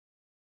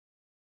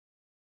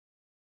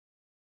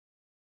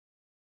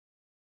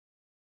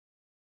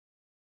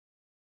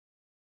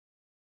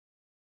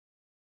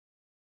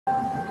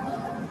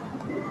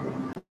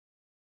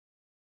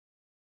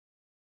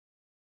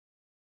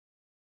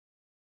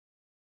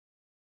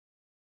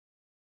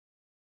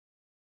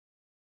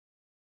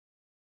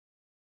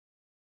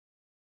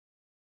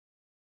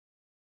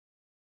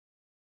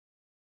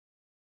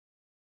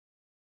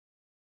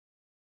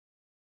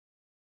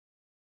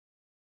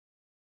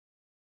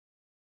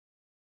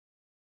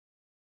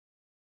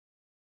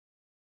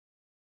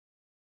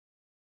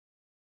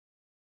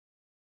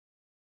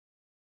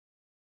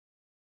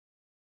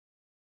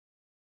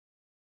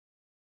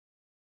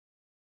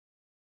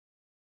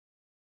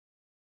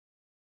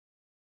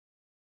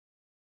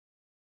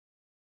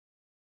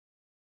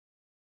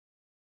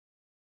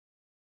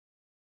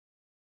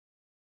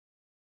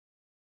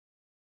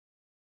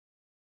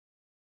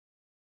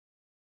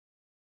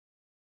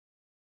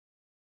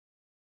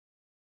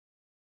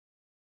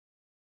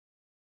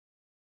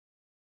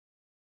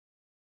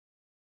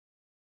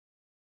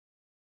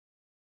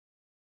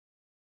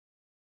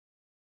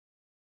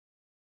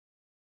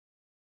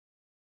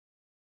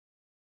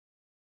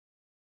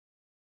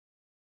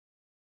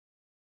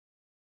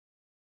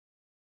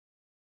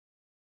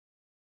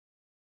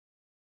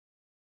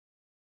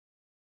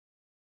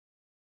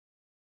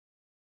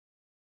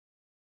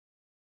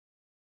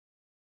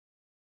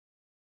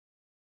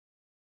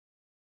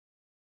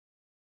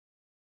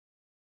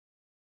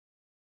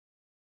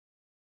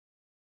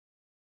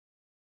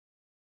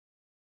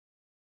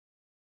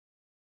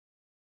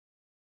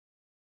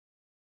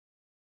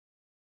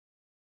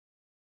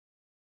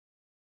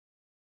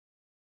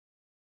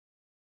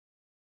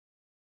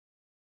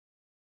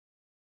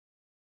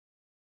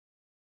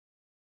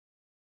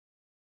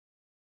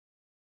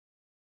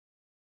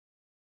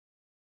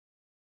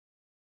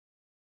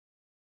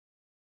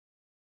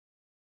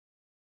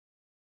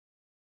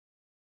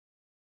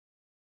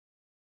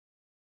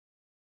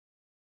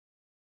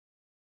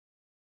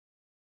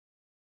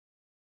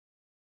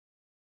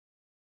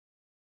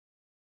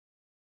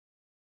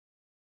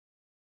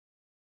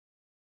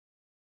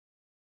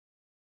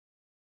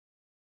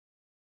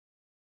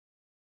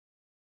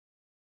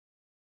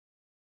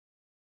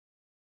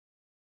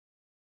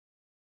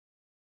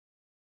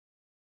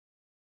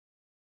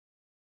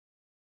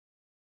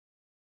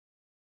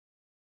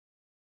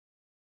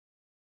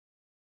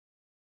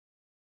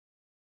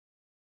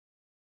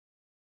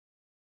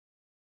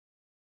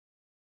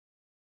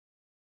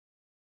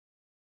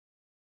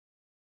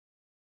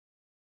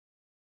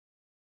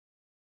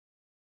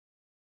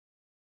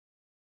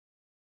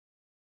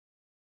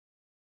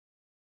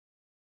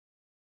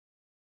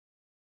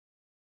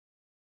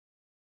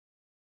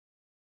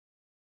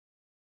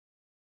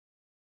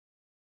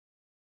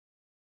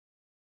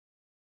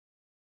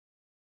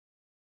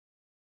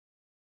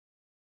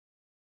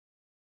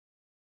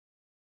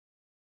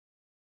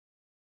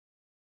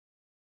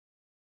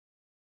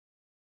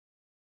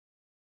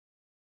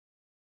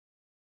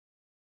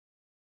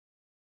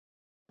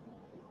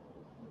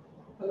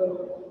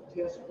Hello,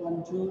 test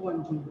 1 2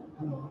 1 2.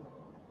 Hello.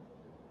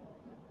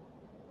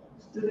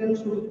 Students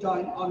who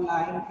join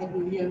online, can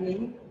you hear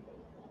me?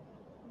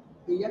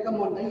 Can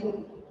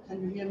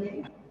you hear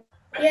me?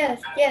 Yes,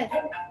 yes.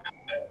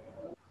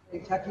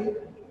 Exactly.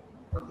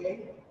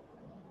 Okay.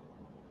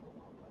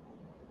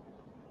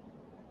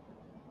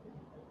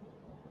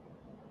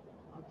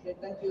 Okay,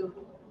 thank you.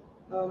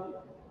 Um,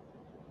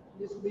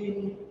 this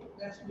been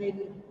there's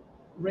been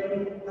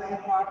raining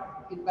very hard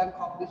in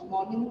Bangkok this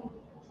morning,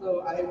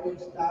 so I will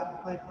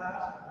start my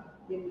class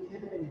in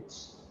 10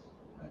 minutes.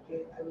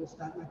 Okay, I will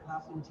start my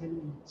class in 10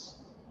 minutes.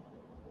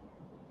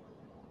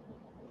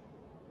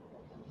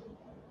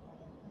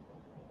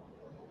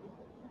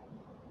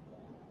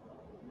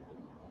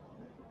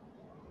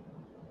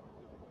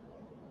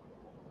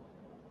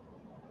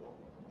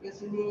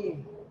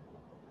 Yesini,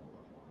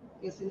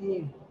 Yesini,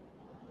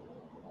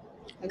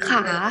 can you ค่ะ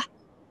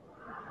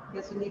hear?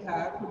 Yesini,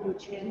 could you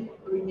change,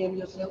 rename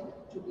yourself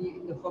to be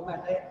in the format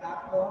I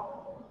asked for?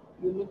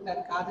 You look at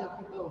other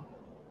people.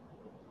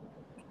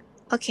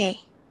 โอเค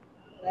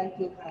Thank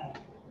you, Ka.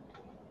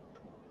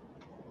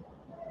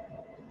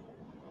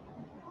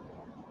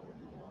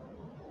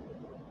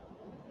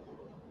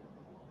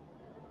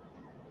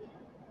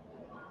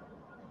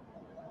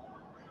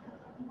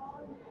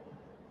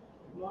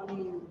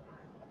 Morning.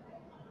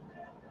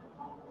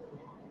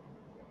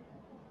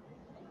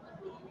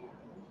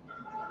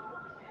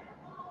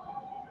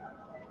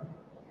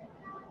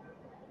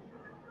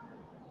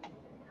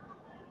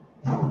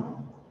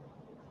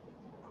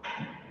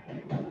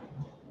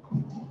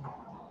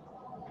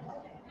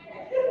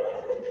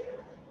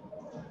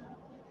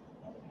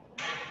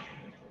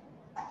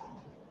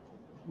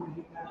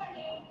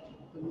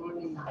 Good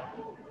morning.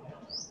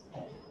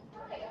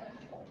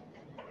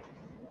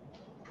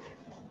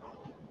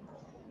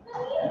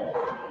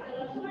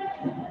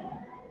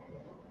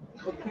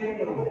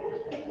 Okay.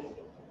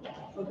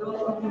 For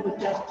those of you who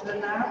just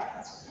turned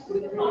up,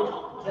 with me,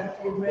 that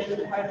is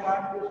very quite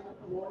hard this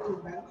morning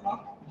in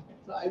Bangkok.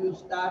 So I will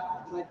start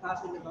my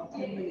class in about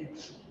 10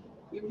 minutes.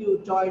 If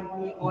you join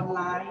me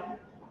online,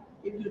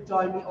 if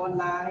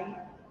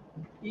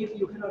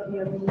you cannot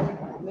hear me,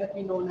 let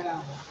me know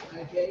now.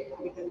 Okay,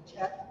 we can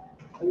chat.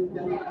 Or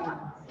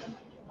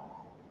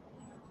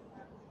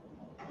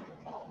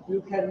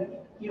you can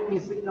give me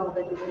signal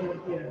that you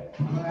cannot hear.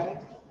 All right.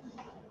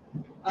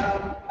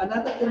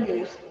 Another thing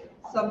is,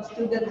 some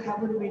students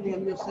haven't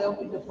renamed yourself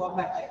in the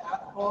format I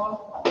asked for.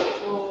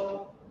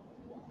 So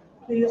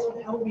please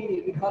help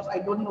me because I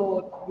don't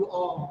know you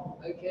all.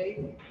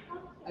 Okay,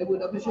 I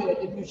would appreciate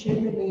if you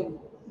change your name.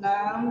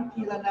 Nam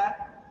Piranat,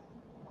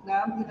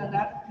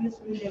 please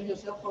rename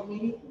yourself for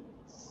me.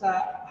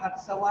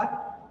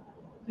 Sahatsawat,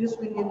 please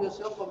rename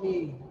yourself for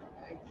me.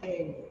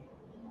 Okay,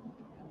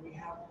 and we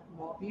have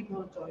more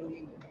people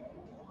joining.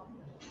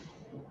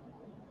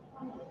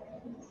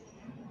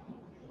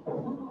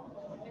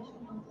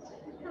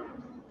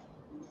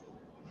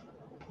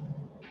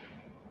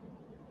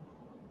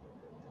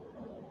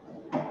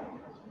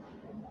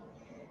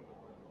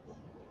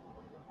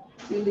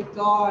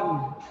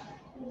 Silicon,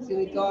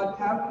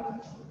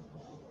 come.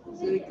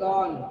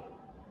 Silicon,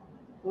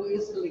 who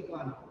is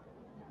Silicon?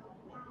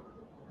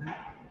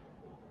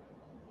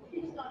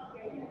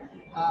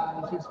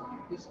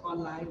 She's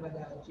online,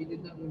 but she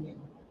did not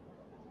remain.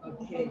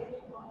 Okay.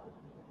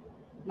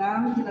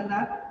 Nam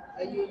Hiranat,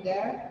 are you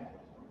there?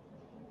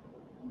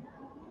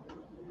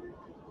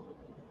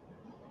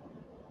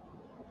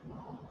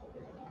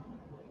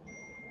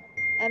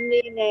 I'm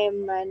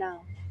rename right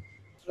now.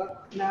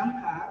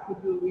 Nam could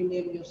you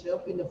rename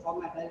yourself in the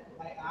format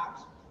I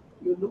asked?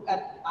 You look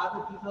at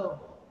other people.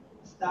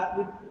 Start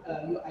with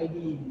your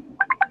ID.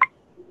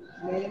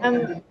 Name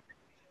and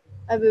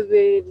I will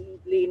be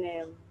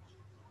rename.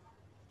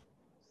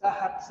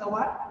 Sahat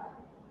Sawat.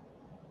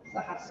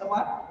 Sahat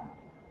Sawat.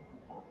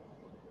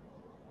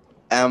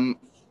 I'm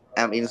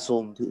in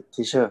Zoom,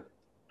 teacher.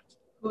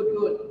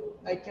 Good.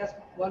 I just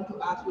want to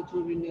ask you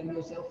to rename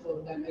yourself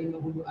so that I know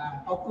who you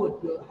are. Oh, good,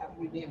 you have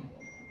renamed.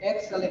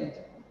 Excellent.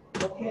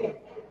 Okay.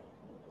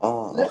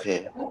 Oh,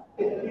 okay.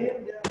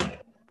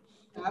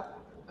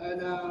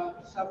 And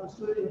some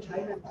students in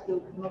China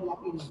still cannot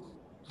log in.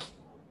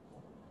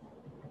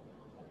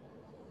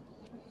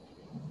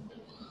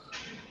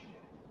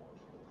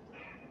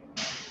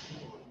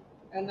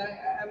 And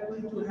I'm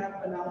going to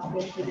have an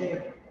announcement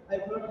today. I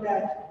heard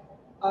that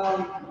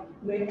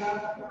when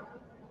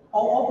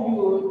all of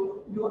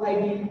you, your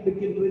ID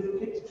begin with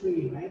click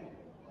 3, right?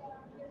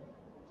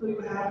 So you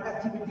have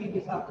activity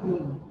this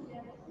afternoon.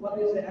 What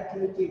is the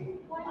activity?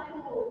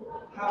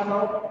 How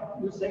about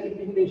you say in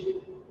English?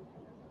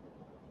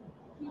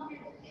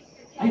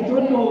 I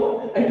don't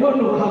know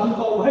how to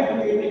call my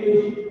in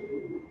English.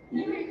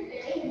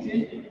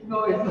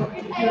 No, it's not.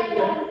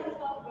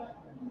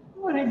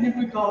 Very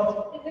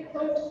difficult. It's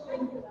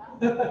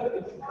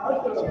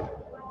cultural.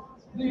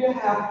 Do you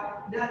have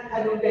that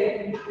kind of day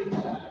in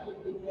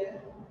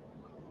here?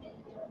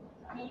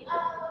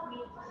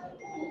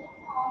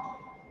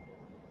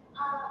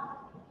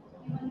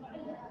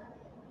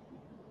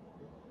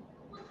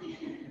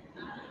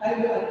 I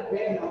will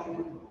wait now.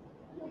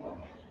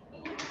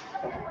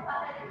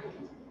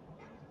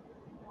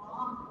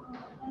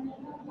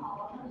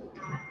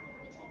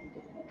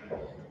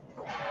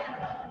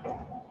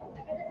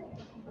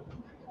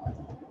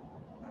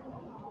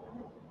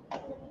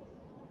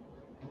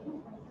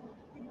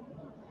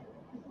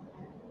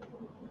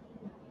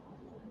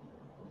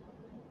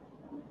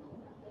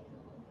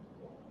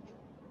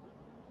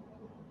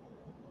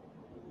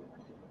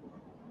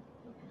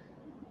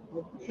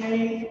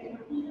 Okay,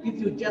 if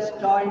you just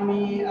join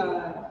me,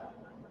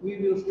 we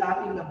will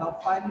start in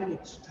about 5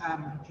 minutes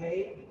time,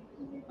 okay?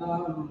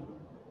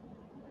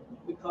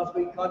 Because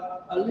we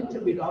got a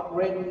little bit of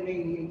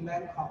raining in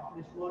Bangkok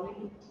this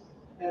morning,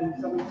 and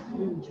some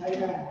students in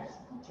China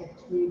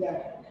text me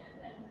that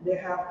they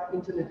have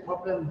internet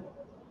problem.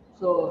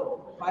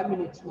 So 5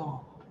 minutes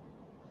more.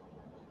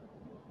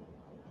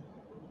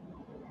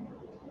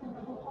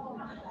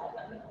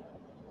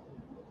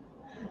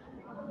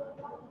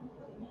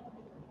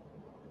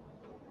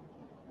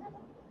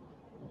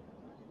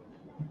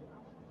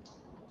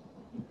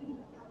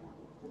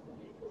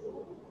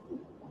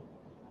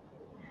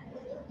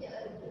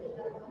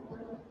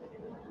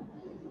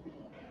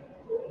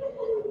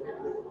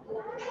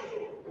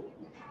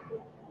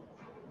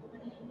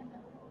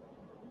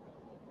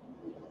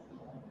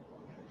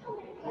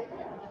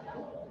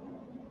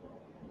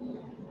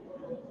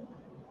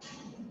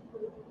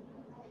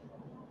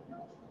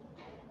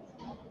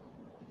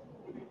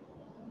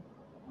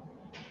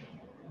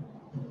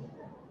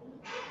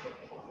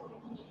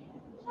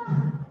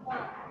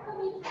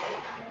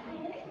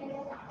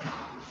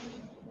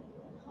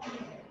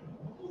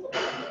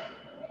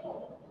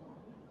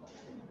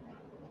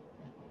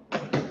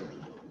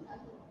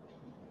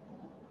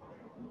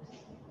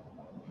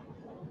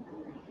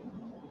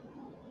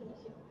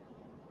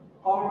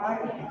 All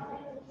right.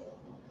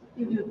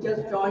 If you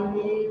just join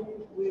me,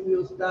 we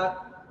will start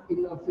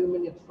in a few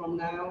minutes from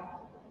now.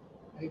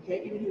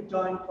 Okay, if you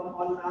join from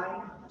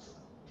online,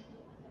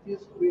 please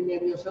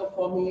rename yourself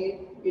for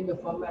me in the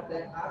format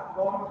that I asked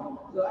for,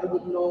 so I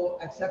would know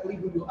exactly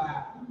who you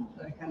are,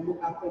 so I can look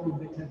after you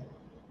better.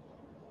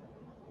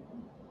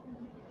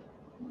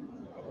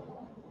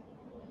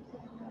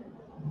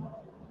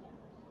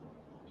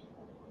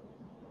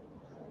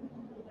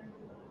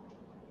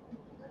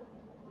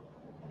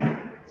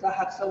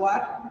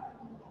 Sahasawat,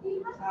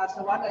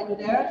 Sahasawat, are you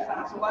there?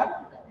 Sahasawat?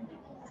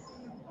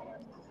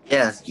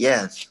 Yes,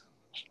 yes.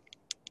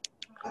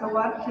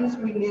 Sahasawat, please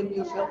rename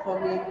yourself for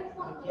me,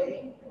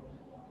 okay?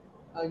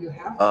 You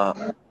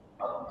have?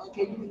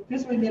 Okay,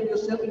 please rename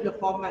yourself in the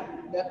format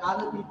that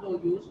other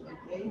people use,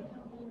 okay?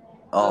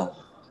 Oh,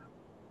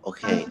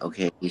 okay,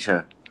 okay,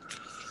 teacher.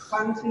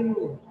 Fan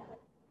Silu.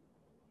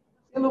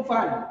 Silu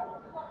Fan.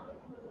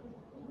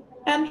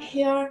 I'm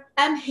here.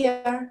 I'm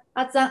here.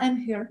 Azang, I'm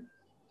here.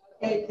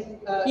 Okay,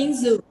 In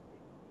Zoom.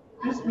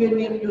 please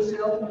rename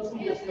yourself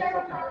using the same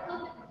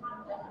format.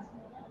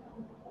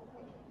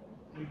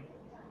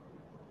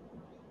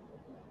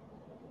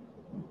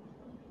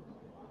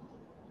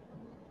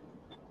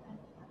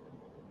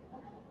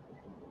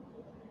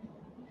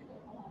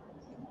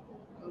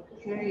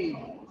 Okay.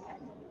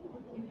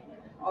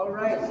 All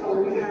right, so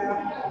we have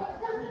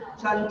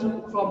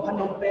Chantu from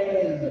Phnom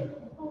Penh,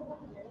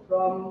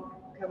 from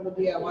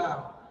Cambodia.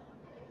 Wow.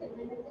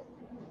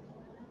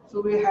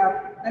 So we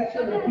have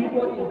actually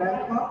people in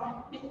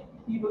Bangkok,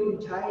 people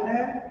in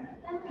China,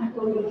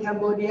 people in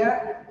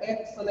Cambodia.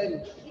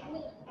 Excellent.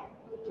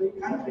 3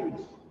 countries.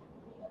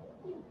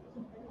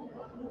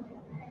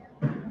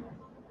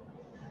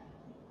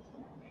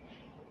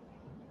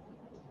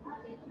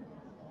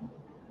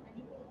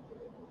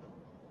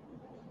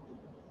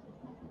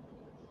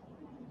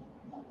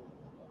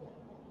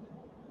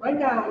 Right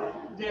now,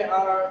 there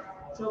are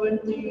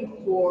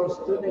 74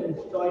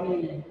 students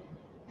joining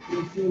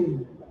the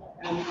Zoom,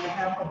 and I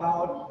have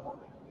about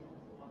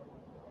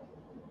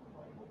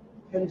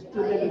 10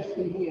 students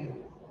in here.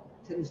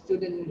 10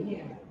 students in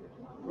here,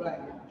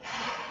 right?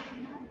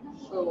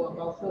 So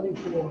about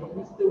 34.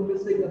 We're still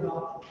missing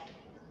about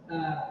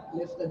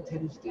less than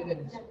 10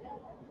 students.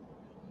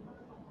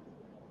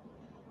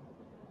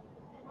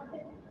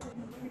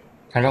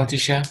 Hello,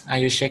 teacher. Are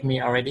you check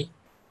me already?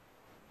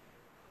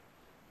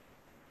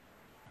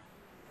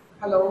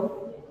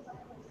 Hello.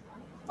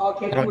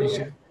 Okay, Hello, good.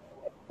 teacher.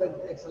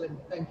 Excellent, excellent.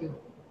 Thank you.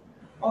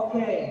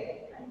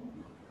 Okay,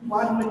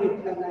 1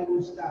 minute and I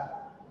will start.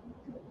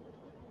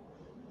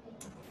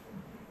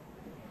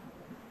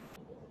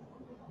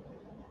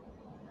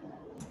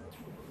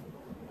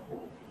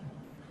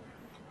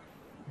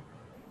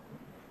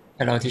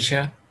 Hello,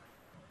 teacher.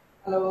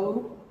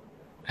 Hello.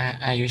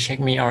 Are you check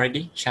me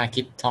already? ชา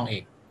คิดทองเอ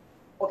ก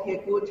Okay,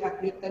 good.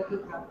 Thank you.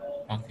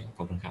 โอเค ข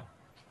อบคุณครับ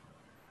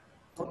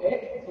Okay,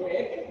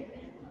 great.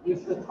 You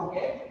should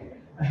okay.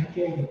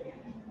 Okay.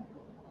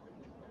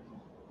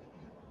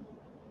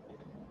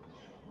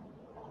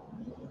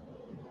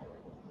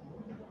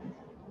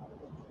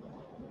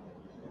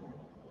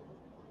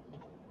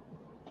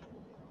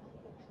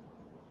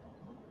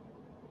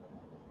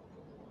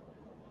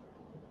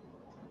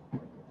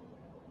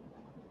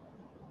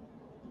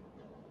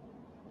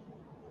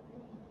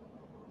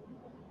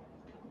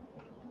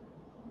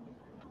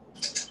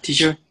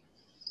 Teacher,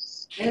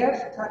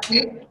 Yes,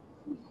 Takib.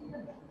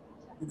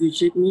 did you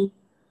check me?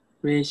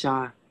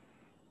 Resha.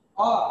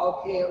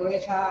 Oh, okay,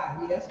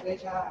 Resha. Yes,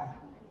 Resha.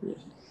 Yes.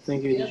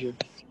 Thank you, Yes, teacher.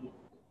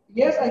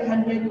 yes, I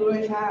can hear you,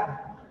 Resha.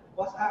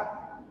 What's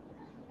up?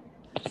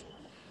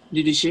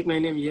 Did you check my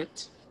name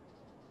yet?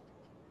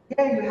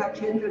 Yeah, you have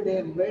changed your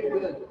name. Very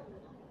good.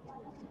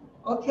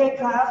 Okay,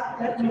 class,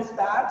 let me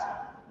start.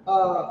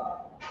 Uh,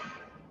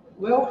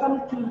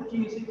 Welcome to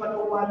GC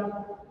 101,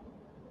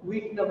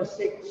 week number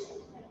 6.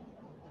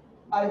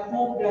 I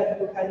hope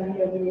that you can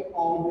hear me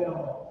all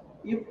well.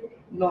 If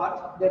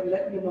not, then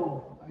let me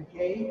know,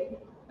 okay?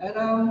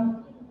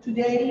 And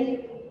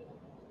today,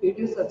 it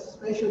is a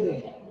special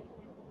day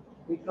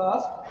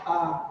because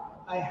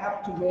I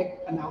have to make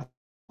an announcement.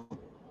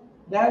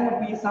 That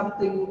would be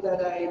something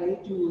that I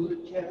need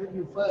to share with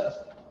you first.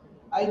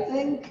 I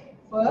think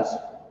first,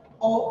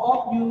 all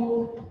of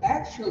you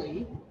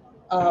actually,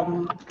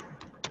 um,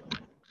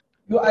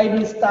 your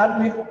ID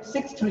start with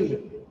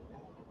 63.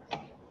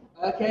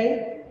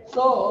 Okay,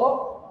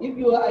 so if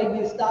your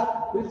ID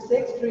start with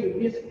 63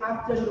 this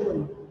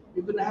afternoon,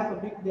 you're gonna have a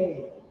big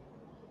day.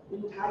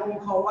 In Thai we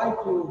call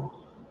waifu.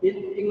 In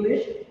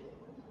English,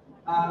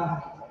 uh,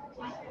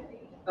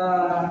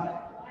 uh,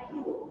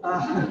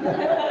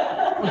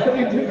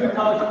 very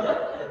difficult.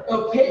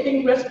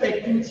 Paying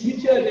respect to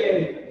teacher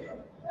day.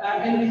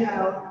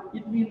 Anyhow,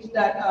 it means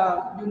that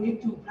you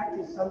need to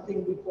practice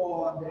something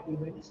before the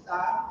event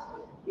starts.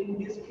 In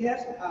this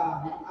case,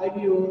 I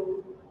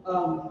will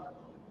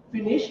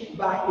finish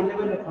by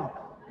 11 o'clock.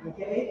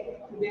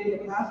 Okay, today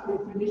the class will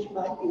finish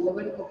by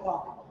 11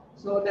 o'clock,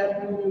 so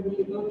that we will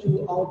be able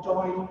to all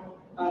join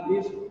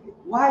this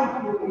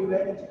wide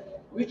event,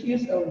 which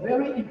is a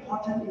very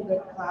important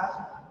event class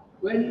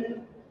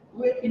when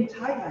in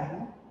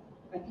Thailand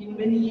and in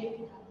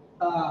many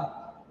uh,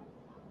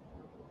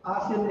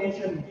 ASEAN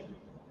nations,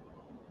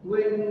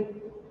 when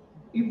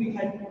if we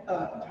can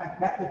track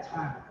back the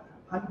time,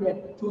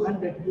 100,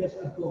 200 years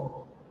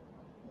ago,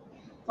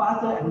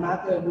 father and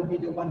mother will be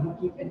the one who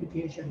give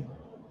education.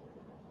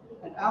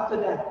 And after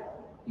that,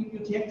 if you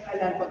take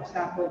Thailand for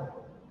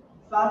example,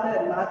 father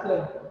and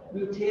mother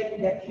will take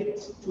their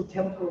kids to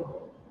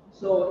temple.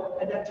 So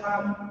at that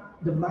time,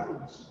 the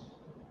monks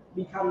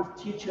become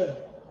teacher,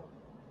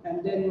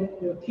 and then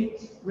the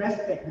kids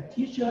respect the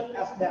teacher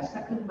as their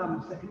second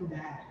mom, second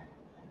dad.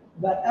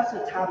 But as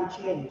the time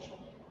changed,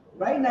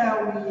 right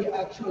now we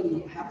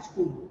actually have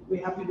school, we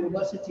have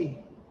university,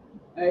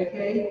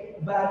 okay?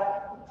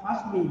 But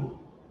trust me,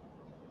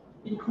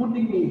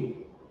 including me,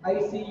 I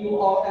see you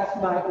all as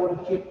my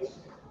own kids.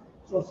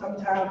 So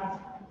sometimes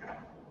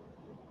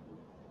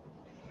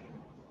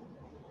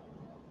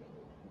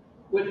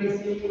when I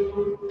see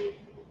you,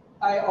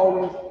 I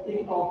always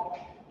think of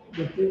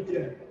the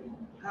future,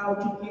 how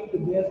to give the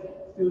best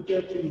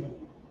future to you.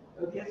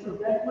 Okay, so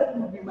that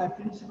would be my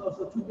principle.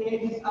 So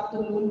today, this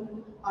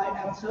afternoon, I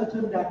am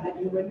certain that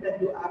the event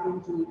that you are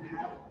going to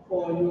have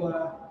for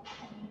your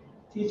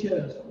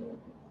teachers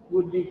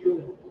would be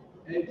good.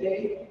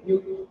 Okay,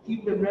 you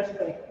give them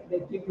respect, they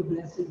give you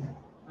blessing.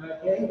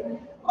 Okay,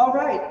 all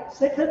right.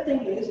 Second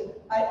thing is,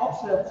 I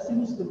observed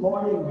since the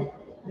morning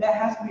there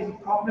has been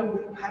problem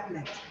with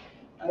Padlet.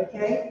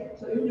 Okay,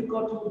 so if you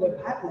go to the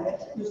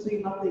Padlet, you see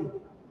nothing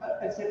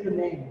except your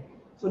name.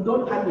 So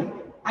don't panic.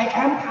 I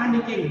am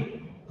panicking.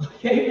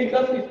 Okay,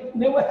 because it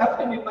never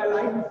happened in my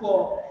life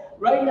before.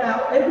 Right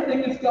now,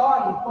 everything is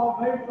gone for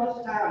very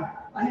first time.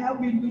 I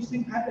have been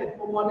using Padlet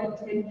for more than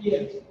 10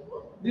 years.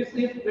 This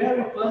is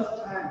very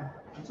first time.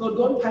 So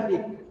don't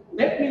panic.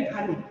 Let me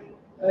panic.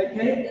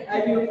 Okay, I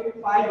will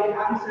find the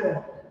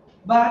answer.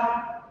 But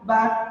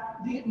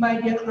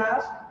my dear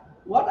class,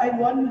 what I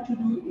want you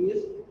to do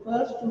is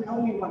first to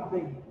help me one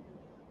thing.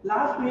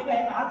 Last week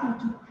I asked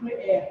you to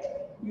create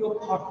your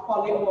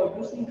portfolio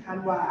using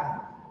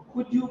Canva.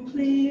 Could you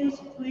please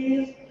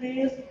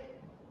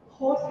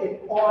post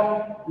it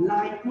on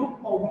Line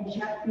group or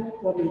WeChat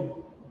group for me?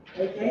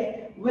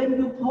 Okay? When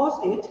you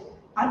post it,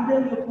 under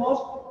your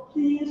post,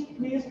 please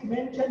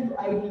mention your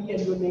ID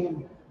and your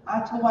name.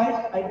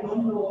 Otherwise, I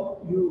don't know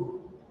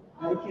you.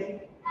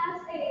 Okay?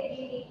 As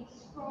a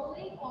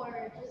scrolling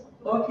or just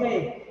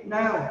Okay,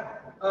 now,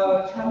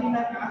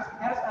 Shamina asked,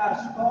 as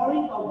a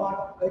scoring or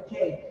what?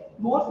 Okay,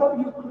 most of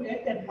you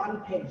created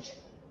one page.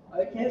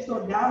 Okay, so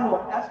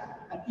download as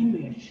an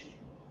image.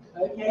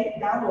 Okay,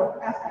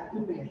 download as an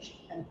image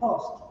and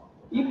post.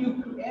 If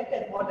you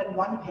created more than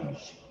one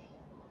page,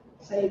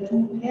 say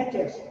 2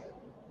 pages,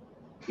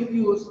 if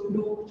you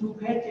do 2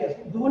 pages,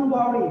 don't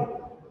worry.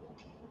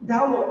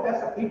 Download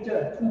as a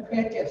picture, 2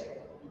 pages,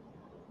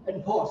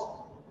 and post.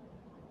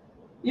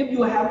 If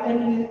you have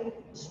any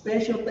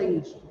special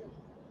things,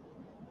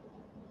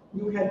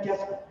 you can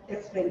just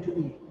explain to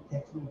me,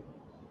 text me.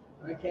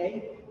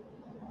 Okay?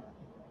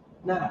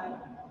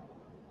 Now,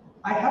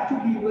 I have to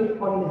be very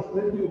honest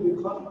with you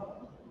because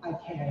I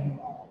care you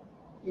all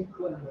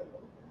equally.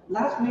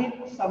 Last week,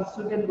 some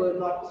students were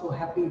not so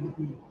happy with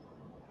me.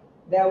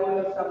 There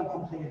were some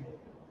complaints.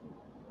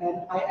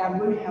 And I am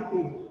very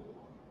happy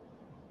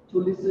to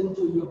listen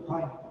to your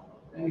point.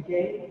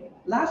 Okay?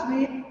 Last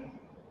week,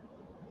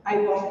 I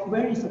was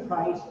very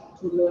surprised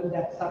to learn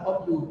that some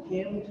of you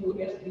came to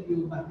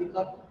STU but did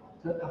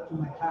not turn up to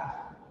my class.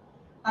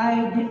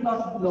 I did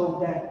not know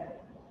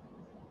that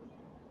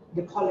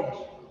the college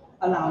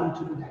allowed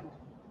you to do that.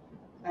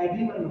 I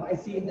did not know. I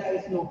see there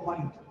is no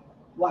point.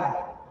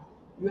 Why?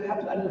 You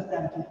have to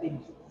understand two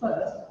things.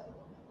 First,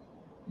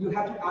 you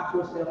have to ask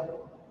yourself,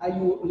 are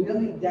you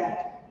really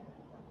that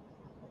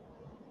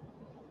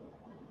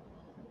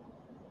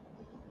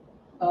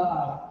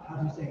how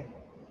to say?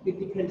 It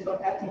depends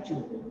on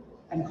attitude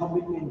and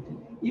commitment.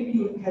 If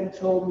you can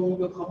show me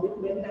your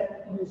commitment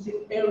that you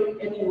sit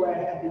anywhere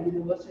at the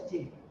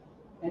university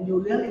and you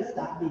really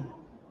study,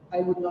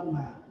 I would not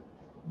mind.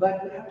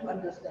 But you have to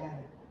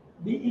understand,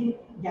 being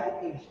young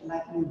age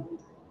like you,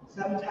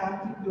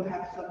 sometimes if you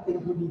have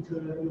something to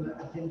deter your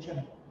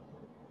attention,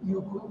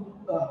 you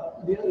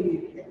could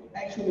really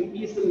actually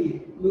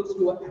easily lose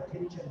your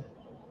attention,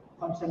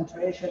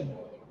 concentration.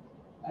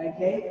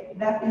 Okay,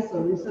 that is the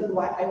reason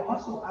why I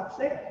was so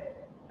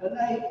upset, and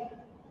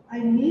I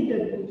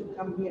needed you to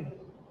come here.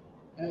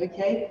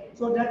 Okay,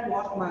 so that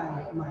was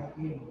my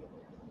aim.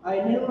 I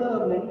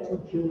never meant to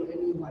kill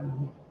anyone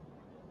here.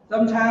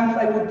 Sometimes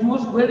I would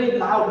use very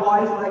loud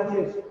voice like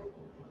this,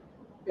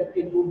 that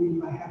it will be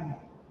my habit.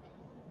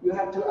 You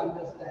have to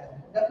understand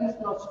that is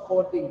not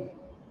scolding.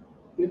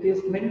 It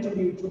is meant to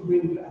be to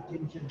bring your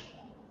attention.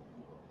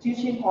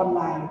 Teaching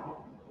online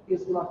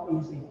is not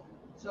easy.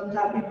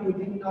 Sometimes if you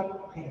did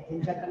not pay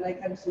attention, and I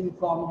can see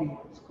from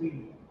the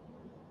screen,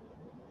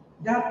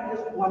 that is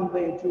one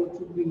way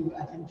to bring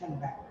your attention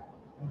back.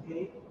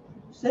 Okay.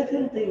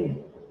 Second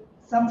thing,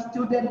 some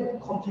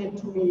students complain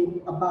to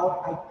me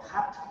about I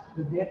cut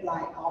the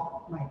deadline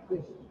of my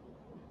quiz.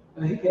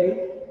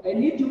 Okay, I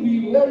need to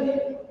be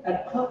very and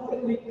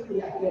perfectly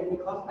clear again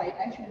because I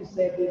actually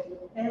say this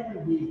every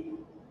week,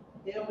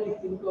 every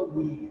single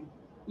week.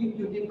 If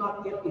you did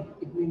not get it,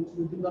 it means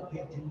you did not pay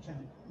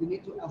attention. You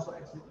need to also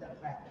accept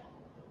that fact.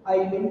 I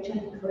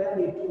mentioned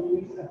clearly 2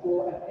 weeks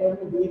ago and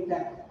every week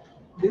that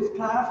this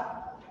class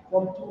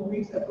from 2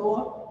 weeks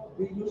ago,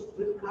 we use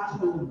split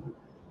classroom.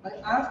 I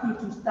asked you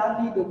to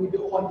study the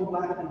video on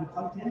demand and the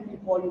content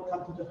before you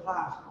come to the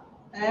class.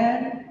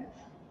 And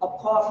of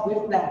course,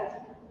 with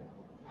that,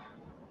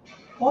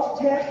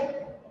 post test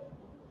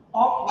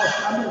of the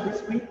summer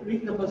this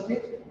week number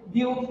 6,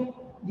 due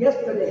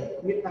yesterday,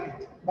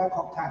 midnight,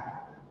 Bangkok time.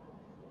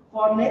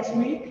 For next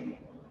week,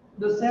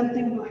 the same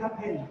thing will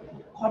happen.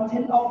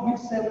 Content of week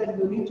 7,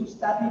 you need to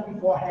study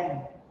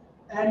beforehand.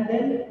 And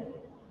then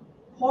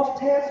post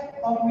test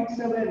of week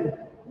 7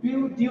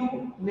 will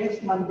due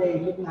next Monday,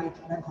 midnight,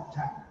 Bangkok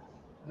time.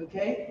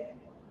 Okay?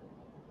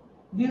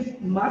 This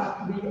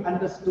must be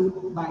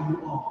understood by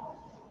you all.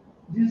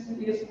 This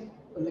is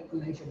a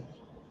regulation.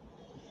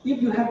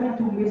 If you happen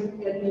to miss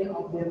any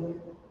of them,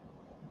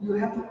 you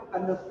have to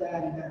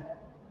understand that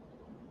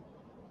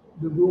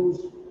the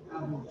rules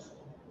are rules.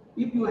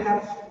 If you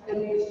have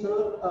any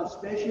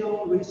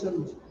special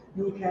reasons,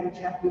 you can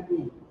chat with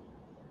me.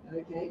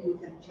 Okay, you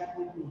can chat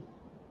with me.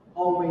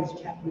 Always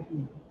chat with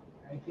me.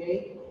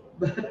 Okay,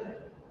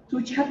 but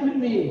to chat with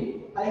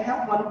me, I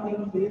have one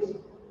thing, please.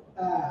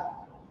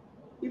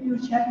 If you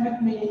chat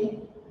with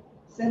me,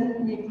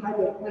 send me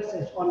private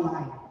message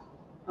online.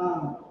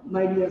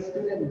 My dear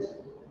students,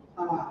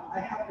 I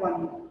have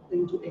one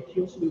thing to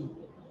accuse you.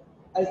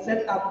 I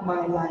set up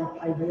my line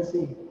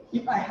privacy.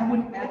 If I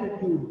haven't added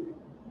you,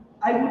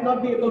 I would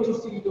not be able to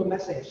see your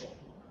message.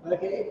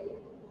 Okay?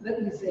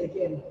 Let me say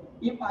again.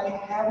 If I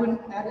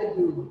haven't added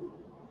you,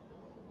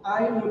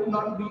 I would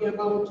not be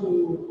able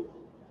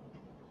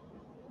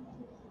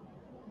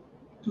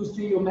to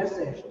see your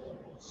message.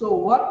 So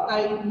what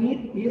I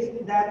need is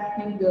that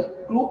in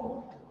the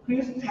group,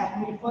 please tag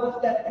me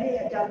first that, hey,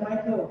 Ajahn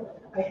Michael,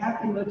 I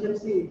have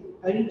emergency.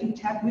 I need to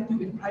chat with you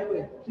in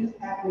private. Please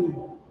add me.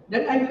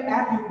 Then I will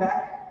add you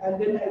back,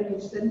 and then I will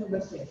send you a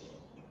message.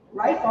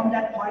 Right from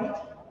that point,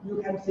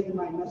 you can see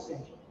my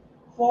message.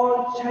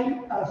 For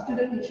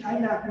students in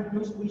China who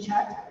use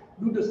WeChat,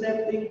 do the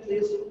same thing,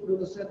 please do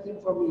the same thing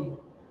for me.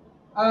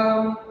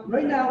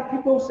 Right now,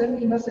 people send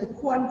me message,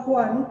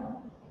 Kwan,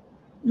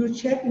 you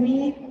check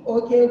me,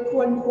 okay,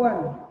 Kwan,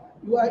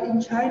 you are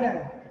in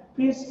China.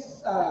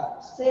 Please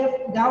save,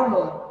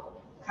 download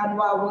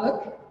Canva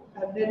work,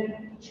 and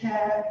then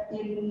share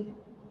in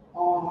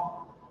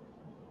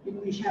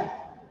WeChat.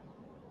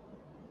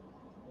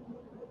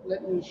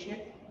 Let me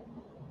check.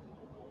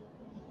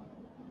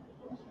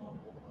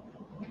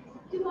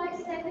 Do I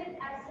send it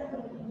as a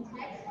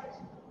text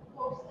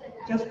or post it?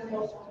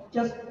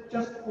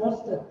 Just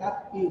post it.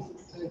 That is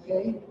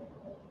okay.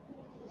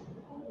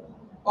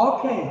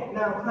 Okay,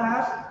 now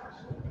class.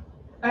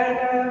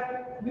 And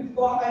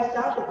before I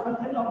start the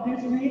content of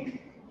this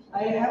week,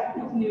 I have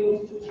good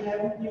news to share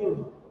with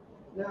you.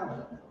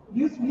 Now,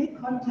 this week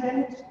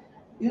content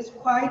is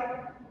quite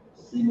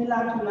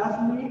similar to last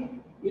week.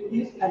 It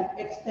is an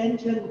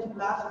extension to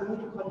last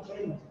week's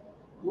content.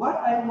 What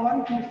I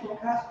want to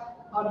focus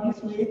on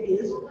this week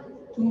is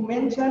to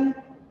mention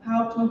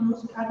how to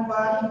use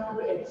Canva to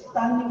create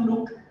stunning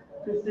look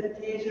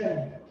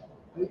presentation.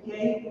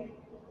 Okay,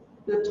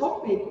 the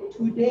topic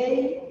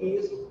today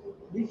is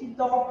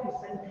digital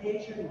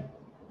presentation.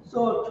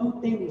 So two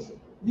things,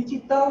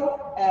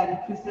 digital and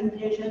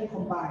presentation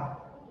combined.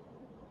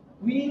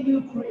 We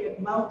will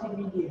create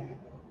multimedia,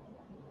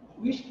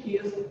 which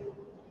is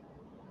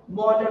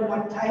more than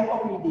one type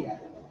of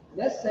media.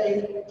 Let's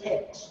say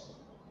text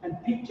and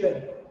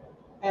picture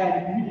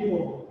and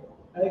video.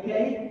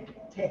 Okay,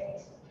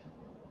 text,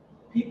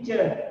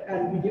 picture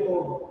and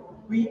video.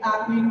 We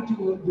are going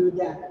to do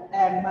that.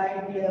 And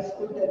my dear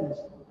students,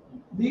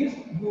 this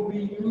will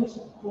be used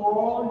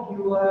for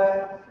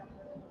your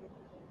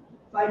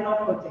final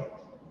project,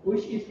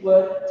 which is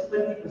worth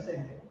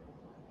 20%.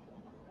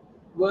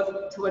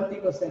 Worth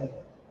 20%.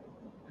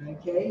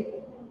 Okay,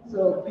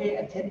 so pay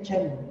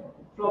attention.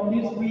 From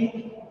this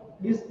week,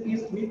 this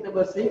is week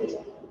number 6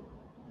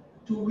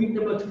 to week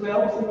number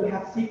 12, so you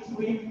have 6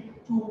 weeks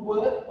to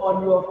work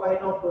on your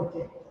final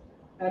project.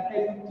 And I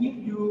will give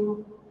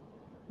you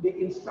the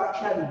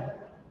instruction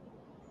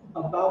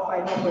about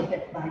final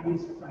project by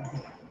this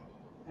Friday.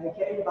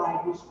 Okay,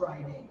 by this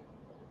Friday.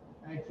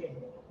 Okay.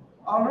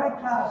 All right,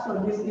 class. So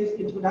this is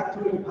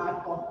introductory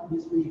part of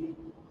this week.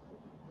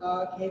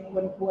 Okay,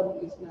 Kwan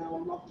is now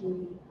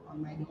knocking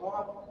on my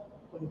door.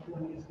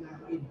 Kwan is now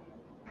in.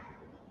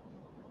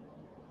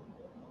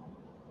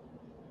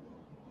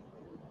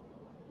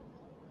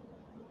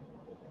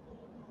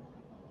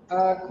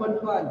 Kwan,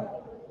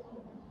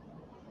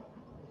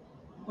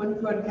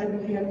 can you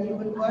hear me,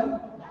 Kwan?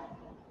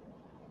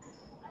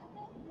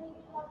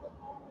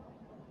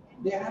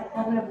 They have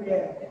problem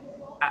there.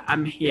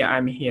 I'm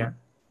here.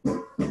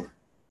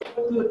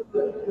 Good.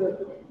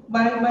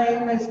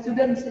 My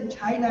students in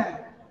China,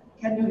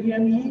 can you hear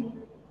me?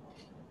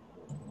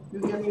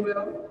 You hear me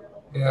well?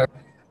 Yeah.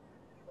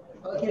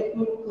 Okay,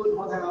 good,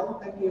 Hao,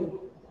 thank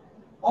you.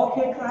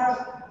 Okay, class,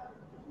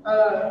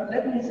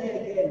 let me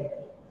say again,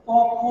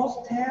 for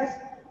post-test,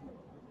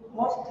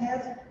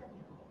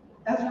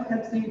 as you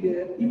can see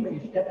the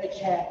image that I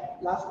shared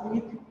last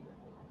week,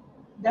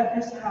 that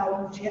is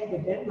how you check the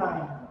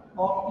deadline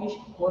of each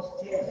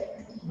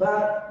post-test.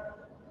 But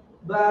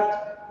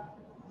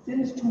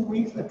since 2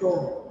 weeks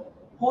ago,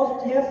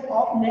 post-test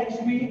of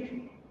next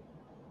week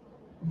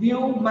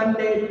due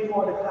Monday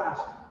before the class.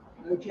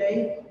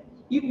 Okay?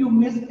 If you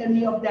miss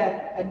any of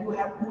that and you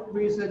have good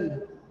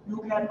reason, you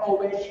can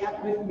always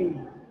chat with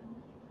me.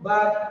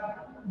 But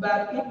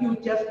if you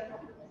just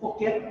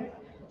forget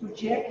to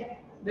check,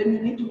 then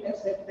you need to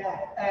accept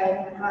that.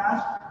 And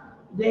class,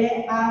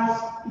 there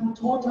are in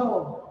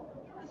total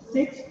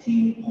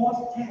 16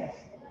 post tests.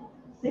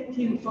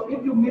 16. So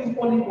if you miss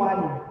only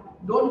one,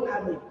 don't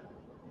panic.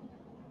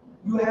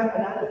 You have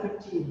another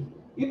 15.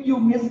 If you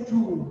miss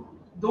 2,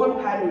 don't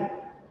panic.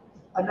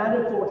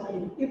 Another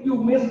 14. If you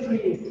miss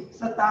 3,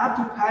 start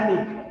to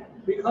panic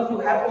because you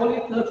have only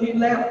 13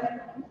 left.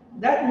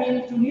 That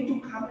means you need to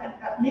come and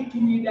admit to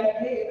me that,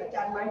 hey,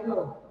 Ajahn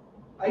Michael,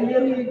 I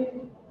really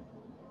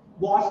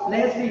was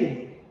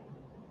lazy.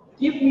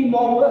 Give me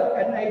more work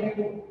and I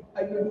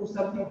will do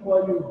something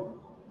for you.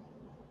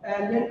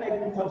 And then I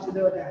will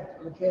consider that,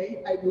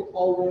 okay? I will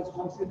always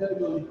consider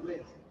your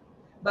request.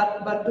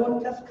 But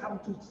don't just come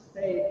to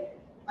say,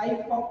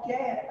 I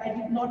forget, I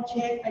did not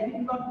check, I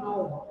did not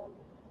know.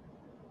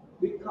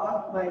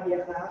 Because, my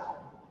dear class,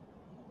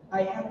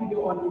 I have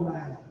video on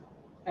demand.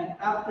 And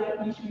after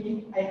each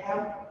week, I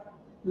have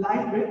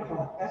live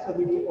record as a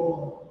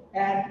video.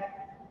 And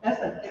as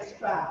an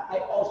extra, I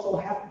also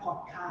have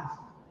podcast.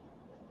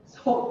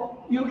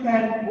 So you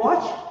can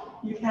watch,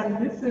 you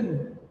can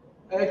listen,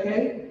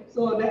 okay?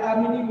 So there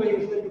are many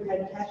ways that you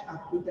can catch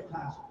up with the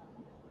class.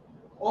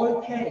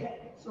 Okay,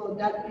 so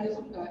that is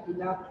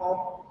enough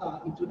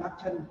of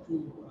introduction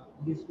to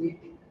this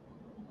week.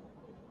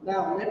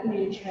 Now let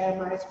me share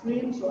my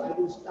screen, so I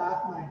will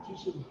start my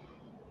teaching.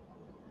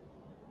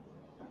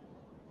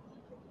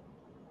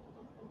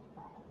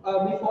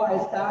 Before I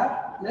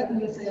start, let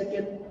me say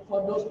again,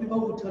 for those people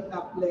who turned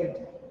up late,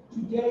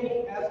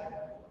 today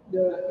at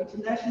the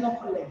International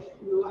College,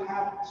 we will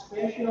have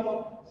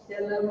special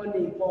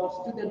ceremony for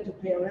students to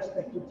pay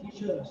respect to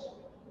teachers.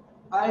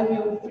 I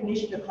will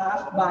finish the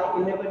class by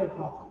 11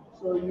 o'clock,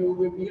 so you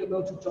will be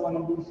able to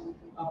join this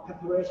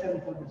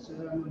preparation for the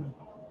ceremony.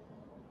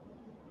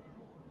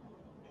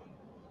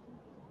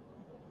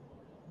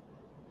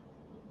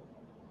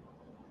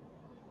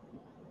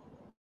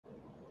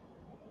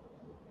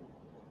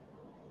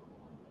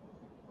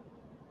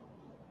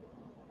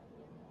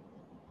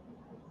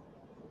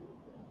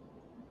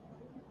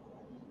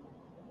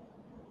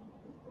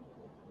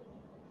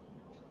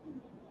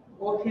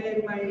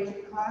 Okay, my dear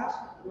class,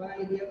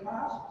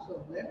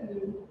 so let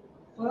me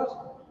first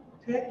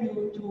take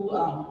you to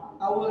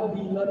our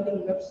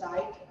e-learning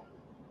website.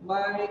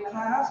 My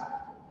class,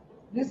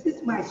 this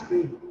is my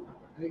screen,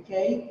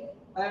 okay?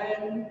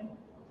 And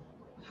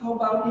how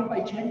about if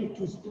I change it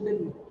to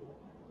student mode?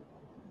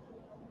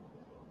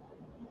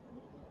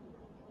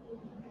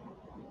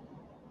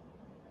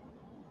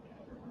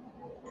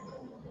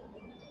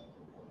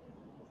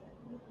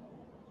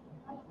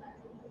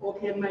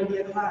 Okay, my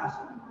dear class,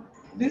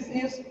 this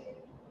is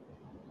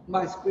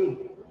my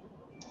screen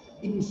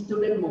in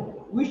student mode,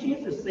 which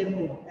is the same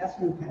mode as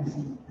you can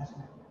see as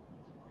well.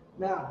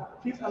 Now,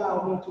 please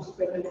allow me to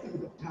spend a little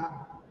bit of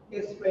time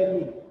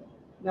explaining.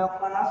 Now,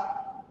 class,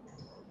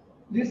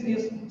 this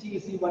is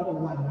TEC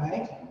 101,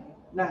 right?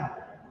 Now,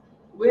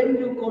 when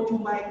you go to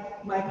my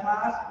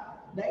class,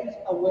 there is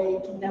a way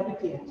to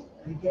navigate,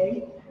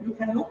 okay? You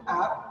can look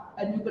up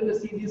and you're going to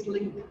see this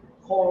link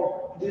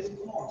called this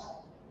course.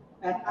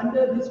 And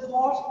under this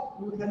course,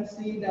 you can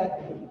see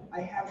that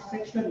I have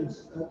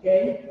sections,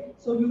 okay?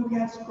 So you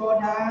can scroll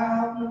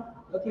down,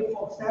 okay?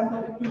 For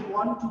example, if you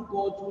want to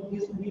go to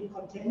this week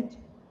content,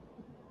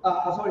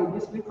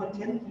 this week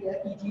content here,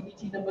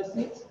 ETDT number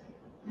 6,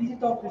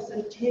 digital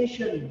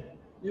presentation,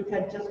 you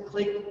can just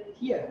click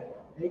here,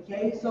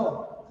 okay?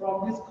 So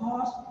from this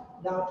course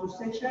down to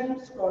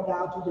section, scroll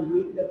down to the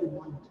week that you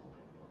want.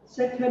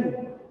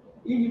 Second,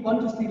 if you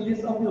want to see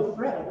list of your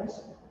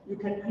friends, you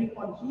can click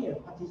on here,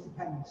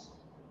 participants.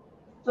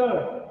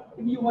 Third,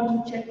 if you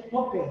want to check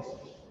progress,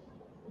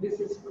 this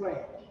is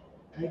great,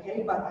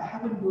 okay? But I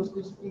haven't used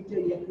this feature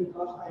yet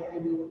because I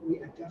will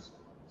readjust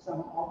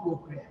some of your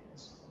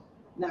grades.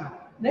 Now,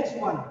 next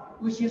one,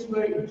 which is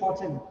very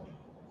important,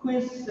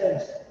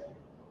 quizzes.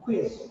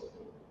 Quiz.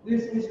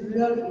 This is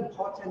really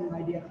important,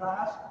 my dear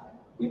class.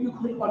 If you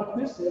click on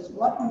quizzes,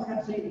 what you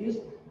can see is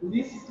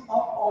list of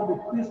all the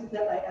quizzes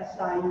that I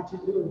assign you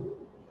to do.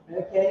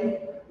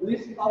 Okay,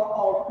 list of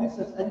all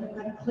quizzes, and you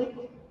can click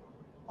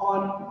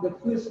on the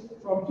quiz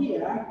from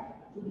here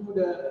to do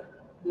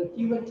the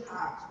given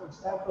task. For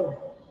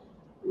example,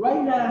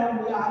 right now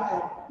we are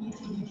at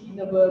ETDT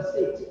number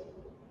 6,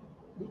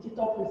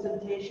 digital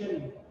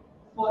presentation.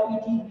 For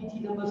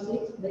ETDT number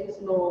 6, there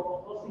is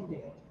no closing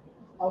date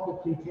of the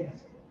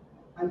pre-test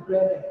and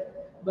graded.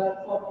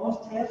 But for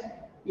post-test,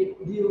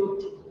 it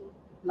due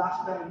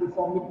last night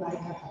before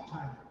midnight at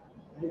time.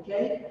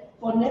 Okay,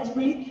 for next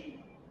week,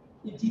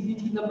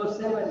 ETDT number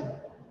 7.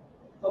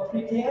 For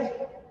pre-test,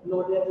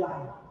 no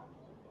deadline.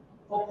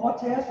 For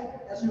post-test,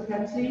 as you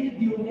can see,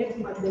 due next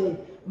Monday,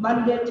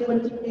 Monday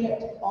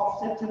 28th of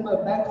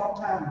September, Bangkok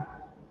time,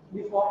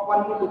 before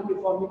 1 minute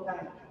before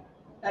midnight.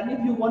 And if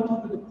you want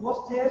to do the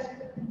post-test,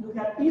 you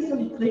can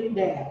easily click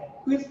there,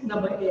 quiz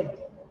number 8.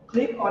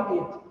 Click on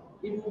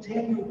it. It will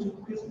take you to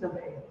quiz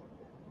number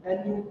 8.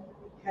 And you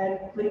can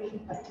click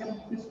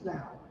attempt quiz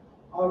now.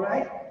 All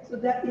right? So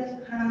that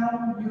is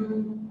how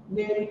you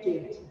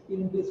navigate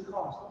in this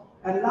course.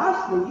 And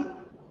lastly,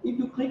 if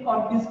you click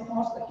on this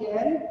course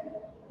again,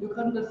 you're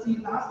going to see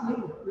last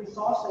link,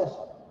 resources.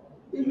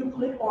 If you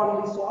click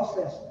on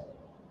resources,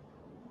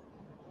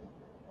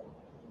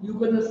 you're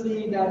going to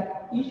see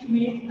that each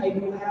week I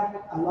do have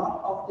a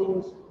lot of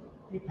things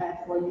prepared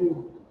for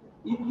you.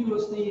 If you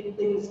see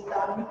things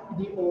start with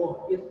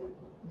video,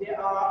 they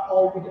are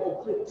all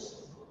video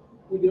clips,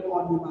 video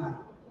on demand.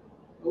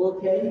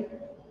 Okay?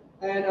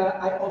 And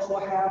I also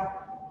have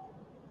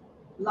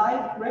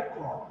live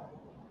record.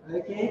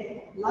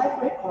 Okay?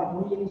 Live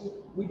record means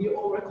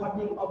video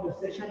recording of the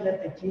session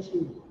that I teach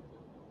you.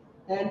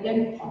 And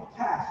then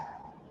podcast.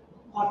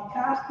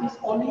 Podcast is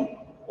only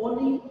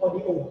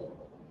audio.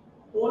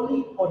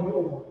 Only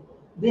audio.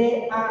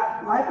 They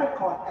are live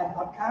record and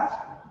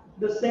podcast,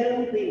 the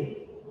same thing.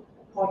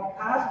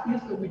 Podcast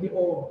is a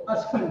video.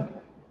 Sorry,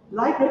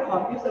 live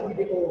record is a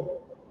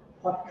video.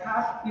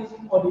 Podcast is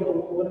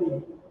audio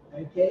only.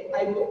 Okay,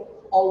 I will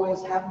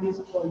always have this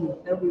for you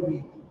every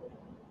week.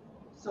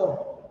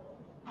 So,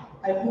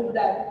 I hope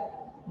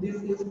that this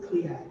is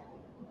clear.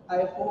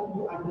 I hope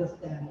you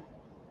understand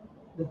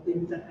the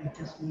things that I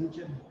just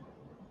mentioned.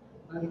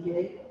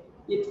 Okay,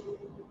 it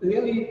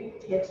really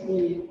takes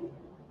me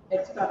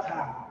extra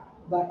time,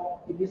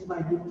 but it is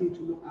my duty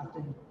to look after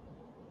you.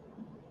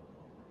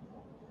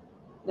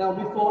 Now,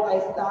 before I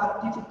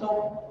start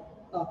digital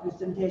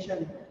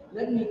presentation,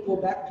 let me go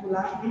back to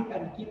last week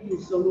and give you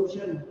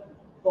solution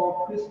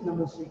for quiz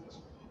number 6.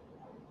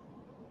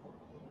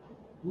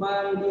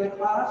 My dear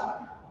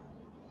class,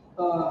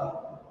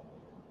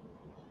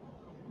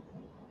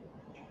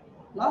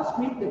 last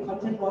week the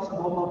content was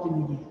about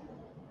multimedia.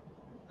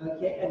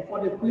 Okay, and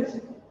for the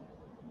quiz,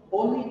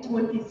 only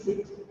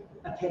 26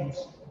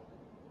 attempts.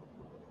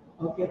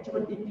 Okay,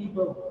 20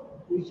 people,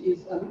 which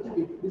is a little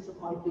bit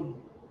disappointing.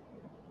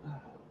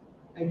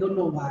 I don't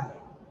know why.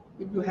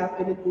 If you have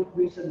any good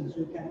reasons,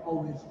 you can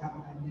always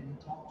come and then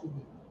talk to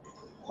me.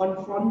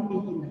 Confront me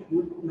in a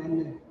good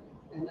manner,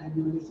 and I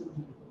will listen to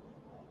you.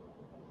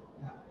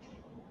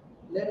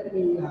 Let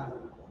me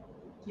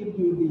give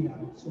you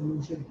the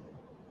solution.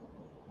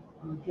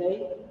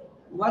 Okay.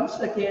 Once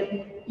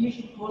again,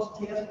 each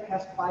post-test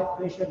has 5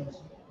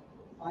 questions.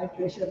 5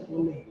 questions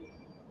only.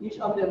 Each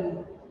of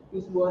them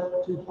is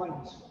worth 2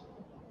 points.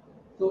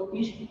 So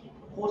each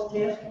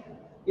post-test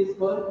is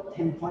worth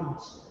 10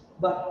 points.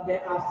 But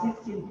there are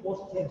 16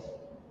 post-tests.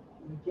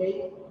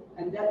 Okay,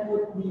 and that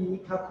would be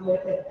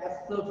calculated as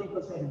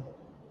 30%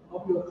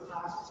 of your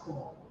class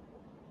score.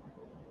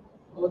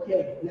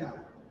 Okay, now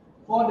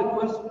for the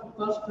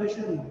first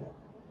question,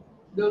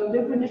 the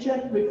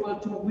definition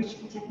refers to which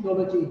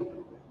technology?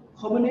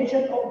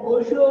 combination of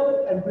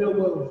virtual and real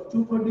world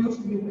to produce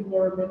new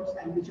environments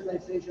and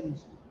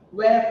visualizations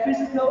where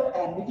physical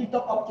and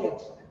digital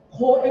objects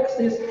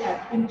coexist and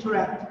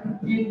interact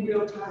in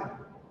real time.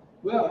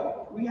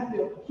 Well, we have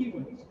the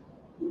keywords,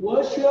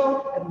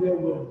 virtual and real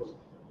world.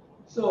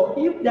 So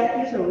if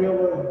that is a real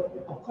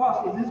world, of course,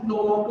 it is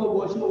no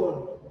longer virtual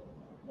world.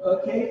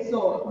 Okay,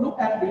 so look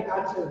at the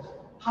answers.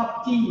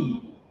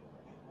 PUBG,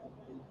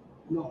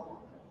 no.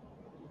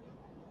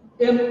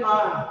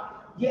 MR,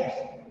 yes.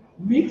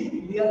 Mixed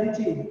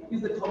reality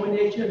is a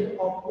combination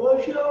of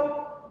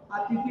virtual,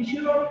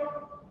 artificial,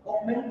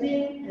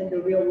 augmenting, and the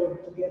real world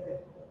together.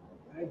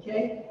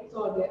 Okay,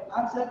 so the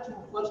answer to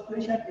first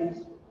question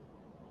is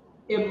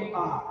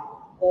MR,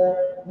 or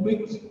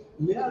mixed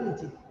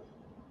reality.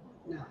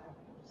 Now,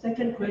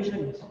 second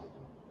question is,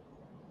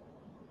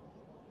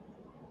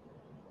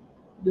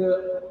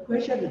 the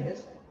question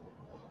is,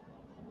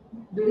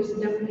 this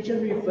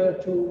definition refer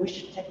to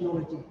which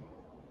technology?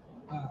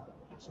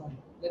 Sorry,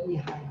 let me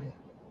hide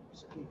the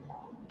screen.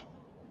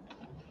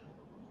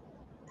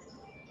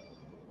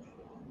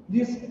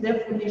 This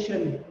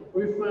definition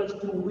refers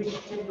to which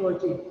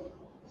technology?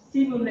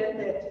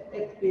 Simulated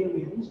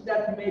experience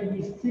that may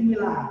be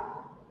similar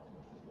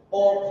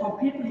or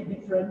completely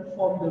different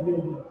from the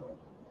real world.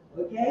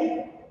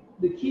 Okay?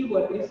 The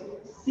keyword is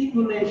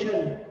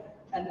simulation,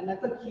 and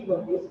another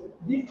keyword is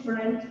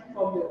different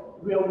from the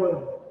real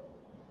world.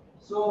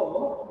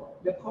 So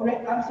the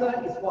correct answer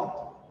is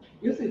what?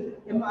 Is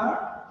it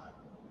MR?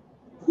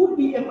 Could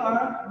be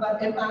MR, but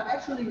MR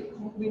actually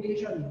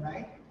combination,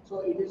 right?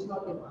 So it is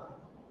not MR.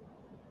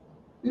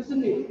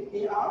 Isn't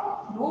it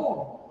AR?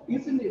 No.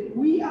 Isn't it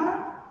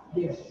VR?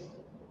 Yes.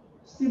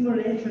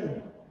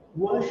 Simulation,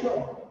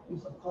 virtual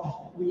is of course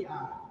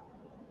VR.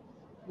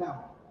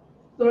 Now,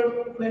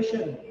 third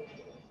question,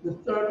 the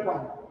third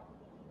one.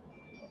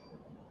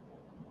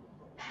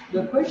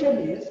 The question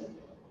is,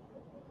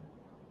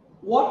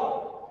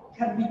 what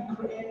can be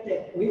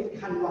created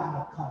with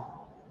Canva.com?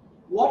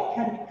 What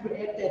can be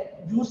created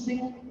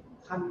using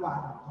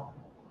Canva.com?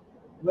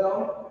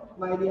 Well,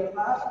 my dear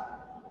class,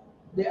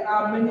 there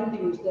are many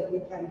things that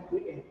we can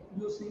create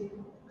using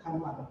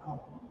Canva.com.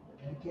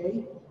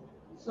 Okay,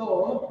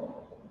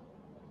 so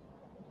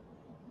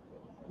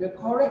the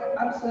correct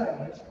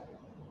answer is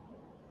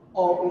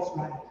all is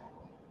right.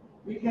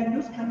 We can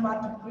use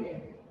Canva to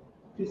create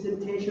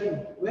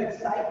presentation,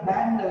 website,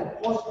 banner,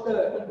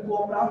 poster,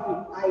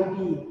 infographic,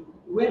 ID,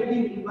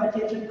 wedding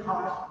invitation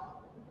cards,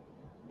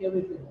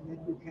 everything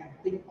that you can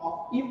think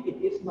of. If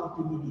it is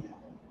multimedia,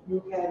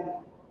 you can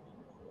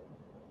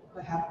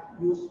perhaps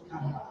use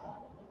Canva.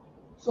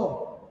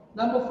 So,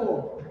 number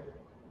 4.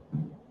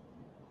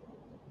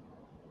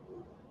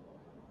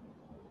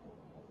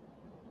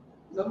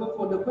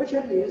 The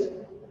question is,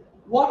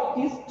 what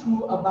is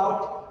true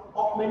about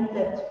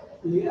augmented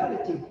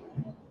reality?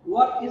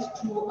 What is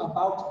true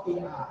about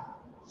AR?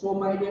 So,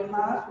 my dear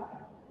class,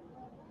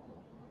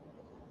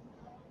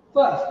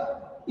 first,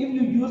 if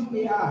you use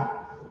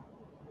AR,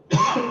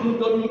 you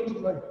don't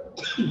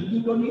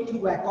need to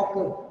wear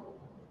goggles.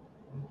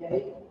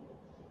 Okay?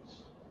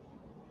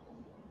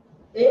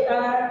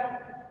 AR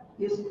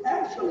is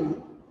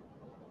actually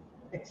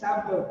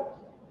example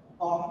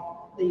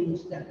of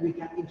things that we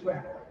can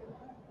interact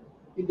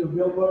in the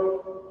real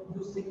world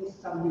using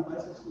some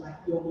devices like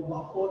your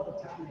mobile phone or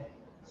tablet.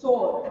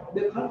 So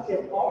the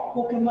concept of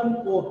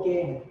Pokemon Go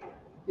game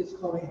is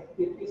correct.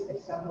 It is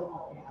example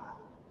of AR.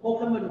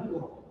 Pokemon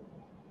Go.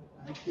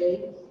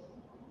 Okay.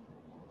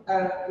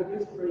 It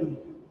is free.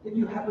 If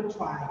you haven't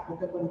tried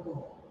Pokemon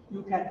Go,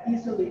 you can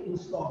easily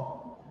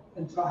install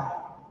and try.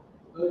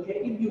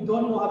 Okay. If you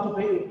don't know how to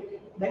play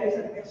it, there is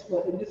an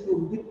expert in this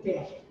room, Big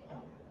Tech.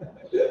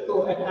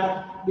 Go and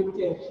ask Big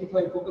Tech. She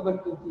played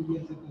Pokemon Go 2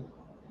 years ago.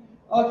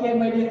 Okay,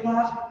 my dear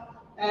class,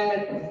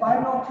 and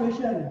final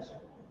questions.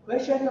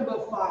 Question number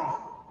 5.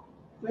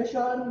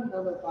 Question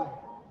number 5.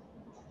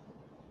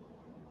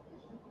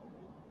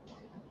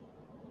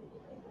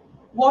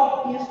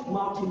 What is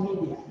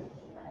multimedia?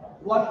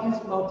 What is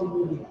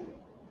multimedia?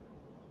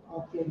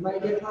 Okay, my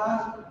dear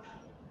class,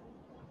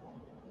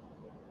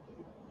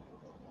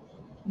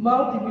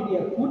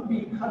 multimedia could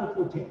be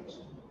colorful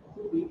text.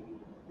 Could be.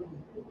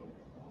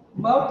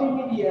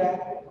 Multimedia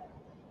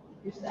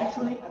is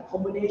actually a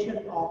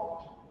combination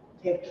of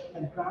text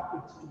and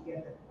graphics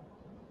together,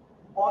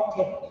 or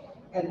text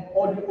and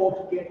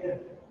audio together,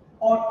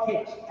 or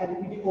text and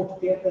video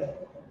together,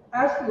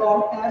 as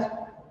long as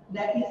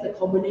there is a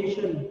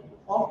combination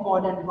of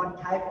more than one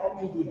type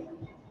of media.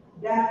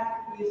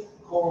 That is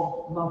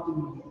called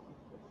multimedia.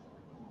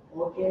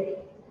 Okay?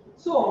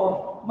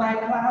 So, my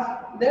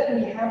class, let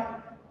me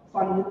have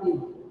fun with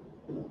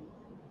you.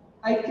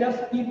 I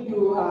just give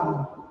you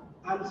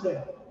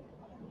answer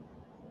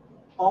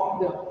of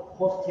the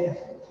hostess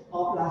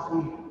of last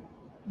week.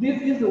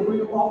 This is the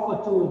wheel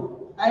of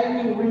fortune.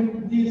 I will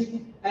read this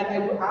and I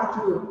will ask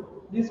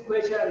you this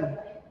question.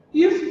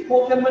 Is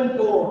Pokemon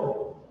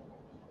Go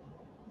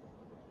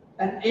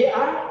an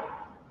AR?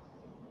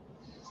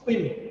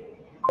 Spin.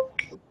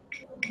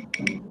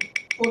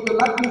 For the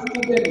lucky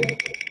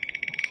student,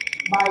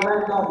 by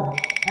random.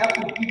 Have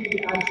to give me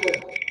the answer.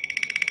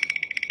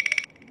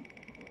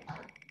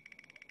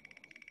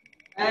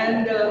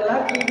 And the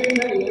lucky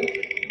winner is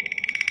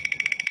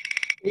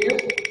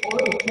oh,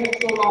 it takes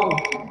so long.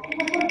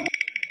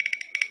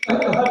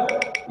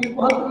 It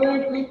was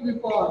very quick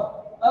before.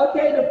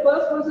 Okay, the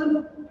first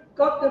person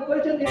got the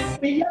question is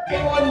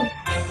Piyakamon.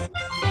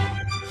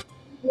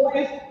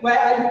 Where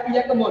are you,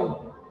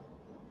 Piyakamon?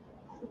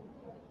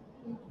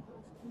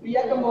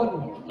 Piyakamon.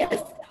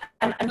 Yes,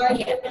 I'm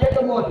here.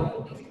 Piyakamon.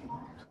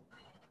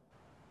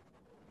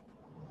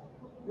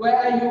 Where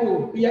are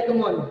you,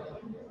 Piyakamon?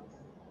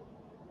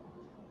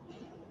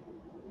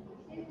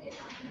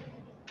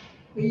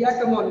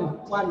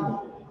 Piyakamon, one.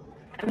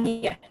 I'm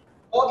here.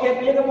 Okay,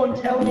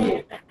 Piyakamon, tell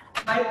me.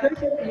 My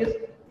question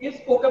is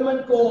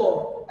Pokemon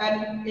Go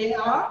an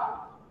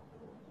AR?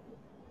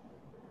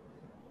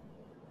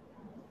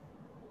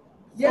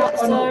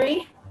 Yes or no?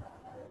 Sorry.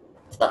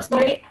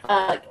 Sorry.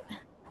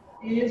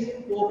 Is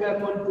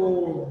Pokemon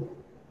Go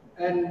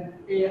an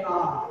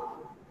AR?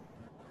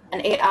 An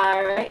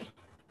AR, right?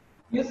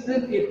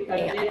 Isn't it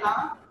an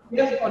AR?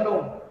 Yes or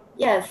no?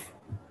 Yes.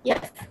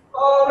 Yes.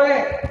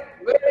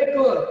 Correct. Very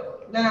good.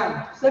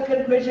 Now,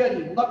 second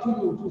question, not to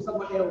you, to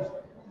someone else.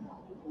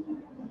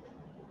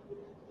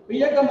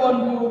 Piyakamon,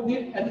 you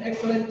did an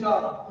excellent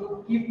job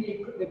to give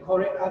me the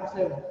correct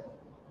answer.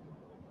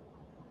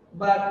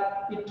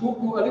 But it took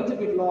you a little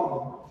bit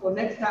long. So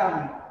next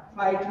time,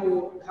 try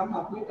to come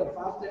up with a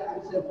faster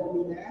answer for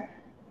me now.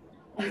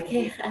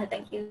 Okay.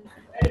 Thank you.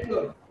 Very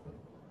good.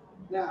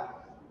 Now,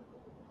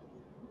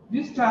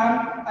 this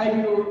time I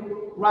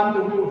will run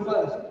the wheel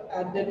first,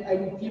 and then I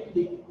will give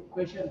the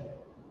question.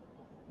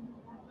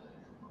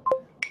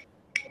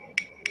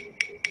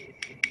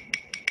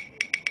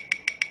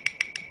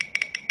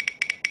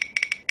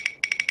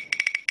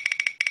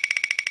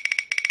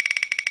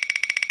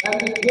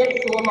 And it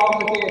takes so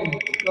long again.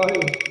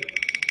 Sorry.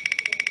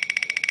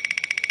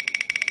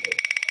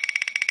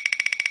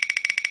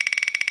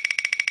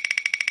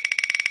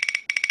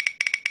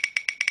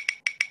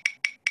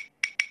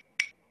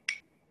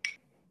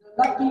 The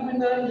lucky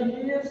winner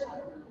is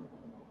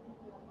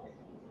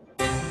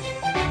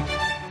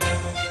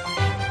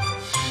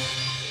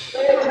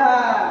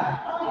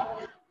Resha.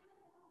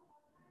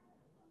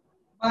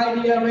 My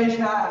dear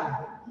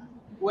Resha,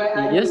 where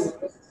are Yes.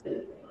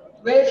 you?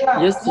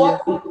 Resha, Yes, dear.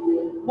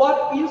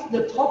 what is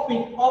the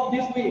topic of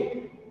this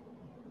week?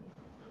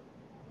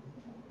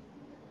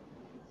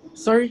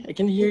 Sorry, I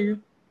can hear you.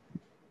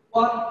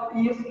 What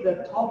is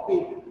the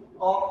topic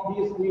of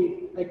this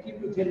week? I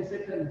give you 10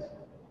 seconds.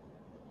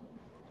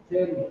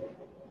 10,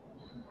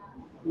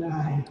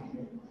 9,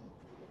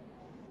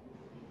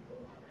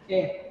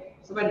 8,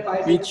 7,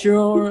 5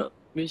 seconds.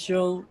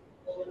 Visual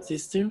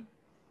system.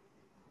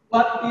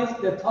 What is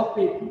the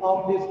topic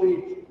of this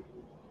week?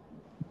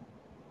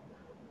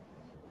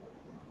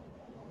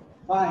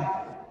 5.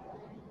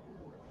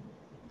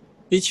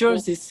 Visual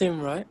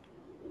system, right?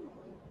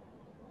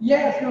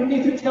 Yes, you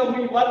need to tell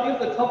me what is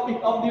the topic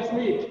of this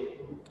week.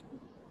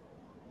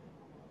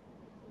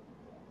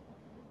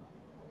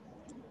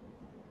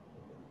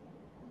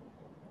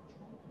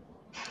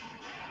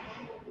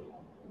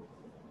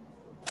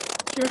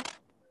 Sure.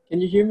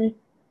 Can you hear me?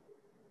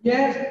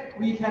 Yes,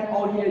 we can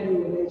all hear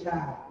you,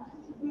 Resha.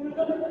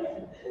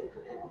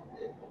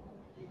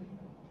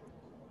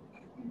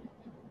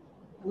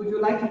 Would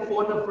you like to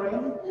phone a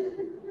friend?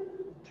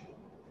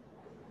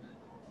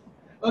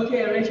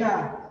 Okay,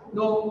 Resha,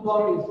 no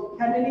worries.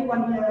 Can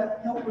anyone here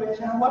help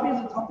Resha? What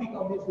is the topic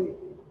of this week?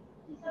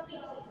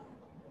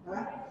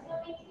 Huh?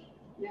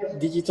 Yes.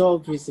 Digital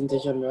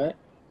presentation, right?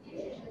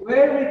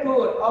 Very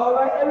good. All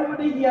right,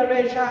 everybody here,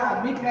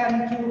 Resha. Big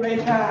hand to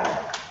Resha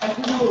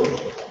and to you.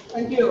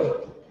 Thank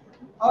you.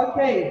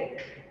 Okay.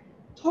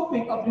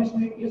 Topic of this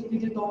week is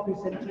digital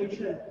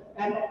presentation.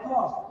 And of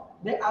course,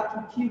 there are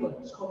two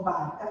keywords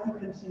combined, as you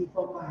can see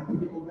from my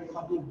video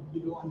recording,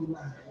 video on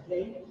demand.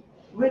 Okay.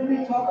 When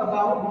we talk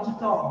about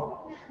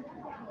digital,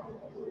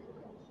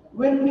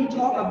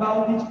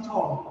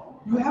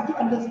 you have to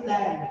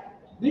understand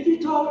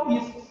digital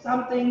is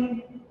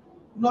something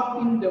not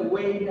in the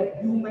way that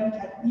human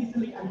can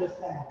easily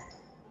understand.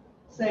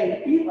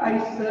 Say, if I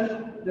search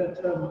the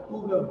term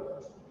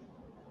Google,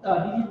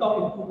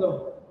 digital in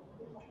Google,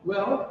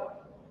 well,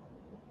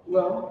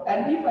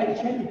 and if I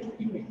change it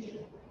to image,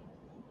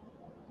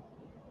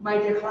 my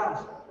dear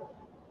class,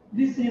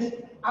 this is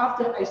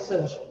after I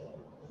search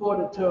for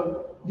the term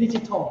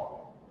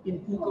digital in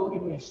Google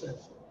image search.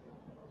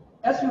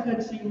 As you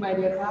can see, my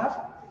dear class,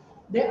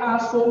 there are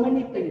so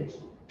many things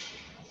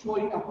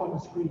showing up on the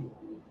screen.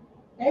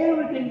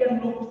 Everything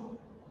that looks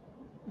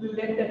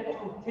related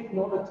to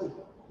technology,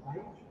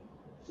 right?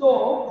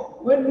 So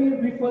when we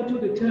refer to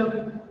the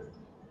term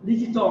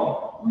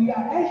digital, we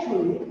are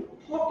actually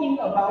talking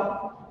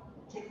about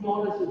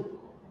technology.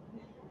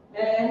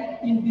 And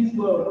in this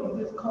world, in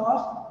this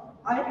course,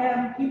 I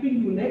am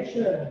giving you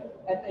lecture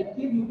and I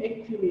give you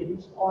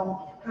experience on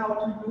how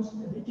to use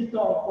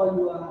digital for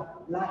your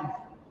life,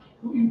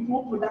 to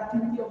improve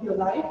productivity of your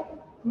life,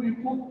 to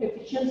improve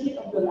efficiency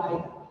of your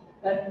life,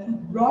 and to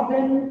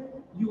broaden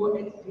your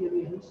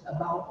experience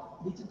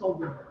about digital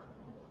work.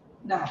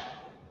 Now,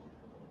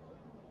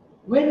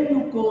 when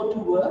you go to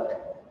work,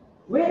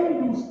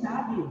 when you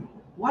study,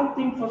 one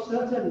thing for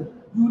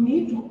certain, you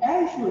need to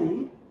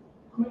actually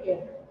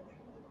create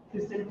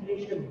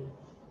presentation.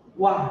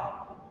 Why?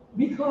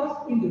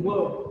 Because in the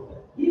world,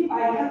 if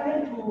I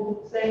happen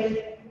to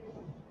say,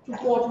 to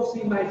go to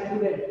see my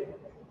student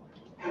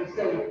and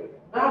say,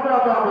 blah,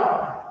 blah, blah,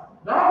 blah,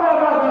 blah, blah,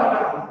 blah,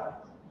 blah, blah,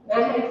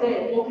 and I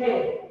say,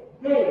 okay,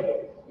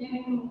 hey,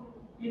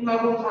 in my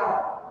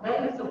hometown,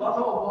 there is a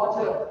bottle of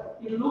water.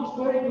 It looks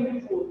very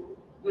beautiful.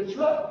 The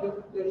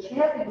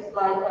shape is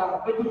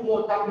like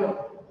 24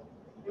 dumbbell.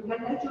 You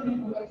can actually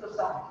do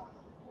exercise.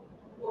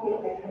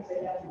 Okay, I can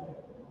say that to her.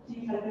 She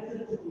can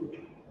listen to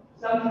you.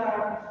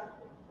 Sometimes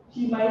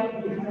she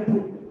might be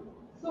hungry.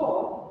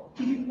 So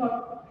she did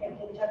not pay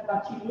attention,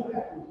 but she looked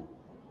at me.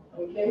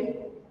 Okay?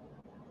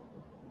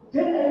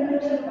 Then I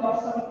mentioned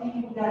about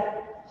something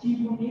that she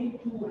will need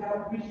to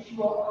have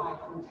visual eye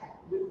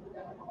contact with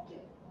that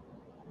object.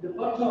 The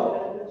bottle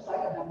that looks like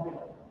a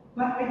dumbbell.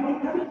 But I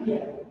don't have it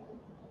yet.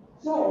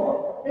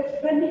 So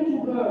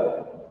explaining to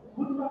her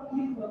would not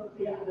give her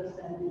clear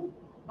understanding.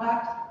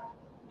 But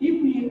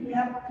if we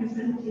have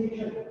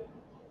presentation,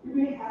 if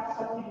we have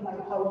something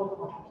like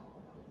PowerPoint,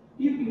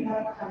 if we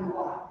have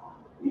Canva,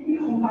 if we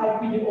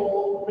combine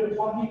video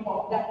recording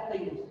of that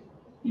things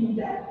in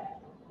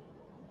that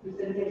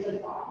presentation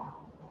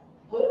file,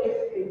 her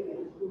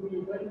experience will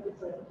be very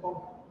different from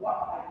what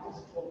I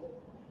just told.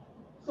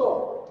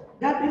 So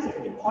that is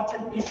an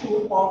important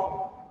issue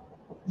of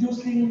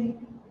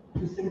using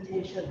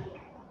presentation.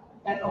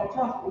 And of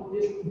course, with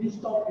this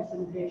digital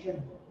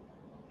presentation,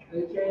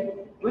 okay,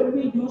 when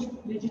we use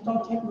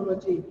digital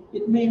technology,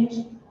 it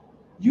means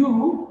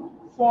you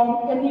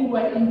from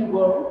anywhere in the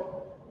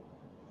world,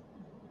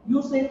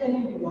 using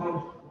any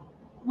device,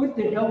 with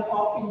the help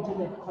of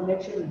internet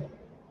connection,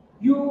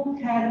 you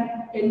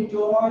can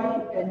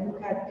enjoy and you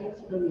can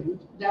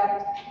experience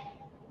that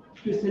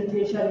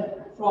presentation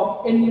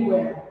from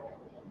anywhere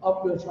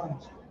of your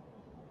choice.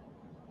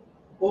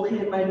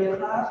 Okay, my dear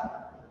class,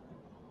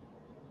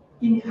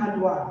 in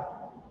Canva,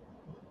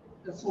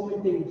 there's so many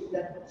things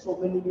that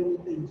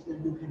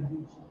you can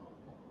use.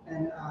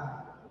 And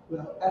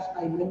well, as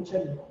I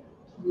mentioned,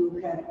 you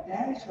can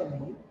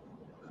actually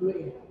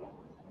create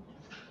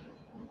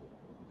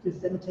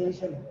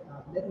presentation.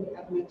 Let me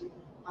admit,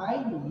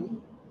 I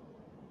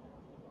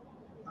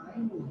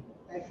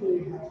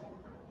actually have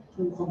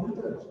two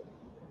computers.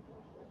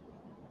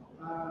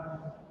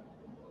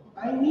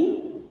 I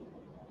need.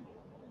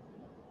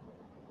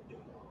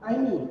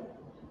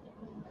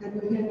 Can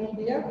you hear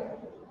me there?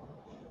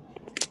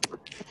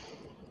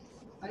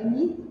 I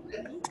need.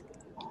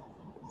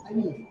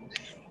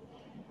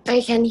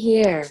 I can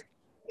hear.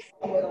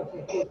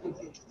 Okay, good.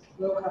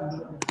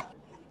 Welcome.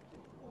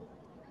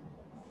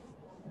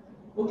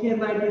 Okay,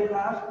 my dear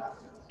class,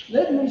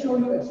 let me show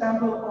you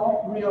example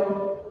of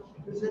real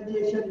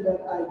presentation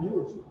that I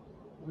use.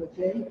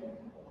 Okay.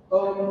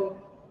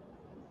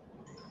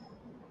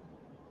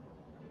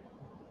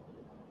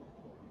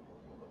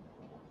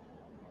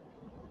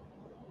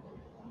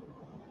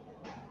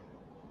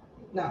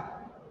 Now,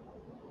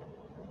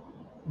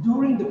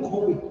 during the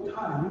COVID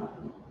time,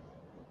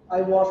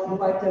 I was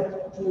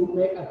invited to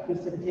make a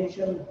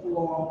presentation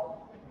for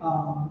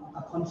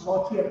a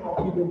consortium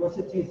of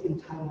universities in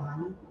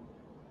Taiwan,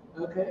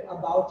 okay,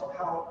 about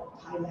how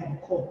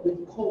Thailand coped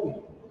with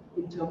COVID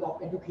in terms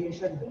of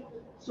education.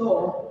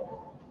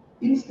 So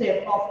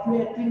instead of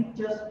creating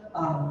just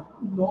a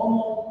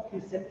normal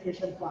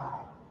presentation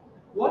file,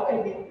 what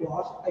I did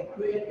was I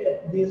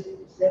created this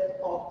set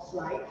of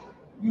slides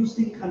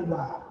using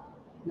Canva.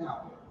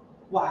 Now,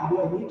 why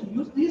do I need to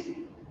use this?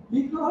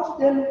 Because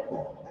then,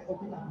 I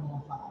open up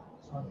more file,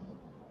 sorry.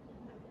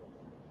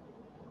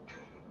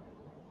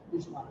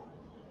 This one.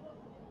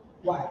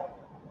 Why?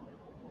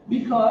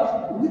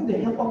 Because with the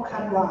help of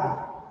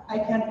Canva, I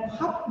can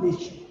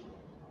publish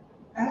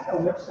as a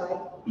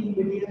website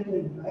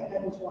immediately, right?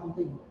 That is one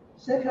thing.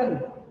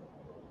 Second,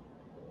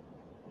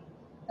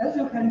 as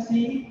you can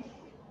see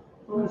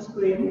from the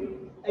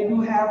screen, I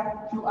do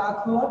have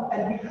QR code,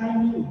 and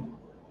behind me,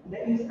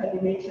 there is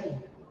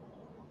animation.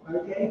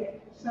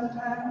 Okay?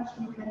 Sometimes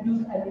you can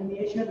use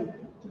animation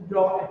to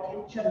draw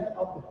attention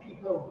of the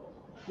people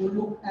who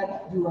look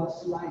at your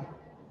slide.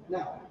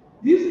 Now,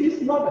 this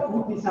is not a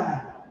good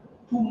design.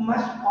 Too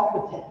much of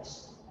the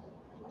text.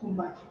 Too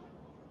much.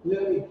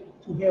 Really,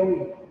 too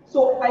heavy.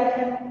 So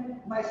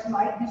my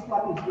slide, this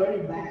one is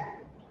very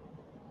bad.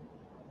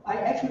 I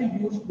actually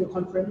use the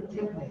conference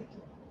template.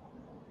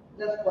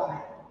 That's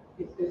why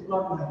it is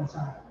not my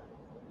design.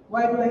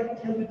 Why do I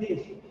tell you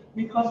this?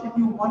 Because if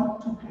you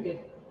want to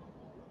create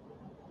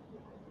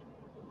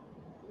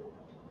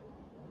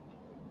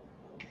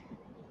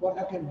what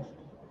happens?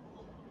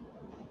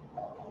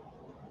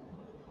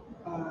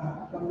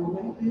 One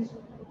moment, please.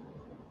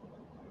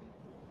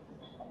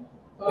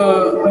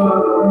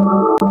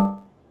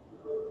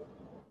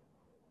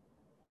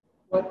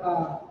 What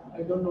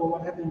I don't know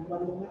what happened.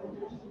 One moment.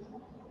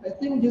 I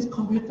think this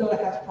computer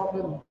has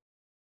problem.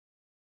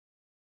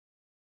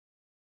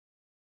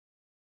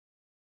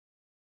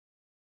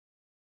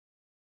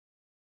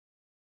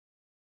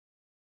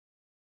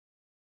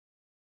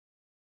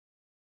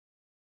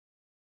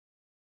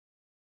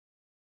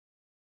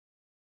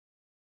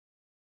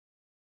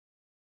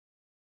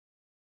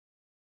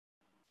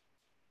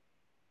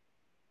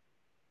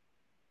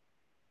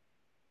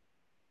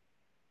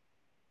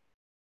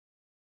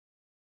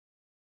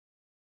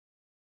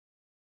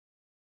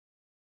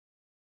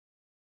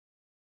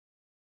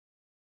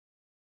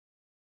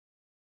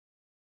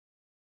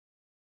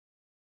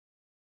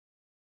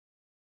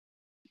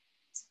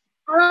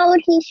 Hello,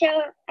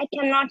 teacher. I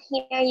cannot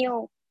hear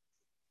you.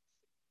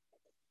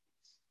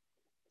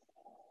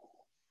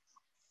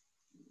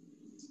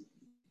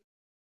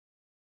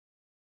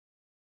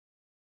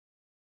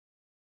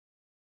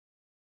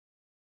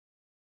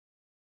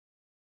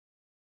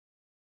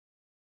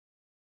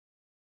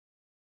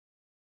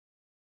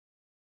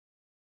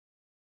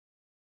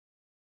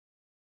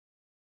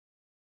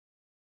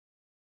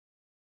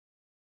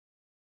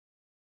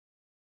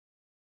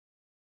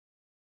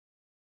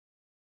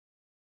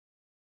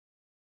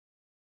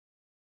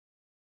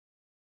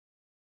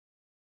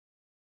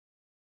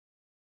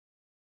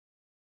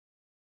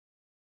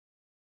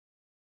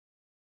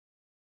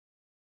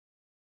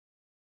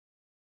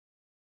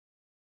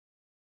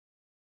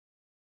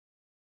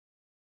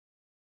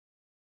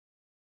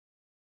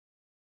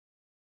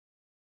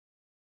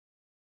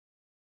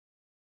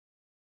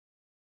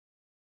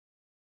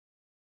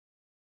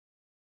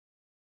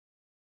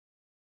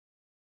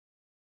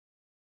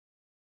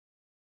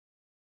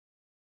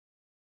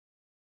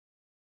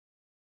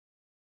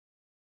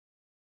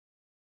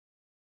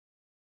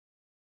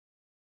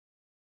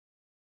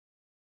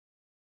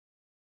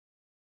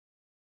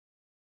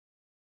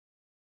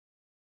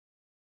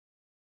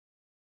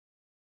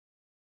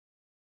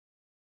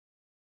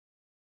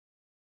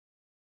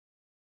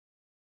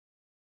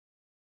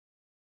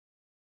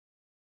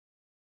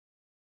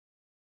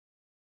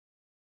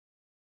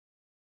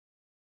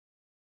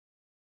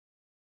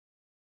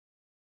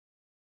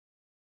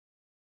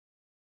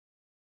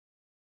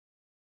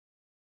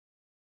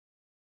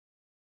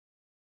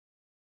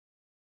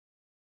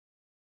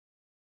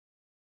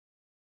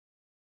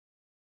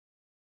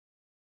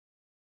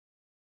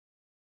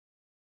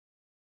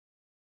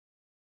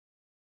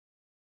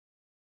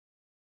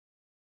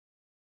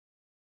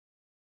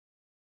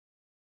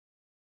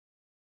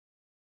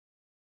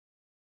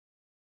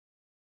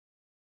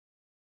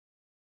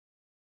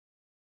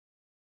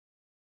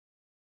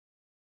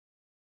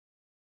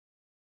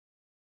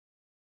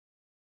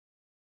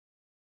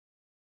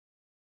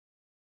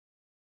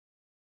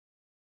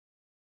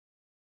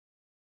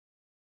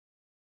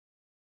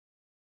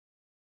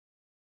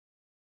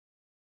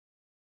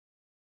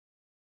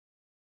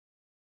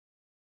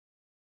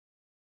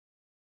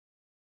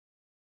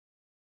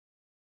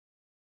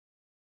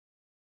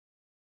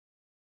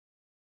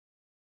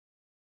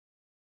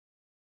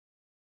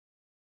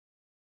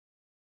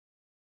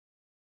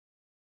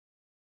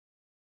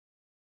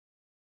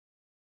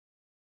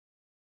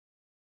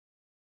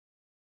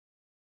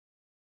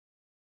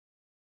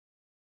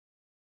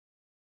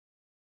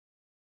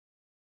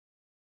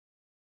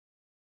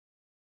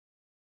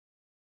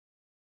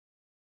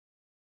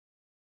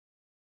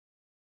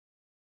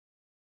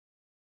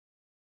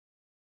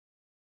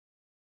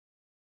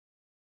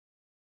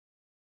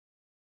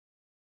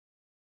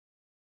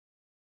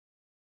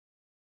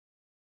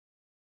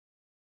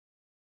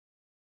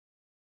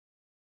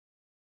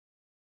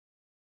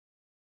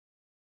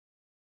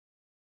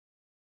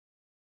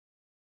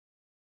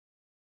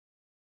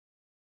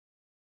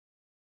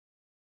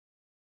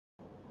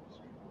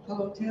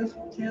 Hello, test,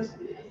 test.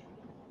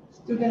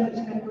 Students,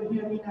 can you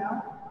hear me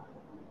now?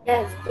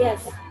 Yes,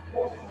 yes.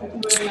 Thank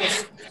you very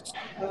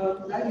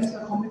much. That is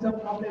a computer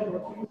problem.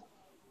 Okay.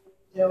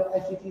 Tell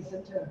ICT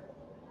Center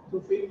to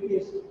fix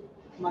this.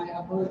 My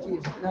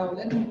apologies. Now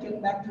let me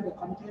get back to the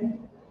content.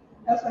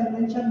 As I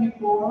mentioned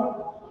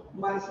before,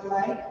 my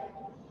slide,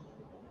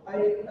 I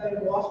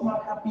was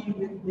not happy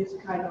with this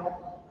kind of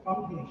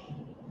front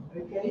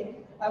page. Okay,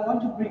 I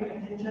want to bring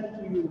attention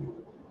to you.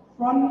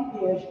 Front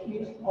page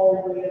is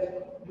always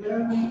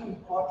very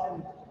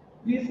important.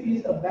 This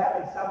is a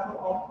bad example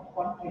of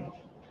front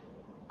page.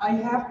 I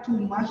have too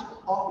much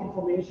of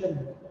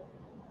information.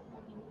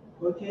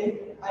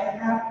 Okay, I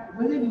have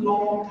very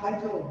long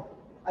title.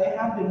 I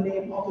have the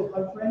name of the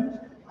conference.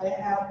 I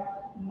have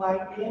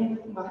my name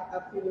with my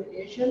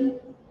affiliation.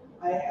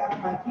 I have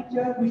my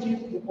picture, which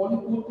is the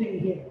only good thing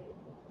here,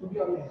 to be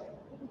honest.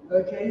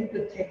 Okay,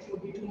 the text will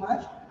be too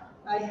much.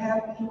 I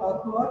have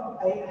QR code.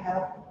 I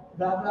have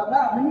blah blah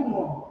blah, many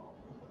more.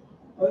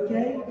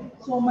 Okay,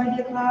 so my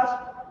dear class,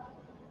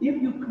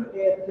 if you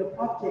create the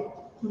project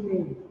to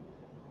me,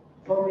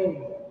 for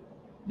me,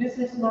 this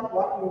is not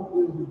what you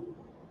will do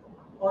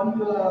on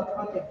your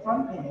project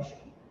front page.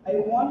 I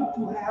want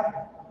to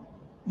have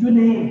your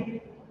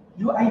name,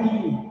 your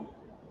ID,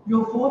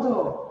 your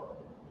photo,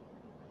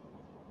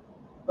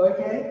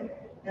 okay?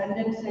 And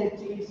then say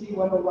GC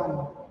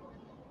 101.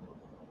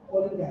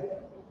 only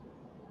that.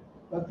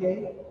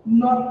 Okay,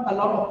 not a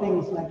lot of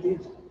things like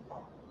this.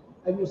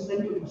 I will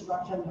send you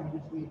instruction by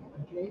this week.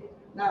 Okay.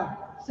 Now,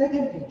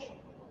 second page.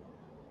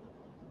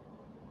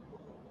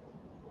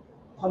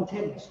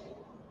 Content.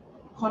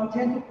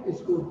 Content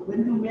is good.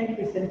 When you make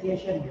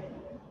presentation,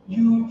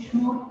 you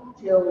should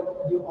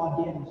tell your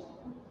audience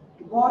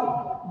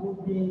what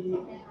would be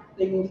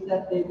things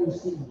that they will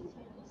see.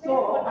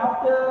 So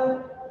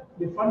after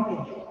the front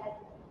page,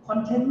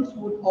 contents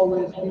would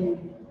always be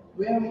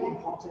very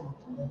important.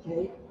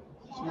 Okay.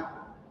 Now,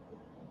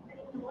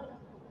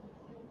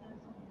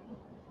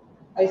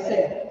 I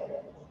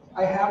said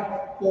I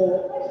have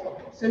 4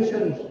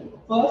 sessions.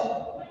 First,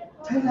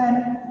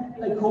 Thailand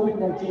and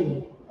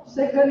COVID-19.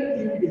 Second,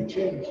 immediate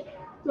change.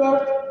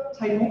 Third,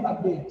 Thailand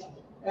update.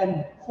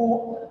 And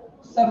fourth,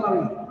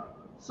 summary.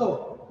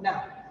 So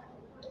now,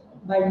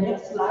 my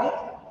next slide,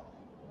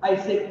 I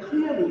said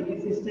clearly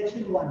this is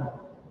section 1,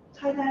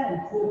 Thailand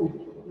and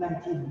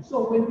COVID-19.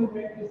 So when you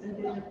make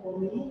presentation for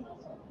me,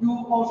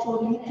 you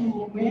also need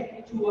to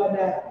make sure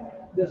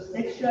that the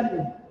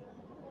section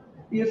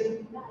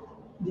is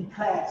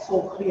declared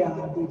so clear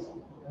like this.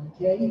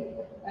 Okay,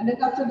 and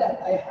then after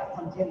that I have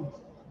content.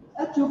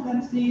 As you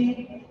can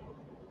see,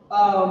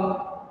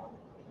 I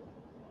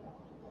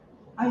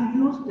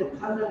use the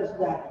colors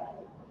that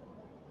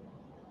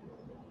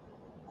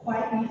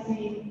quite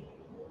easy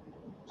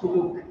to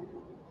look.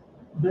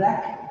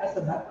 Black as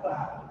a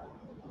background,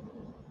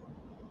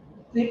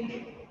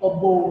 thick or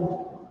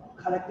bold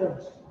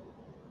characters.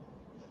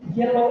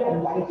 Yellow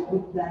and white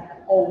with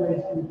black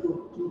always be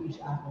good to each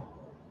other.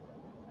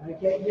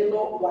 Okay,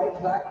 yellow, white,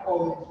 black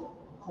always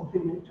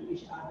complement to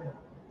each other.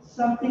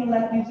 Something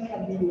like this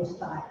can be your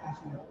style as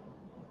well.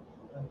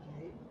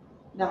 Okay.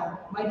 Now,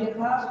 my dear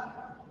class,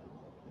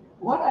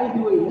 what I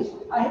do is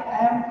I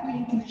am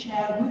going to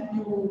share with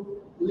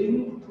you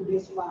link to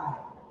this file,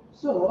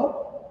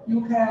 so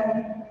you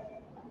can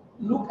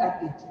look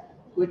at it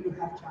when you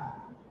have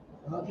time.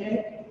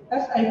 Okay.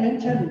 As I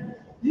mentioned,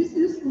 this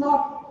is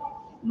not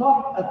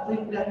a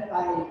thing that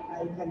I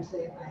can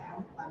say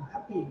I'm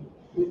happy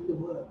with the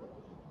work.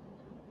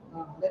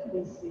 Let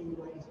me see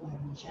where is my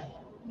WeChat.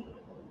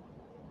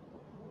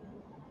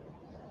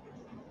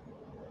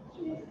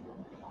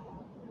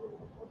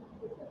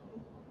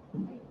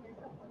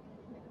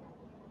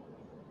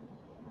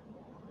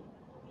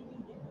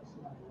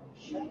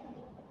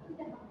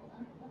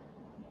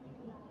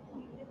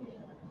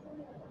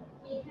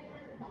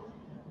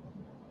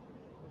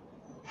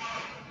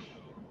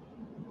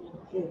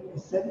 Okay, I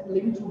sent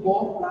link to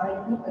both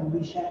Line group and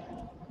WeChat.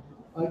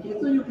 Okay,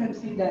 so you can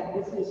see that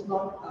this is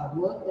not a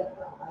work that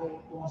I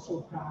was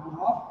so proud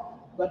of,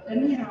 but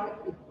anyhow,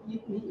 it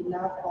gives me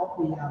enough of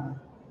the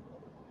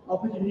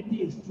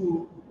opportunities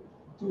to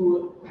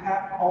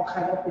have all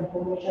kind of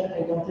information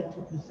I wanted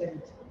to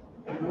present.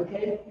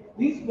 Okay,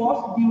 this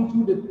was due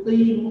to the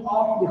theme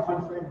of the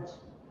conference.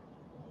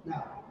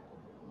 Now,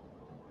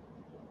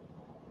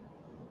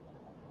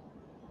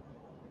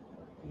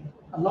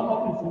 a lot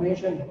of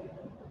information.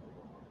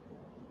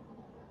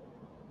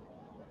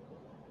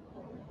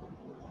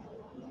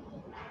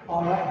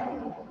 All right.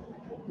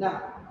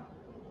 Now,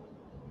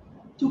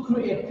 to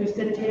create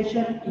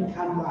presentation in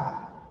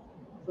Canva,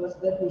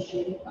 first let me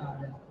change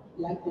the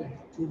language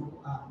to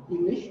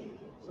English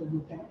so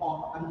you can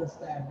all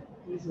understand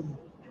easily.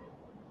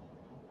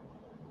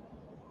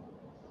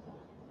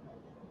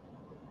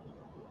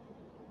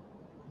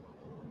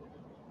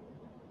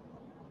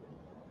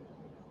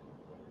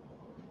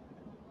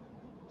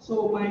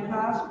 So my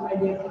class, my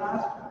dear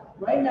class,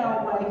 right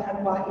now my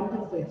Canva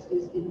interface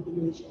is in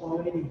English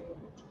already.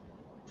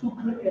 To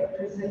create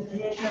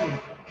presentation,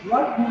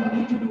 what we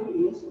need to do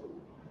is,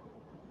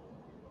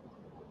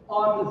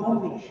 on the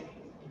homepage,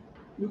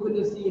 you're going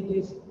to see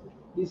this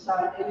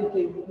design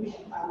anything, which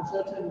I'm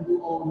certain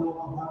you all know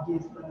about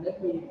this, but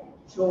let me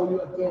show you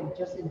again,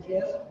 just in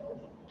case.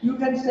 You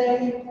can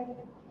say,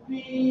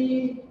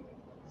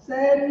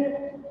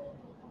 present,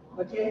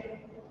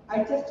 okay?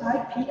 I just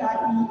type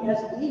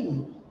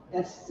P-R-E-S-E,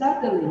 and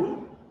suddenly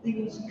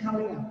things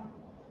coming up.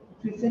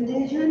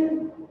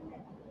 Presentation,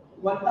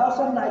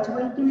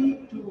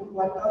 1920 to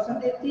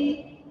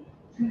 1080,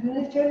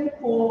 presentation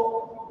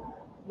for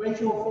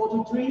ratio 4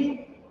 to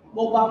 3,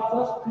 mobile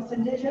first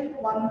presentation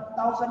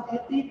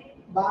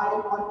 1080 by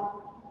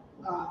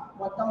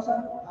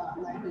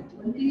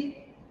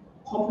 1920,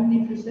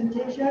 company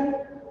presentation,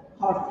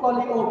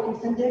 portfolio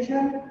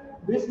presentation,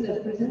 business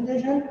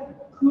presentation,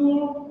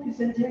 cool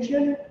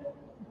presentation,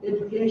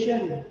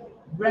 education,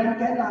 brand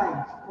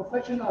guidelines,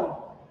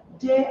 professional.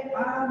 There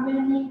are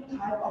many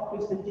types of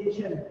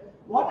presentation.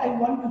 What I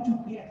want you to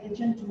pay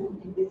attention to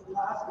in this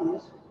class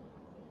is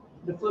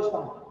the first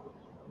one,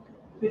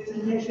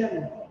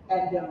 presentation,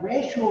 and the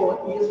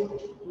ratio is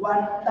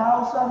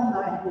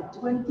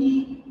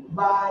 1920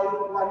 by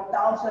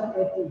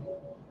 1080.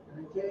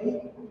 Okay,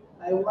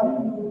 I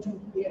want you to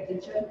pay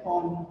attention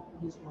on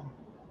this one.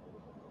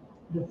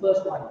 The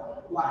first one.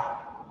 Why?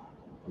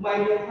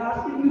 My dear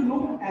class, if you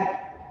look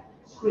at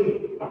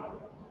screen,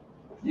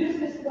 this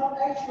is not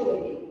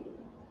actually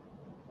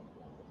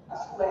a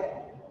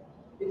square.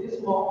 It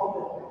is more of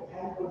the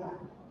rectangular.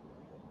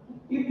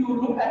 If you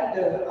look at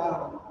the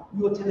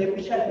your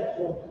television at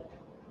home,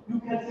 you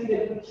can see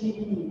that the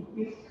TV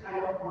is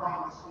kind of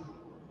round screen.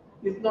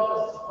 It's not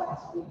a square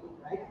screen,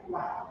 right?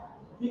 Why?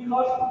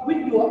 Because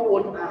with your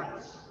own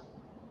eyes,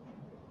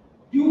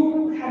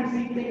 you can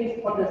see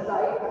things on the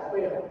side as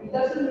well. It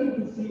doesn't mean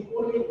you see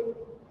only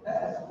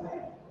as a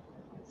square.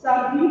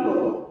 Some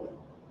people,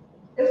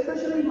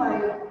 especially my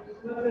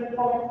friends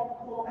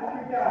from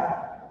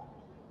Africa,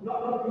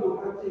 not you,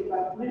 I would say,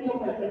 but many of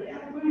my friends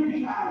have very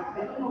big eyes. I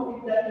don't know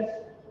if that is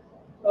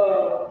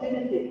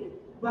genetic,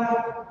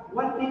 but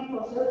one thing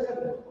for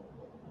certain,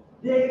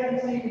 they can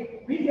see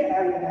bigger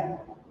area than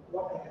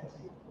what I can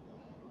see.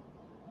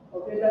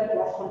 Okay, that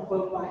was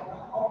confirmed by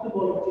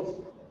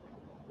ophthalmologist.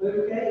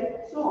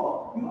 Okay,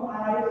 so your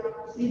eyes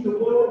see the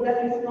world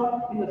that is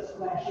not in a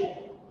square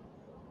shape.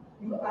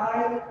 Your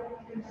eyes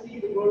can see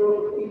the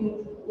world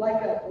in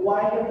like a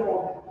wider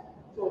format.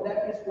 So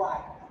that is why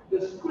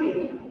the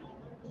screen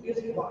is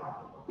wide.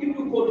 If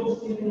you go to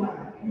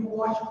cinema, you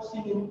watch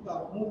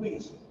cinema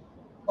movies.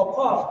 Of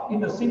course, in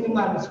the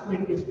cinema, the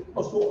screen is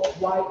also a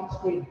wide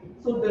screen.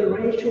 So the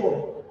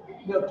ratio,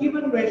 the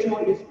given ratio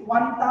is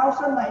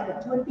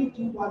 1920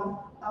 to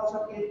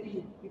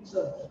 1080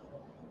 pixels.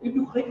 If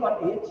you click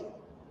on it,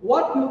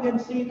 what you can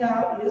see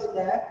now is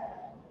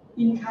that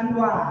in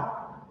Canva,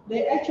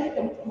 they actually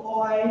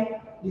employ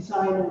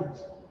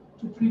designers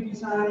to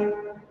pre-design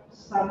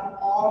some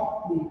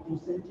of the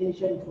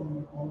presentation from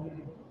you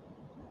already.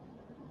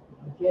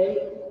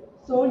 Okay,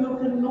 so you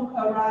can look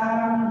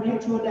around,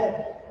 make sure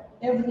that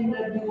everything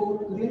that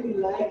you really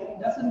like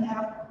doesn't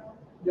have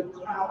the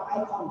crowd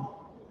icon.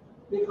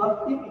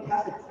 Because if it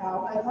has a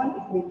crowd icon,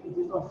 it means it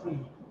is not free.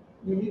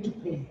 You need to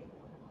pay.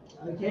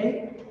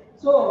 Okay,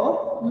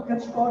 so you can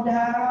scroll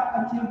down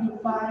until you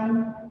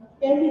find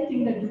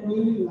anything that you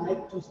really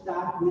like to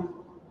start with.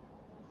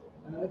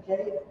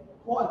 Okay,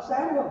 for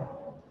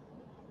example,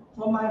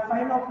 for my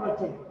final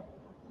project,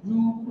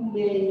 you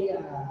may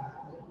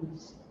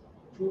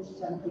choose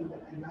something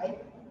that I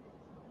like.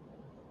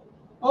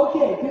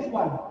 Okay, this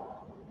one.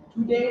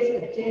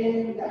 Today's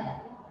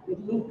agenda. It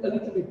looks a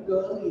little bit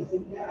girly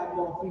since there are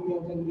more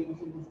females than males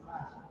in this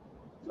class.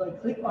 So I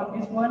click on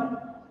this one.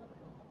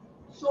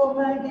 So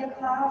my dear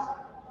class,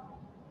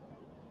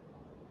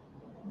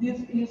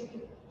 this is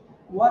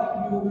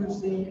what you will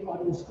see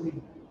on the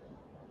screen.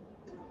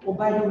 Oh,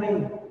 by the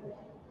way,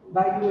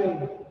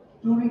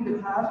 during the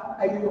class,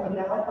 I will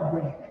announce a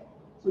break.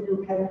 So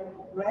you can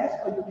rest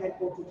or you can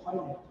go to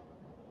toilet.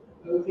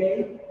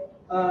 Okay?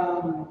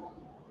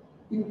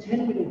 In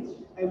 10 minutes,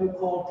 I will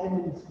call 10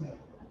 minutes break.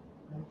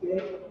 Okay?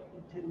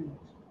 In 10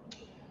 minutes.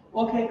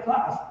 Okay,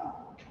 class.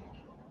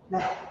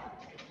 Now,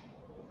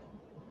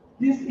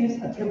 this is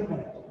a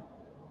template.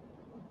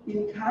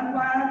 In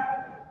Canva,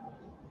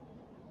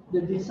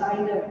 the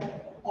designer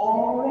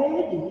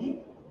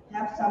already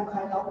have some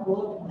kind of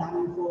work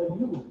done for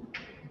you.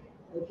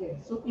 Okay,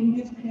 so in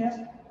this case,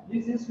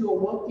 this is your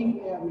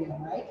working area,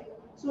 right?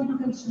 So you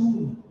can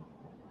zoom.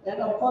 And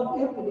of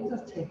course, if it is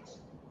a text,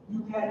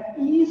 you can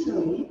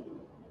easily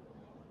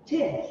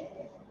change.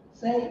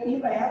 Say,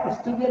 if I have a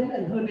student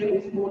and her name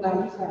is Mona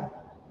Lisa.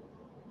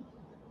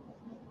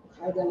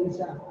 Hi,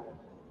 Lisa.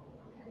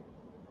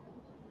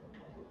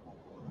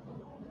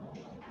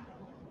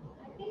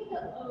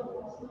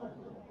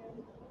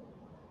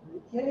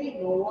 Okay,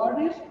 no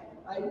worries.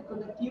 I'm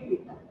gonna give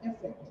it an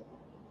effect.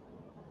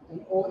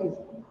 And O is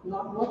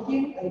not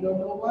working. I don't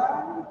know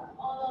why.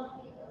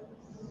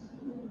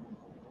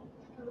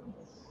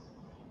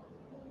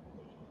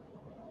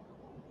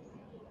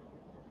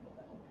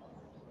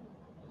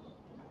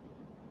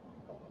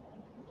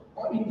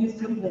 Or in this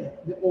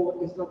template, the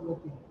O is not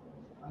working.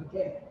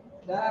 Okay.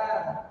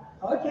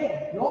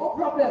 Okay, no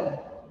problem.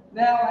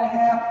 Now I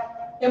have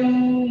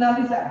M.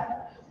 Nalisa.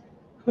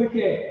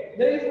 Okay,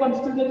 there is one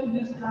student in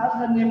this class,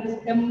 her name is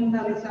M.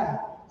 Nalisa.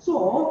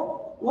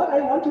 So, what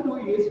I want to do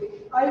is,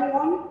 I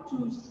want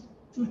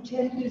to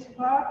change this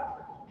part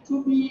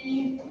to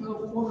be her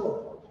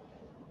photo.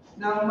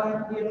 Now,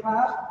 my dear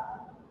class,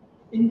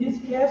 in this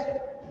case,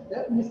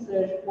 let me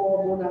search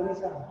for Mona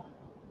Lisa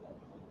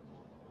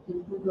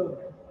in Google.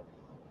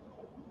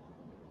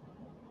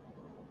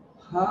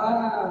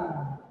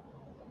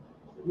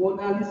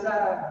 Mona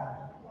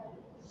Lisa,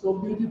 so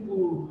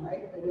beautiful,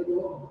 right? I don't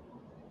know.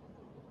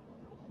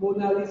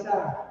 Mona Lisa,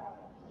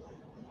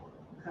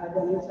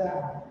 Lisa.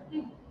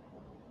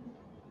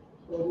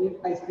 So if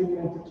I still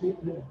want to treat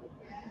her.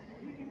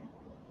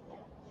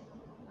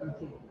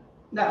 Okay.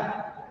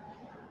 Now,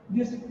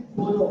 this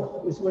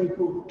photo is very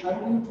cool. I'm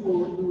going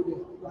to do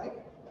this, right?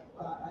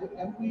 I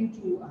am going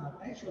to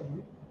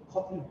actually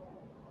copy.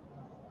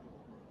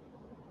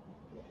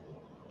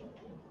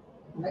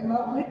 Right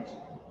now, click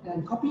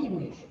and copy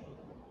image.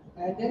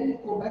 And then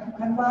go back to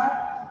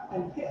Canva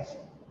and paste.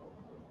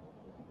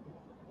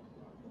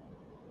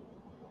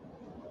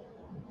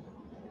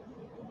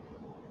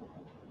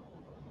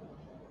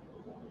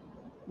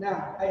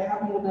 Now, I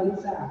have Mona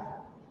Lisa.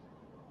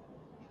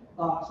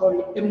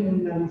 Sorry,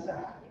 Mona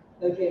Lisa.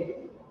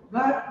 Okay,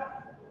 but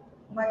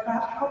My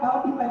class, how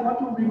about if I want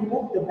to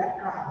remove the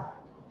background?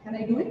 Can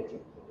I do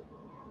it?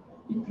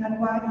 In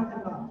Canva, you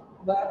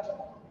cannot.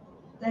 But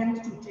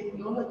thanks to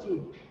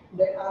technology,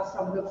 there are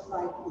some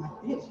websites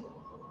like this.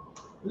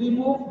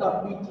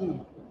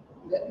 Remove.bt.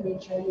 Let me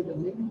share you the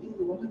link if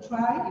you want to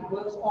try. It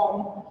works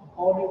on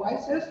all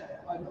devices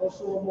and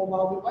also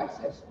mobile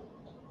devices.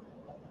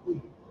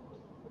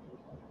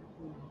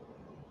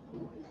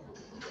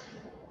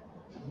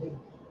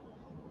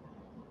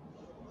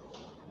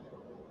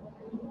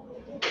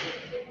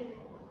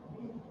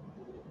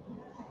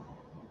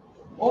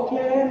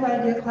 Okay, my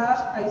dear class,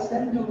 I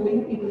send you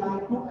link in my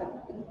group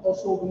and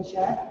also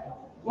WeChat.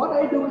 What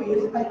I do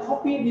is I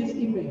copy this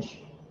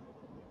image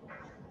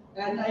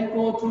and I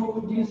go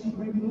to this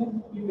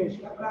remove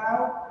image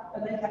background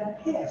and I can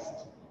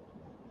paste.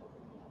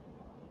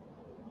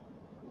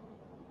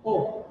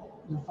 Oh,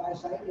 the file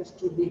size is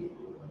too big.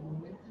 One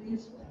moment,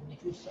 please. I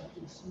choose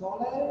something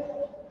smaller.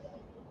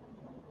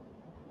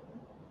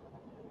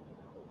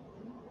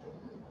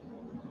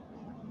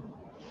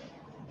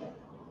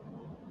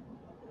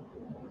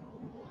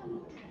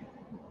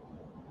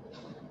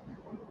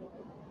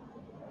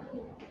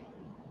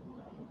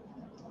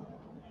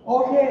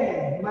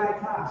 Okay, my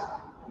class,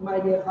 my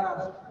dear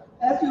class.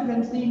 As you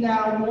can see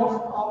now,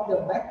 most of the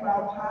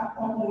background part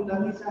of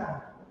Mona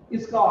Lisa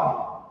is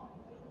gone.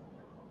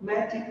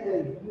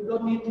 Magically, you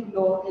don't need to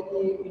know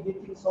any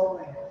editing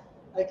software.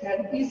 I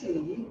can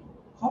easily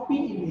copy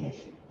image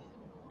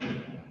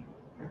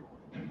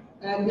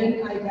and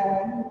then I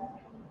can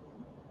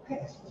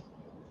paste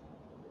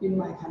in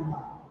my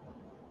Canva.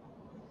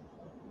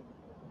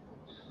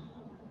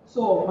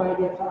 So, my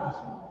dear class,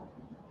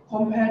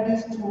 compare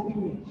these two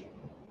images.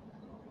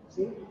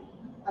 See,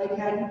 I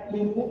can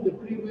remove the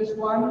previous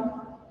one.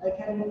 I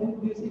can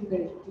move this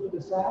image to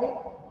the side.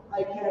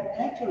 I can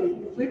actually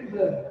flip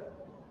her.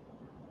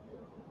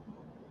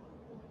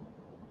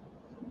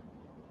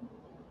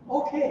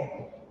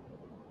 Okay,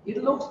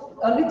 it looks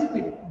a little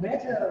bit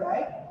better,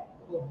 right?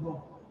 Oh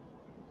no.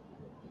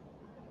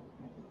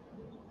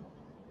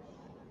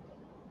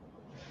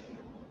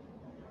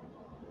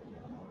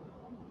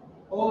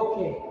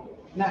 Okay,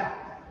 now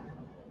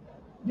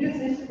this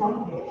is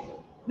front page.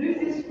 This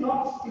is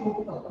not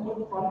still a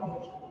good front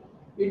page.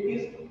 It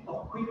is a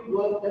quick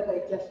work that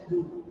I just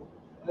do.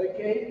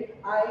 Okay,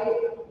 I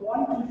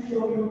want to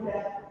show you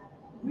that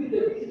with the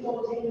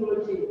digital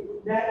technology,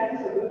 there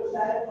is a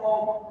website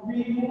called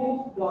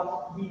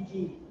remove.bg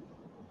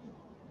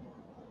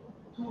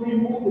to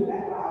remove the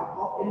background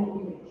of any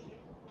image.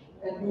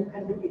 And you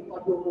can do it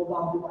on your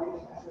mobile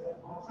device as well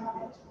on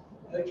tablet.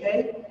 Okay?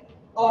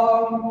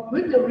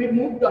 With the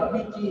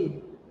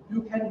remove.bg,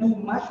 you can do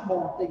much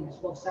more things.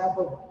 For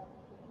example,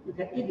 you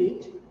can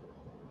edit.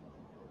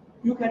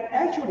 You can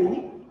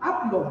actually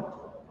upload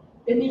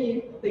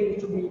anything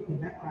to be in the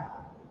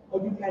background.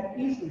 Or you can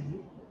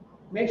easily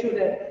make sure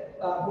that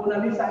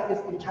Mona Lisa is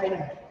in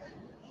China.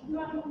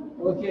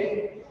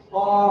 Okay?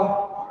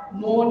 Or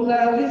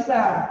Mona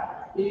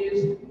Lisa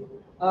is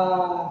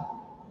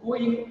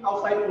going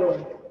outside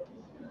world.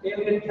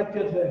 Alien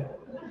captured her.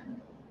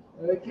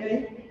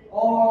 Okay?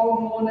 Or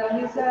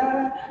Mona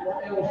Lisa,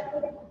 what else?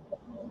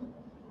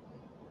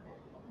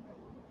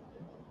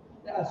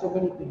 There are so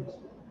many things.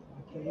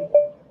 Okay?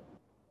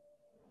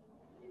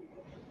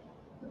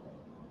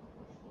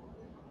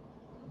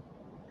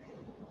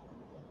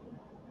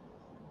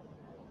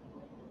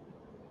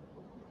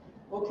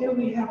 Okay,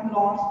 we have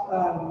lost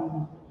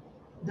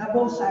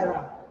double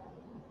Sarah.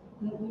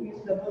 Who is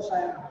double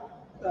Sarah?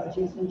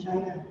 She's in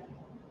China.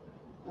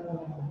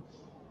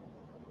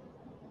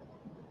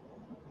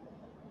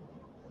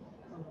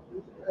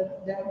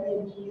 There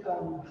may be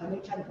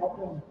connection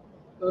problem.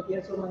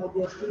 Okay, so my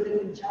dear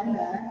student in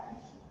China,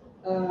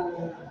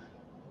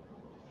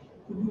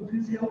 could you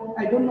please help?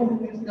 I don't know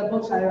who is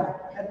double Sarah.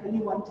 Can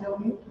anyone tell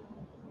me?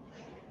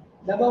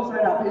 Double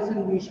Sarah is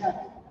in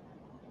WeChat.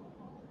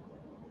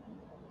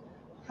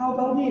 How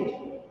about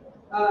it?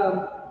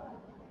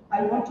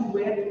 I want to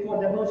wait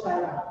for double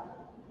Sarah.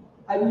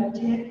 I will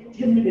take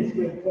 10 minutes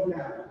wait from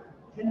now.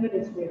 10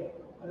 minutes wait.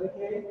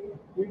 Okay?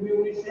 We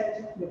will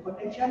reset the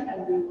connection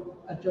and we will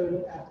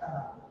adjourn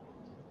at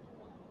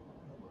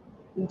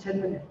in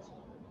 10 minutes.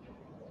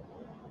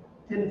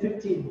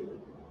 10:15.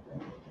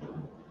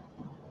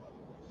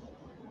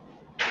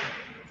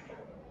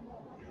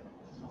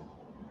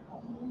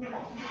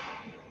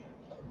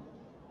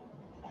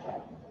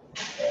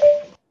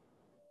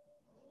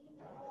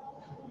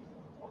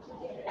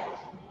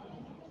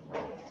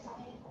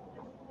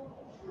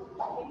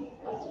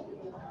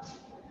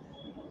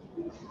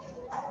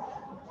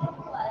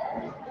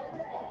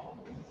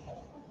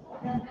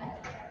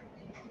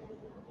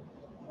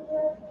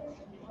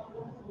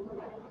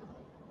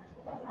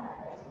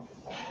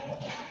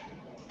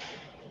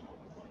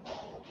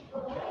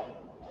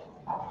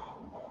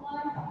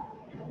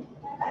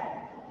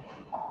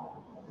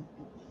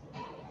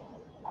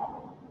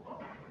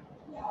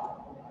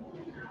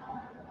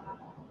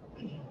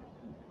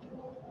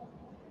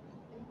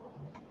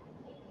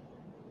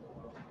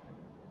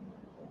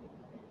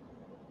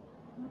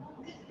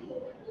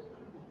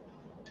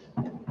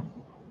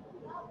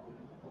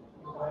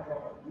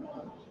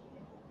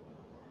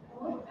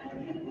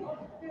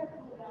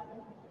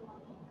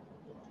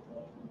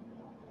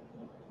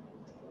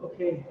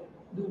 Okay,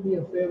 do me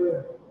a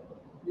favor,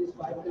 this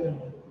 5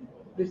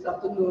 this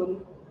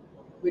afternoon,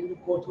 when you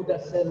go to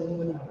that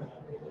ceremony,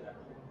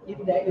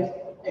 if there is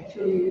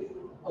actually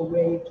a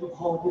way to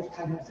hold this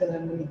kind of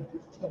ceremony,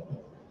 please tell me.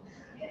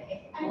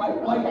 Why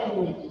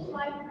you?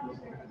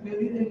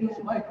 Maybe they use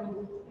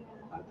micro.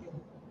 Okay.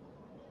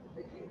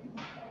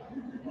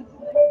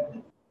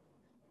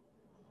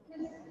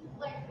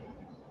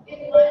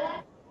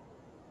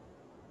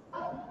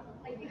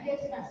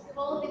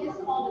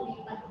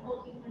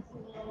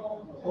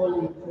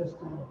 Holy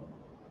festival.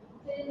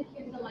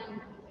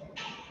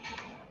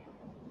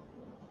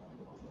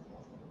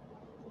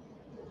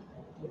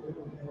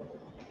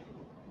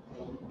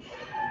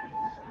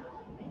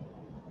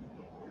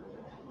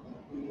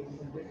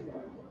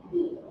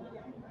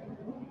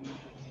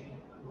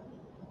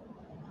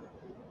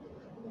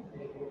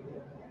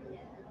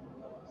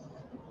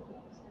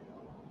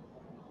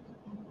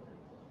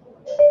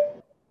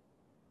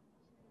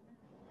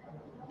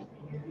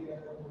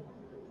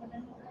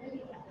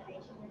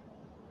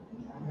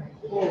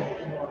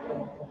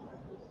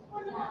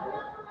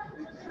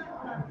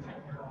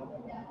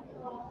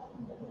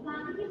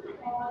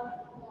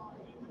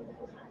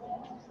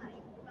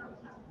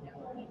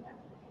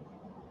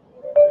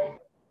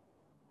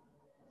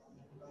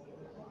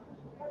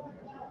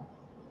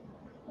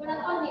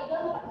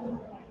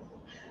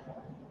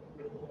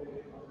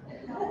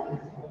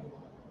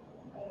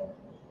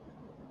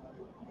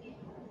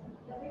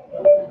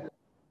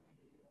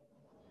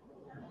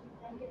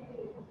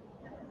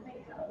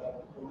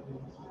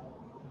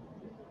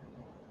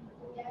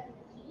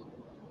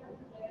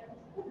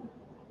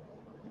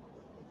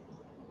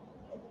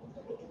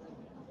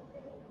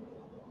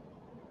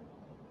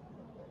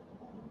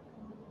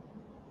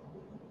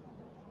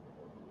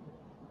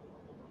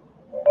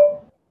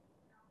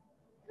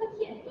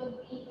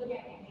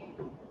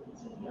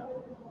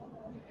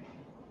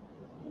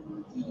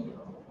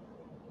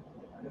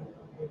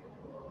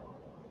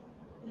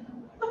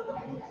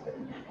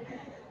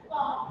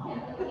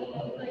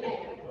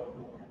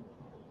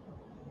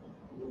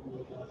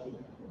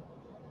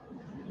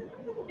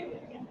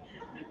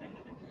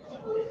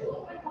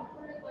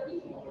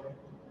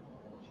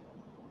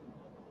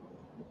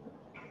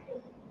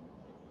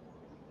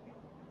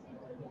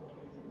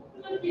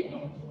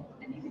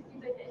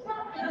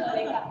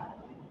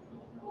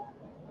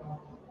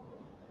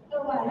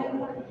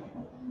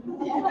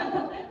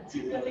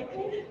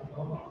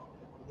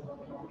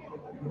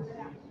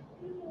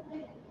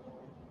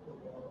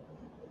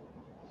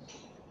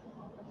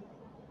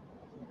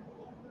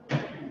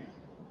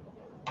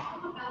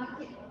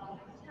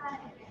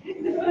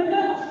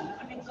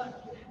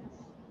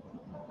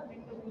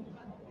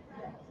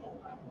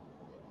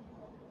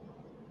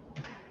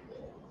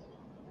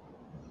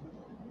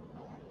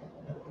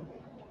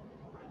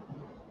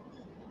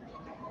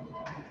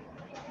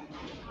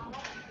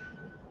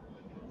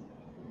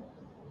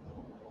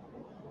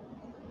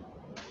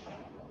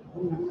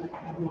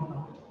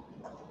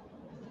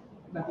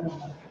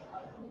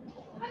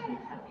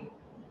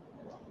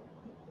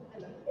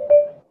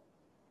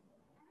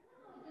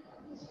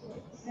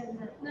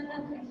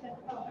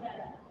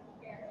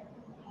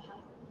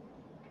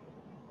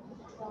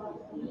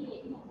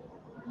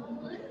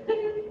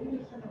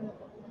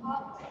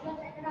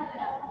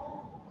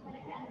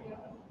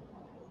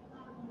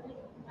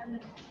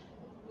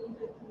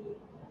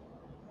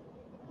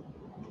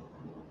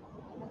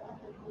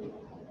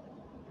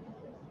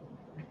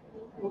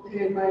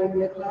 Okay, my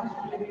dear class,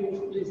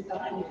 we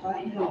start in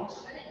 5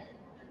 minutes.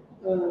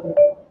 Uh,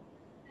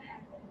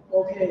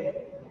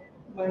 okay,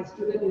 my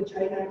student in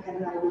China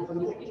can I will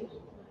connect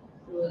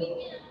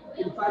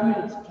in 5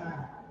 minutes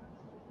time.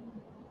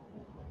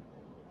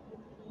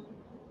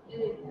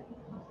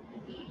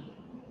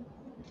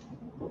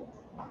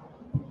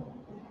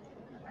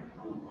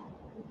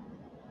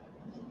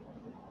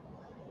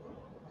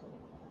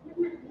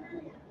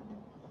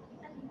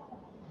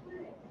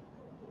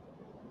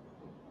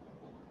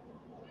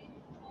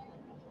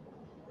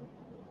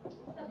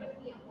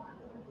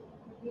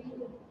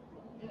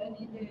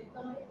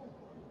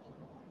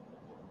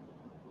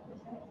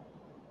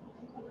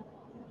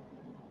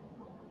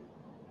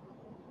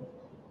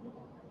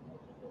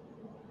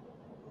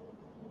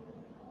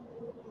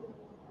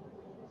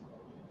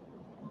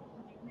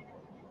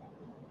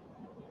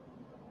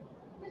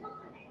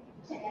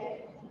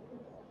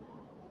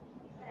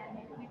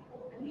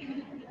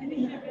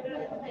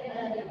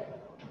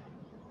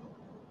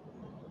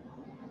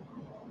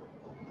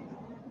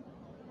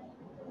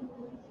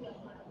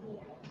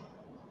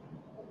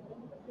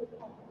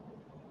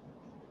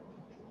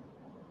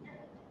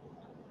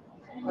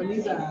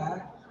 Vanessa,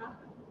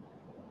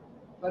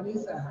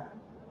 Vanessa,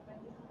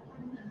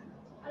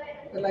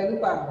 เป็นไรหรือ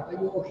เปล่า Are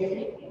you okay?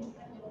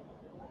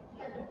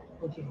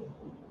 โอเค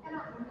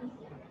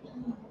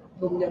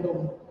ดมยาดม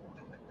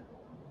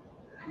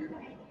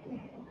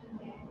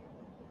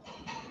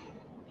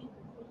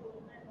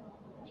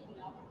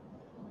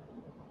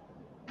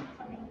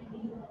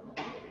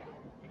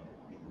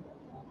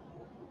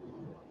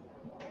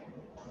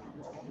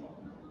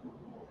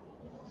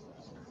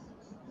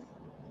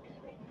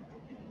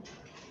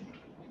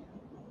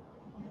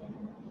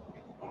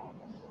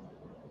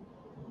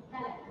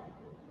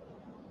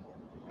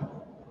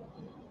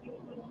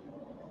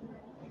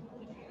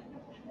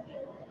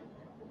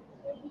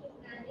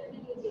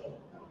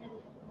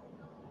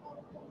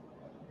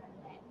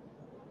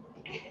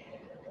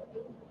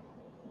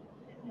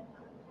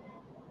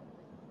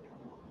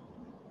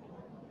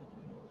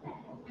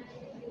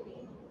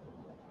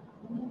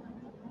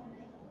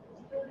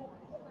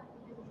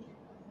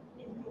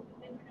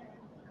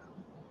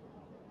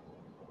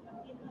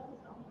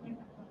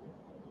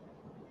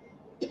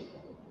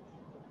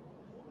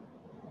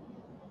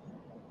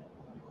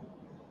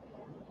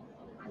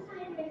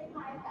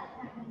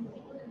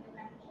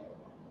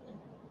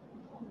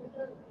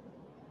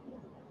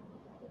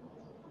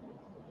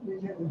ไม่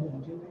ใช่ของผม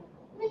ใช่ไหม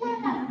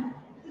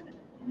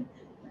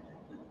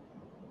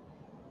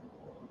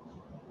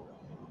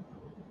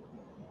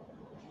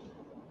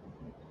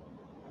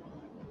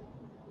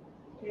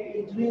Okay,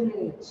 in 3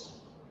 minutes.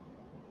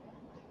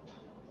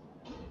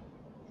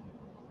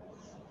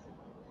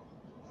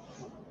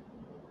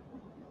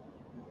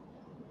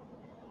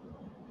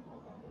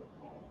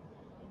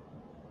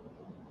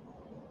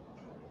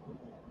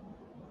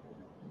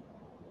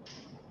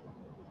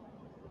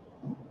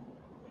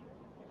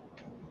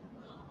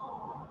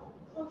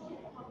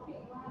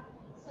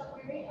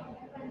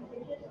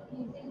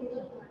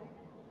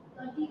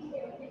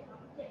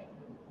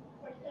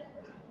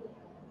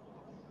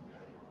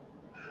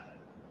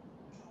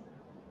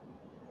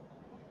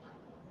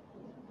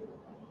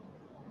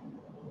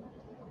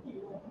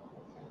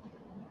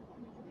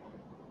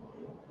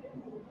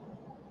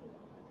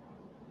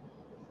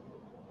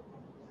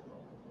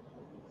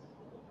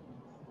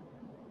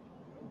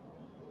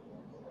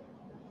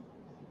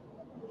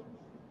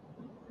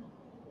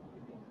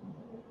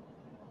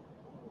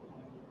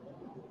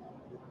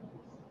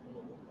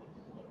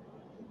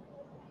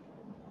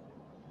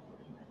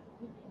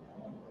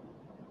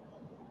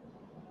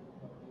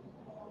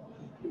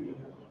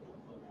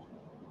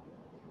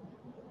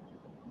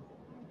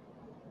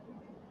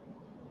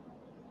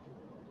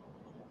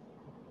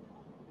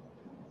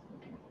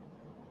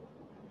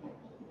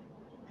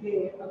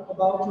 Okay, I'm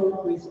about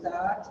to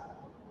restart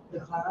the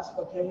class,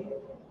 okay?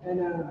 And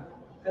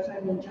as I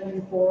mentioned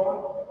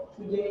before,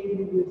 today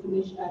we will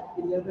finish at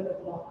 11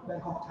 o'clock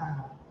Bangkok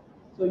time.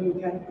 So you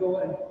can go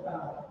and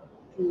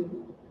to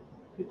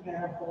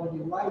prepare for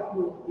the live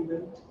group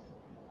event.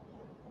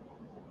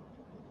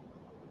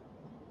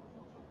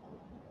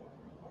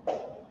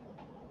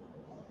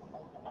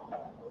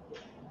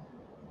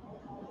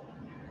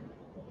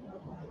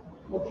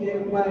 Okay,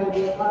 my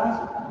dear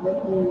class,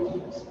 let me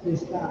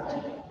restart.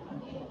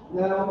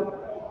 Now,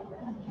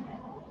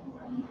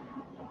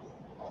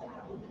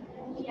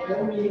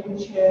 let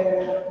me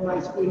share my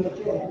screen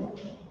again.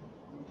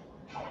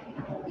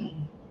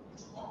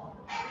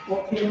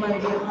 Okay, my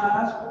dear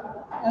class,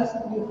 as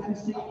you can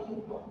see,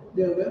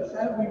 the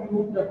website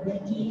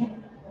remove.bg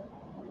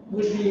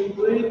will be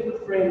very good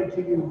friend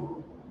to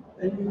you,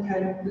 and you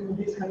can do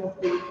this kind of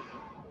thing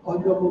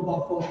on your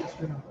mobile phone as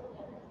well.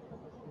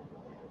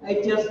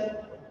 I just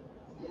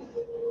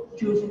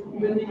choose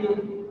many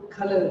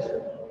colors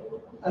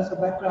as a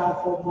background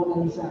for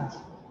Mona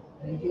Lisa.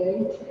 Okay,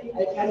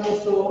 I can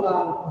also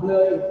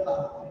blur it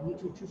up. I need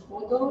to choose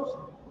photos.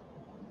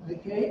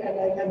 Okay, and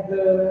I can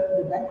blur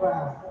the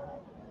background.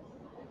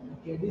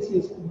 Okay, this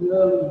is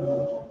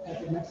blurring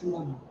at the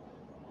maximum.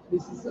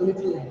 This is a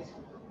little less.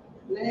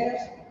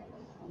 Less.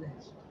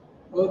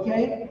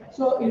 Okay,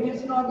 so it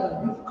is not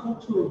a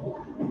difficult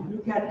tool. You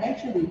can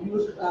actually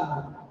use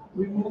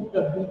remove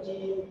the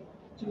BG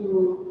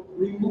to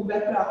remove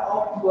background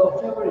of your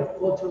favorite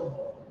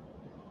photo,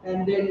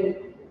 and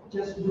then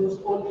just use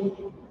only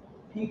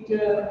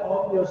picture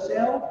of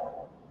yourself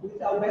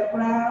without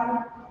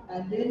background,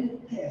 and then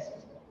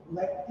paste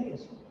like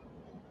this.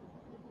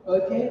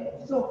 Okay,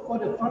 so for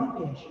the front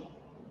page,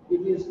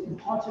 it is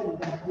important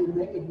that you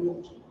make it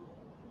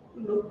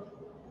look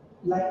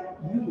like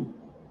you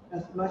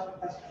as much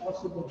as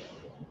possible.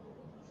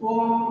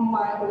 For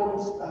my own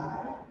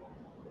style,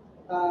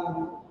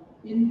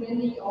 in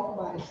many of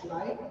my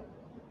slides,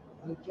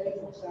 okay,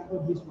 for example,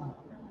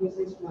 this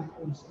is my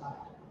own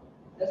style.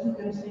 As you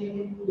can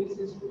see, this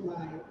is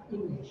my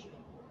image,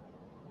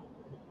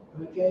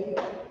 okay,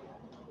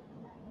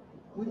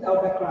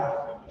 without background.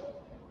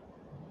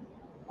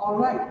 All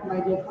right, my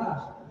dear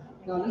class,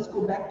 now let's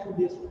go back to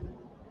this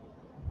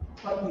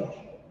front page.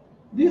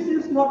 This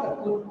is not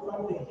a good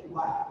front page.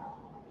 Why?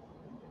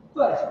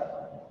 First,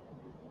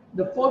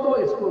 the photo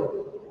is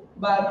good,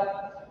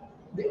 but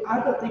the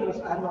other things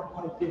are not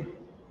quite good.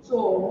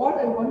 So what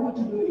I want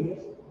you to do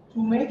is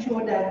to make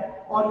sure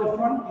that on the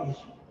front page,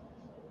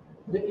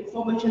 the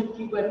information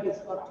given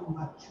is not too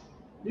much.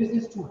 This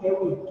is too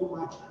heavy, too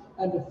much,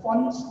 and the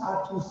fonts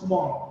are too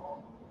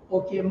small.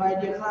 Okay, my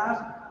dear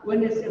class, when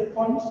they say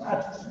fonts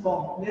are too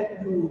small,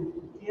 let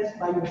you test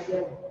by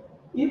yourself.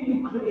 If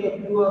you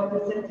create your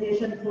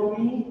presentation for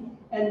me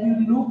and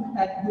you look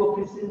at your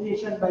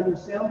presentation by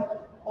yourself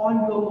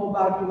on your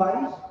mobile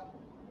device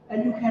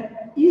and you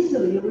can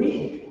easily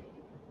read,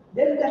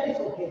 then that is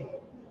okay.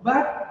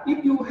 But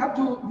if you have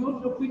to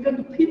use your finger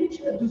to pinch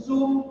and to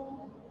zoom,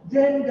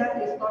 then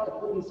that is not a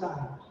good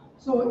design.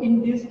 So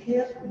in this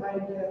case, my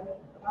dear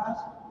class,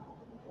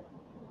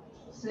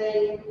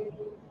 say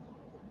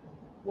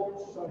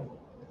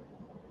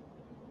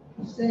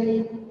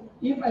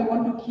if I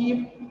want to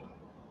keep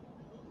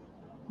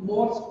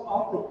most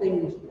of the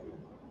things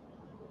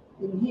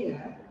in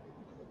here,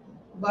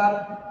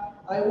 but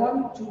I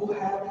want to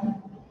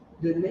have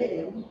the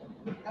name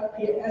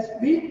appear as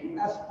big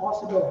as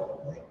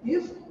possible, like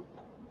this.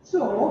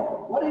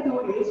 So what I do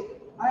is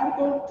I'm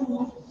going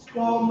to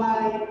scroll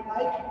my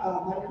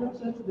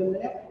cursor to the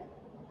left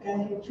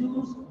and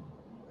choose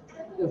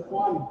the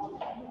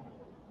font.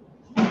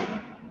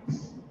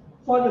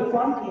 For the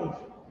front page,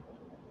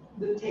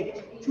 the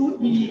text should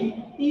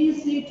be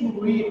easy to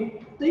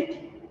read,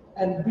 thick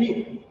and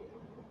big.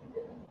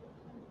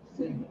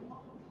 See.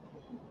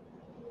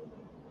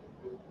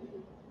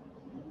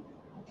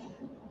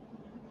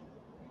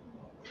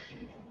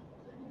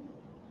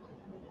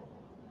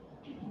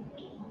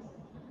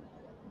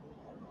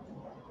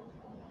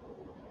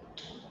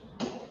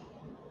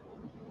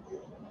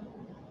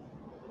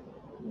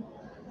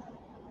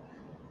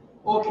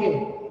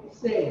 Okay,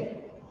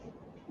 say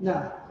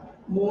now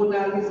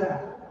Mona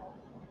Lisa.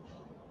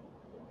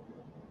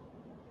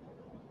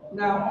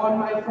 Now on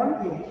my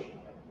front page,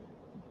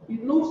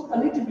 it looks a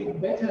little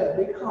bit better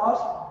because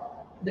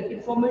the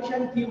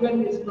information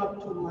given is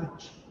not too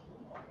much.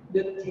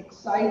 The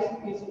text size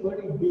is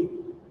very big.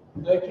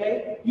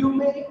 Okay, you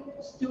may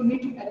still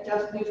need to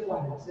adjust this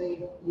one.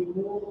 Say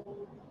remove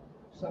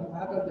some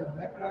part of the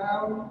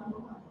background,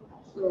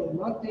 so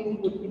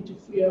nothing would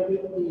interfere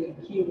with the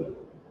keyword,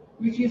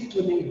 which is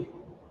the name.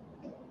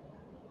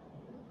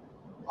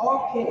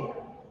 Okay,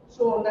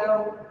 so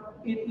now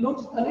it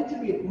looks a little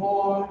bit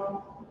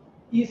more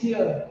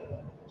easier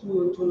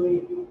to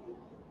read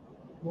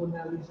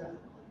Mona Lisa.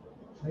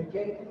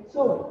 Okay,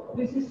 so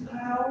this is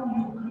how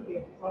you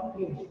create front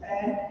page,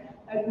 and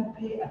I will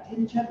pay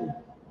attention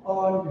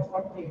on the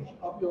front page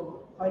of your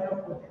final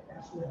project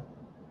as well.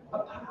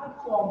 Apart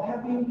from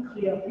having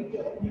clear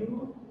picture of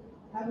you,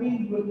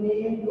 having your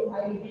name, your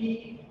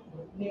ID,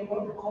 name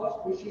of the course,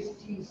 which is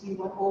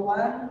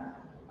TC101,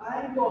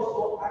 I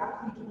also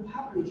ask you to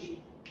publish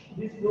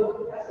this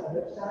work as a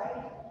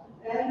website,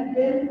 and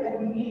then I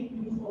will need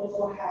you to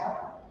also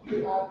have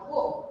QR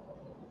code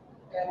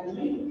and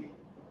link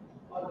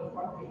on the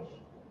front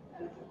page,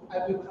 and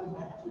I will come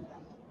back to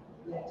that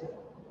later.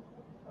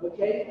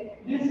 Okay,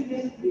 this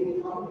is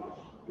the front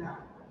page. Now,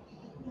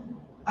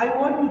 I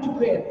want you to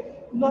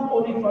create not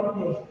only front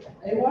page,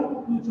 I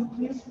want you to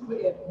please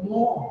create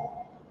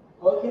more.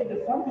 Okay,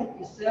 the front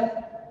page itself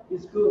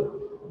is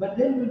good, but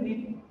then you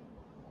need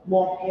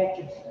more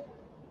pages.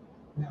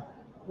 Now,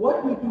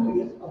 what we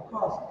do is, of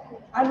course,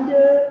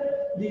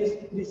 under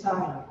this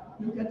design,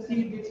 you can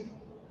see this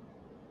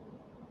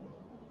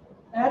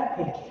add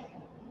page.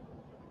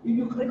 If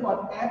you click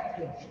on add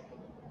page,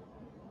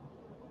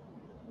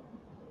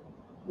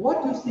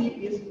 what you see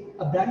is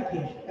a blank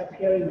page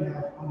appearing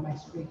now on my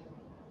screen.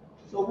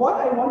 So what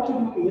I want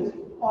to do is,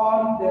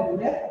 on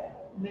the left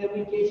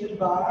navigation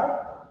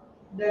bar,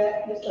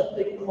 there is a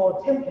thing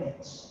called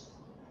templates.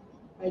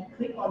 I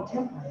click on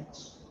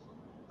templates.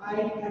 I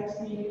can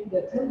see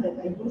the template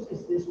I use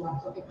is this one,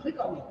 so I click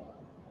on it.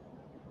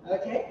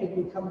 Okay, it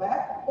will come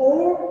back.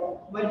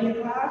 Or by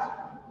default,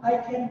 I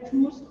can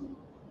choose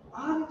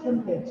other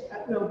templates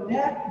as well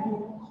that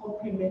will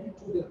complement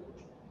to the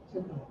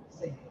template.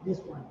 Say this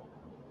one,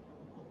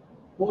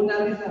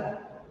 Mona Lisa,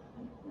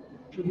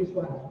 to this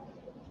one.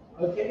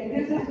 Okay,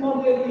 this is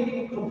not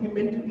really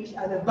complement to each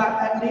other, but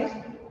at least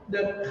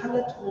the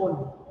color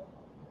tone.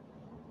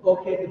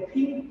 Okay, the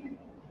pink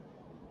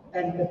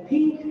and the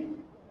pink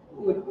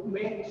would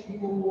make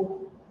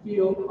you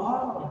feel,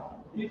 oh,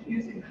 it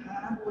is in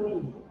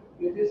harmony,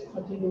 it is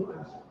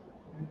continuous.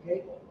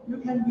 Okay, you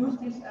can use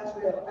this as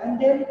well, and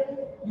then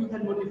you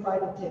can modify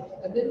the text,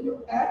 and then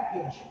you add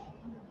page.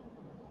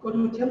 Go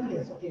to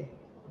templates again.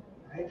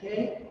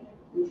 Okay,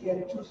 you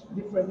can choose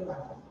different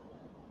ones.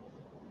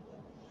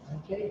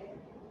 Okay,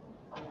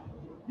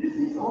 this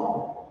is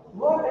all.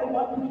 What I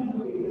want you to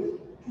do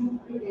is to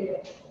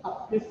create a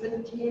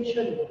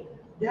presentation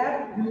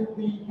that will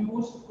be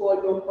used for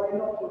your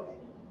final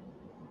project,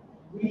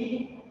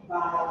 week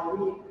by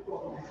week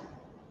from now.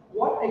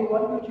 What I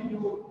want you to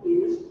do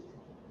is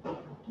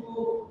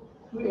to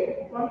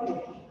create front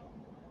page.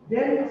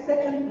 Then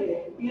second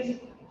page is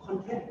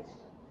content.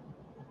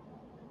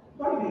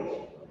 Front page,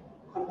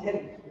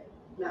 content.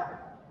 Now,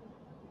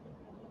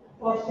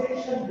 for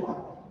section 1,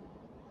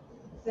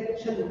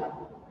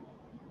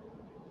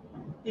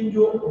 in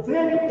your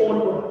very own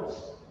words,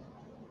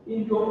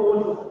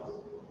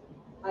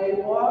 I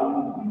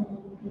want you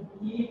to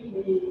give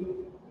me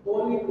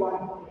only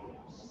one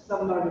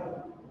summary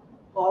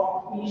of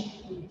each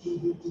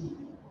ETDT,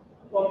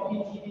 from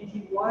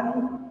ETDT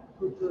 1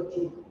 to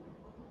 13.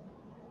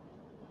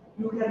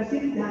 You can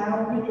sit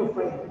down with your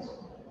friends.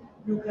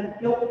 You can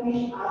help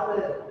each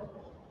other,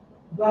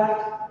 but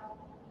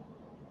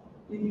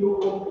in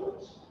your own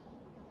words,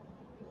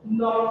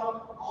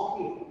 not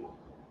copy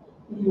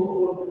in your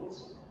own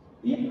words.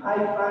 If I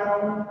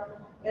found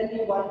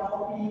any one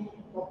copy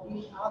of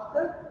each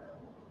author,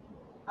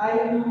 I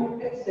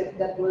will accept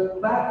that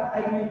word, but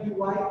I will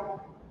divide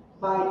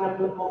by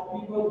number of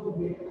people who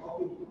made a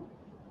copy.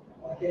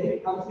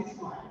 Okay, comes this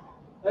one.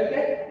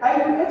 Okay, I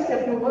will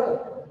accept your word,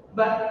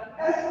 but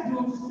as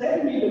you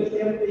send me the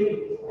same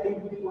thing, I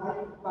will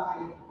divide by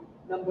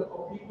number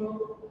of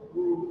people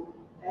who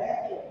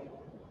actually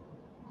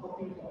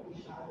copy of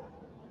each other.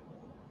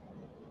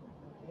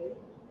 Okay,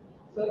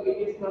 so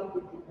it is not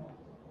difficult.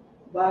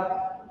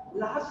 But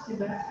last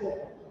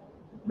semester,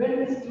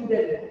 many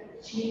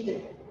students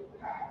cheated.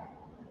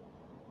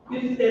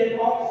 instead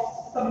of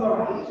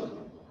summarize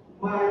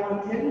my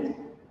content,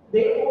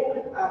 they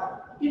open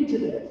up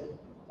internet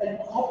and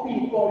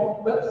copy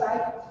from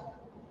websites.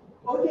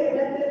 Okay,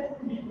 that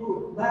could be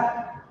good,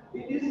 but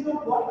it is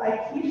not what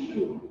I teach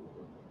you.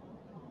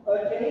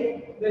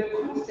 Okay, the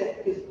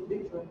concept is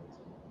different.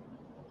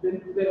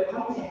 The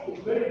concept is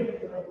very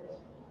different.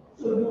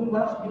 So you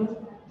must use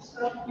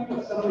give a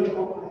summary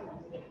of my.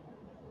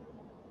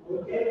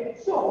 Okay,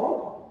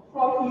 so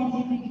from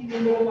ETDT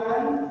number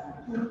 1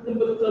 to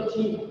number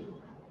 13,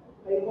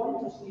 I want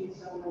to see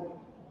summary.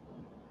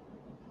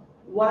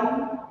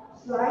 One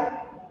slide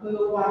per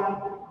one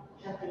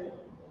chapter.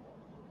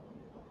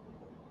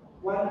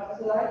 One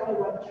slide per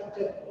one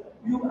chapter.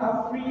 You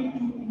are free to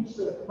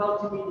insert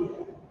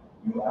multimedia.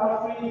 You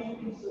are free to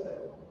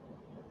insert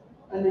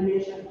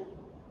animation.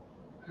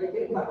 I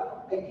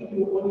give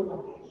you only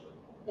one page.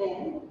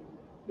 And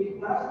it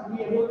must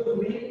be able to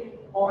read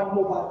on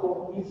mobile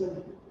phone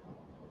easily.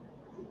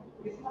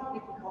 It's not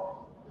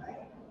difficult,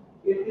 right?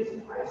 It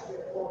is quite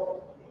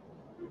straightforward.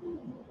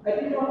 I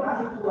did not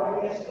ask you to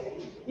write essay.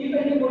 If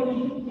anybody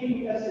give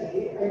me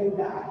essay, I will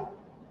die.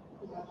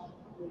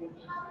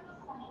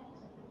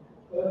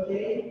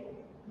 Okay?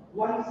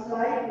 One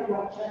slide,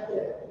 one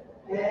chapter.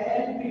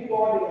 And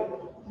before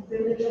the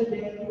presentation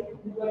day,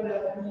 you're going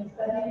to be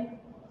studying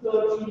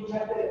 13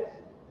 chapters.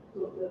 So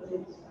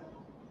 13 slides.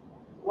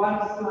 One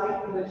slide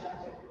per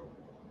chapter.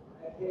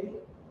 Okay?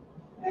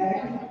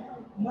 And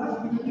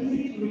must be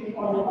easy to read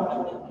on the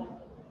button.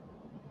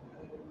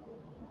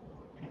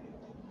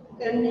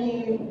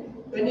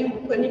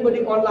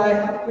 Anybody online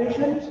have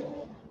questions?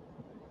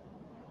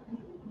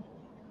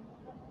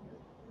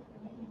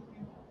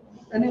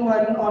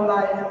 Anyone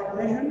online have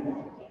questions?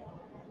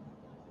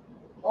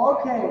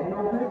 Okay,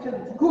 no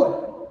questions. Good.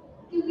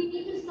 Do we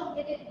need to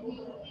submit it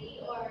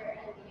weekly or?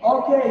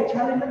 Okay,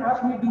 Chalina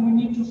asked me, do we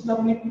need to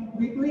submit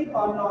weekly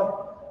or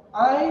not?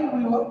 I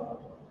will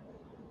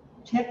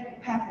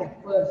check Patrick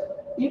first.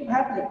 If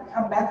Patrick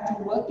come back to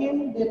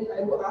working, then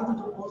I will ask you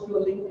to post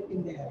your link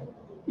in there.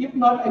 If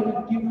not, I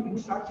will give you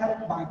instruction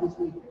by this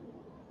week.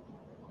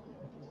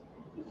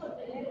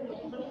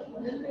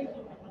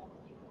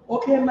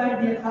 Okay, my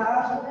dear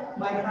class,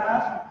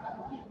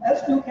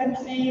 as you can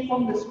see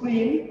from the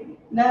screen,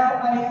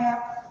 now I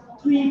have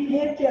 3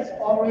 pages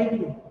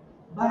already,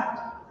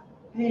 but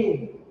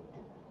hey,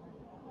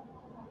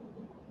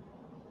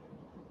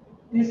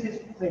 this is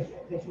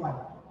page 1.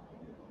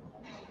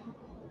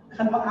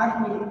 Canva asked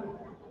me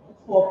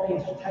for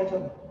page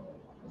title.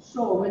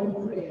 So when you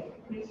create,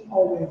 please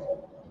always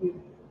give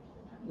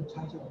the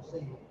title,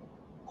 say,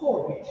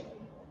 core page.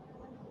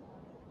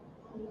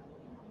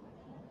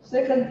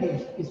 Second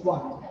page is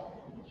what?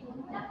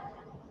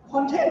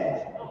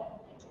 Content.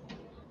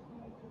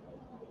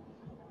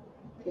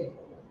 Okay,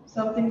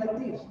 something like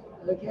this.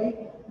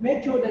 Okay,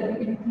 make sure that you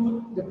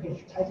include the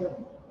page title.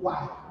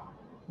 Why?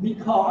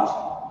 Because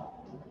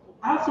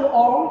after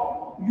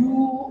all,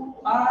 you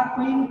are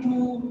going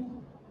to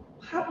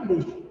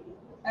publish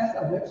as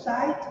a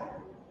website,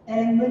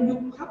 and when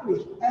you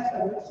publish as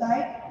a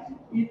website,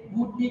 it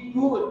would be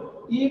good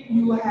if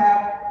you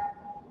have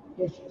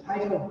page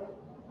title.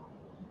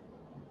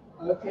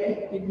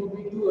 Okay, it would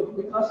be good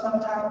because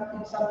sometimes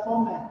in some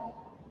format,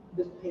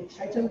 the page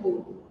title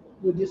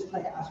will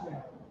display as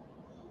well.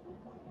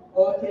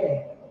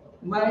 Okay,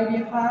 my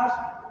dear class,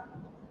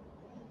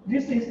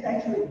 this is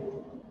actually,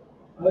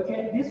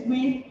 okay, this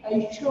week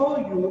I show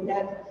you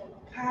that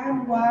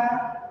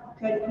Canva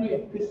can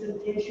create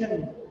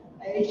presentation.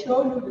 I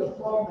show you the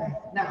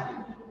format.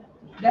 Now,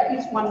 that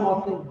is one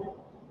more thing.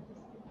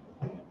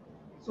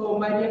 So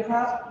my dear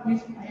class,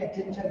 please pay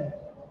attention.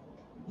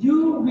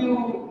 You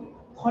will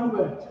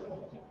convert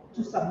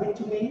to submit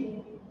to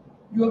me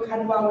your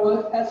Canva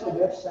work as a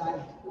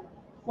website.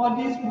 For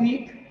this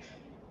week,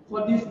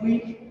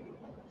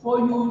 for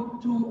you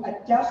to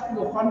adjust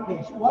your front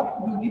page, what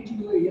you need to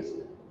do is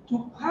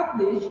to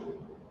publish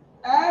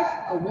as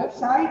a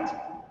website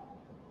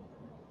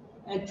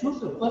and choose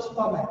the first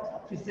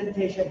format,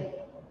 presentation.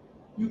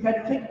 You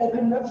can click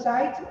open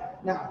website.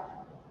 Now,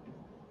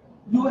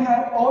 you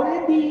have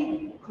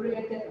already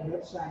created a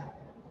website.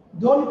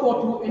 Don't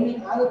go to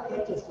any other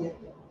pages yet.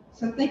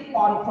 Stick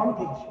on front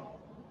page.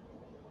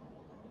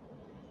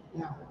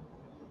 Now,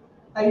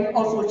 I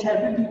also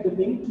share with you the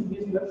link to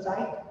this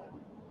website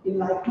in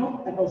Live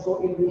Group and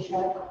also in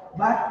WeChat.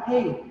 But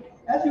hey,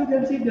 as you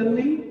can see, the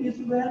link is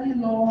very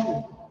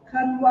long.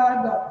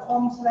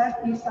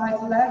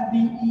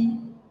 canva.com/design/de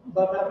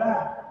blah blah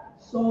blah.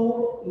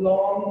 So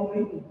long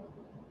link.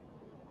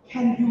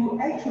 Can you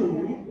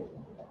actually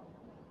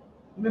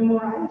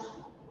memorize?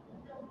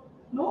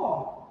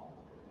 No.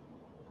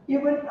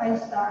 Even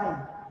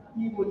Einstein,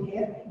 he would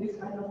hate this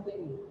kind of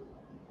thing.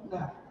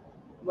 Now,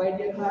 my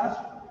dear class,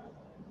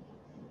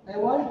 I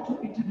want to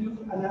introduce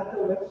another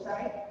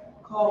website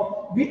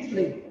called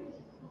Bitly.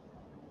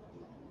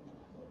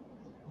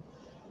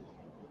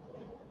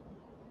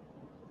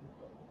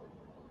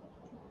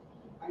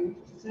 I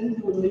send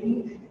you a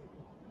link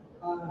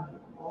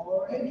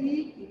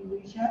already in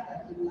WeChat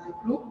and in my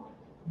group,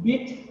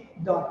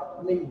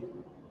 bit.ly.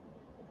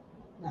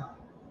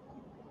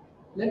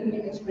 Let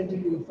me explain to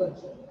you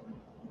first.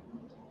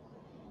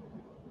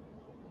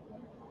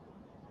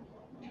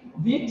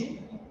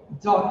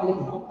 bit.ly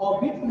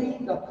or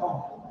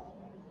bit.ly.com.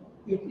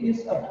 It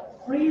is a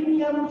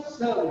freemium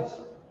service.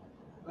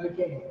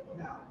 Okay,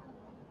 now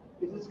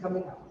it is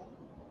coming up.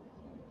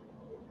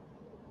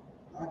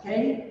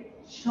 Okay,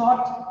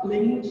 short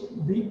links,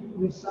 big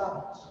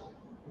results.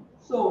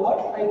 So what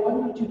I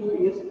want you to do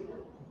is,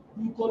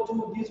 you go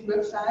to this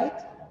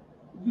website,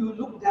 you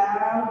look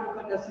down, you're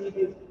gonna see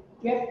this,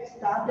 get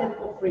started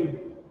for free.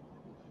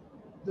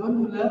 Don't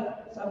you love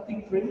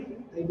something free?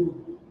 I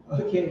do.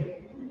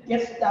 Okay,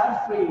 get started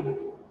free.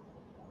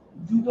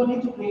 You don't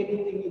need to pay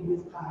anything in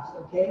this class,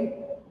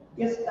 okay?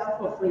 Get started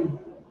for free.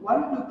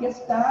 Once you get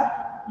started,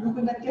 you're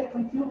gonna get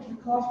confused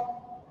because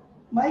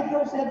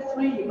Michael said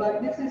free,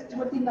 but this is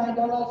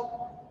 $29.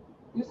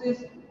 This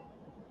is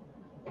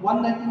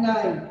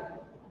 $199.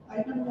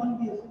 I don't want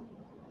this.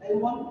 I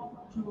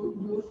want to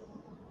use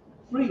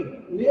free,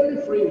 really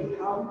free.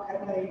 How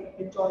can I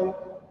enjoy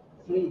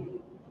free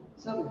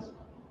service?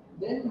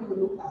 Then you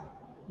look up.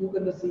 You're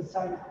gonna see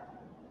sign up.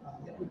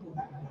 Let me go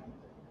back again.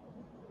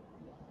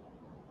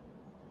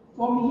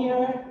 From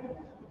here,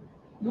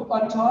 look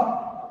on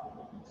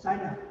top, sign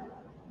up.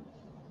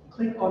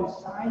 Click on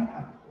sign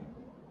up.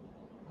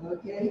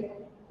 Okay.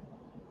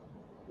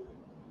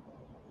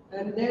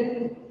 And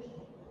then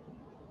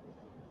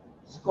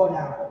scroll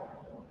down.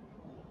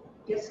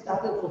 Get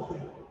started for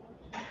free.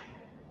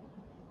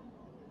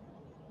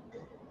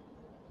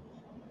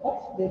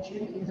 Oops, they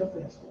changed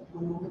interface.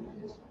 One moment,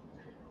 please.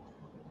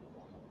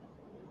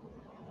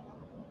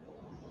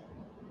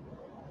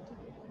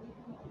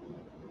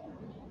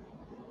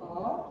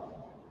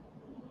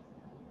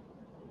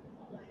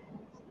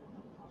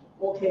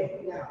 Okay,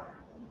 now,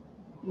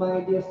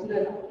 my dear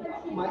student,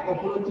 my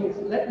apologies.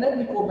 Let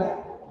me go back.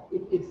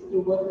 It's to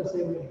work the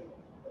same way.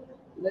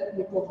 Let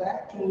me go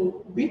back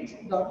to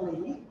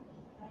bit.ly.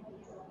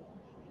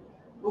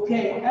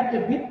 Okay, at the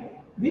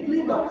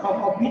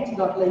bit.ly.com or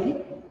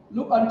bit.ly,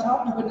 look on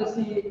top, you're going to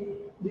see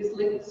this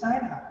link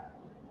sign up.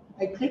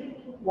 I click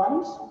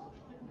once,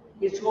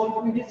 it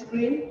shows me this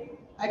screen.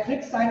 I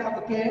click sign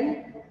up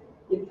again,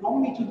 it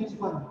prompts me to this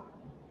one.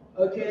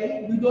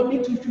 Okay, you don't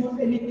need to choose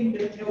anything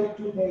that tells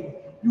you to pay.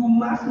 You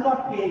must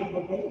not pay,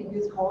 okay, in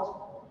this course,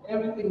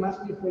 everything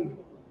must be free.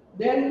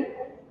 Then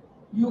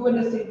you're going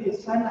to see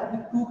this sign up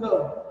with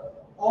Google,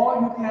 or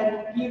you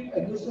can give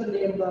a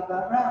username, blah,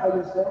 blah, blah, by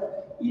yourself.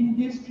 In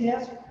this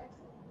case,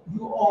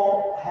 you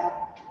all have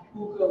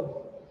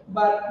Google.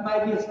 But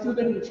my dear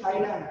student in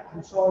China,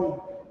 I'm sorry,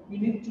 you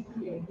need to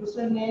create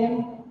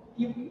username,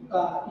 give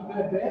email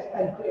address,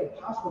 and create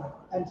password,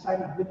 and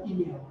sign up with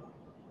email.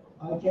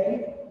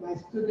 Okay, my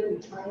student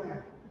in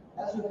China,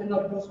 as you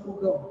cannot use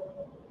Google,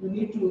 you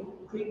need to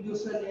create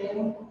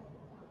username,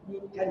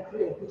 you can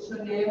create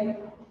username,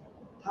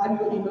 type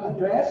your email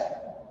address,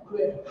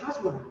 create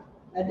password,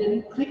 and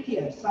then click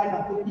here, sign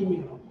up with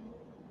email.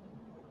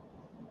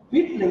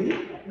 Bitly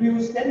will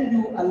send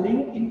you a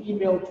link in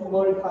email to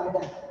verify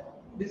that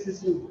this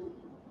is you.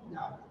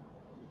 Now,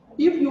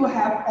 if you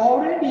have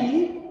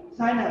already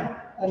signed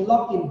up and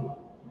logged in,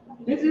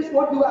 this is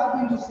what you are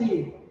going to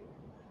see.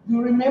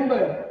 You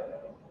remember,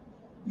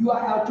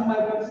 URL to my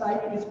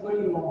website is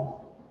very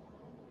long.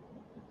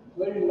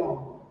 Very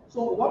long.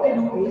 So what I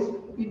do is,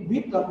 in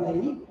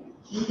bit.ly,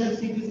 you can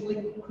see this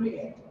link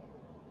create.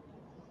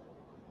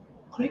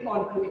 Click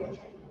on create.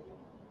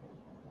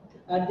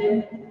 And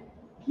then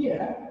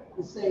here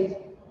it says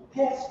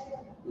paste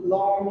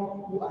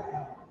long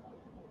URL.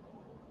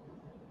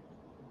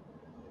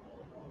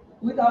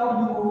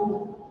 Without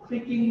you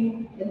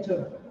clicking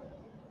enter,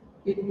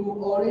 it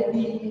will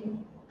already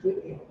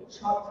create a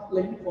short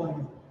link for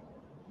you.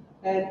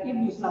 And if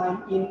you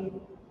sign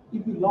in,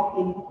 if you log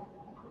in,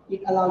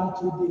 it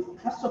allows you to do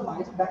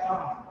customized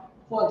background.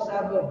 For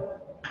example,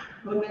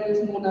 her name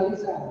is Mona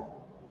Lisa.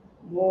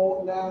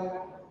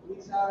 Mona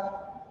Lisa.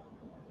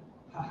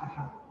 Ha ha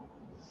ha.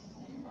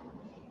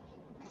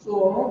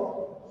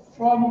 So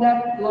from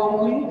that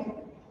long link,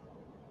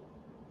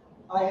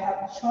 I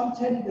have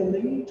shortened the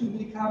link to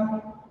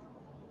become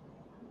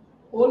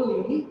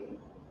only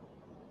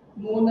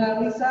Mona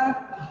Lisa.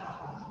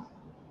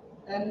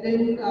 And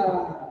then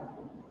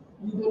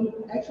you don't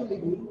actually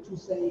need to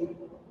say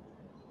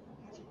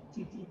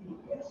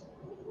HTTPS.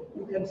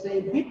 You can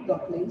say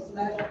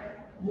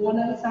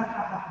bit.ly/Mona Lisa.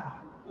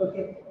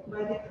 Okay,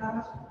 my dear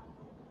class,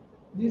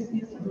 this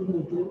is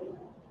unique.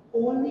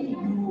 Only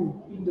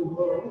you in the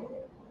world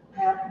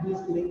have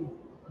this link.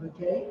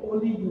 Okay,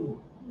 only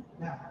you.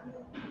 Now,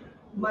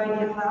 my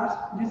dear class,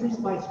 this is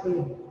my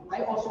screen.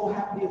 I also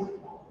have this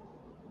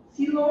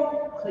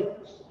 0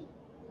 clicks.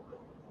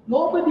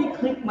 Nobody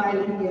clicked my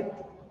link yet.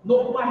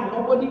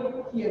 Nobody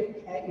here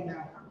care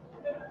enough.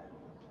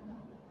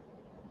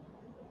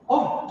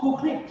 Oh, 2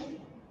 clicks.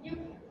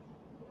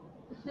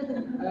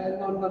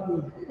 Not me.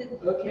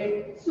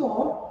 Okay,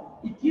 so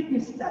it gives me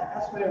stat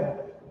as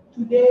well.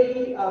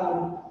 Today,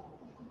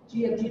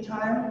 GMT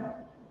time,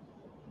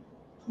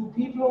 2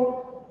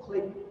 people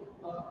click.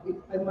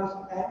 I must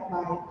add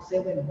my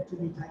 7 to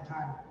be Thai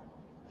time.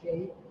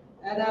 Okay.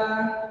 And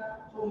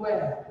from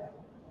where?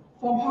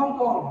 From Hong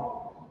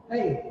Kong.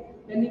 Hey,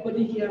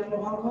 anybody here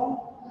from Hong Kong?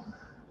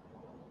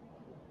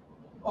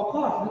 Of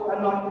course, you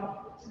are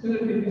not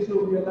student in this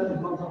room, you are not in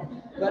Hong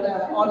Kong. But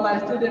online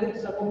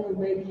students, some of you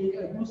may be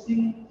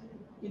using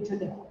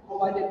internet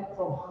provided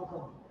from Hong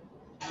Kong.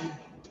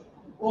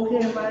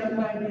 Okay,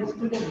 my dear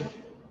student,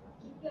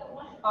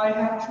 I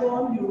have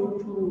shown you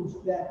tools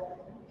that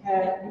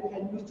you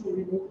can use to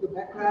remove the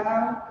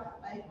background.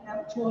 I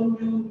have shown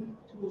you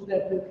tools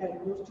that you can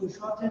use to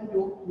shorten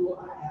your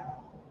URL.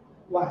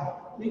 Why?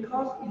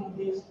 Because in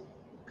this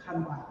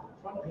Canva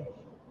front page,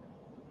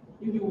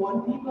 if you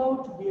want people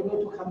to be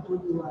able to come to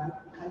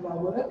your Canva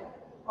work,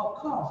 of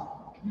course,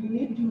 you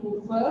need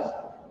to first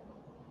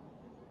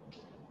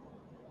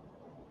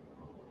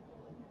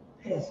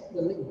paste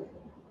the link.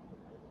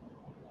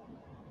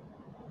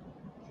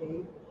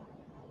 Okay.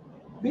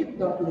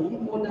 bit.ly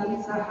Mona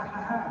Lisa ha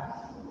ha ha.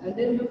 And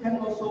then you can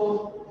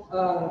also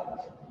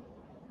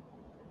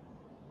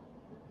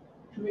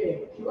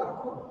create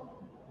QR code.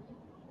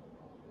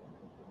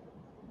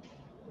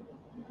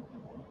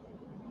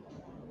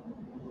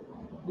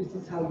 This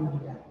is how you do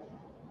that.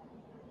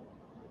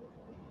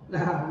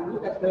 Now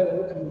look at her,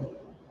 look at me.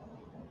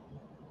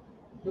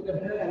 Look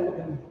at her and look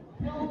at me.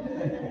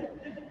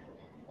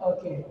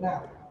 Okay,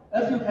 now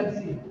as you can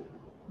see,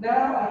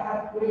 now I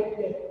have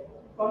created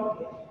front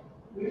page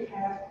which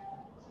has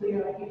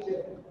clear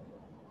picture,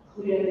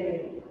 clear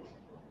name,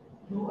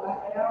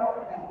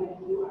 URL, and then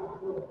QR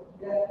code.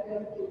 That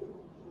everything.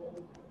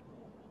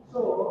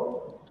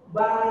 So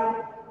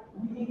by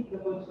week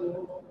number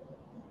 2,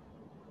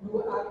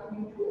 you are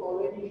going to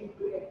already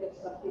created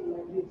something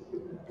like this in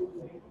the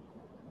document.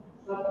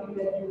 Something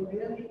that you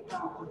really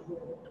proud to do.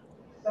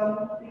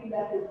 Something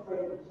that your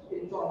friends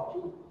enjoy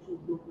to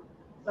do.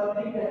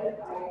 Something that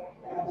I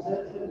am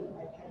certain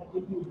I can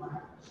give you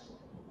marks.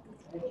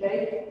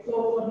 Okay? So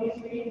for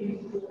this week, you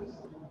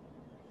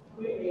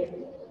create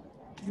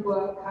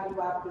your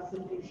Canva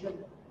presentation.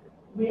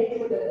 Make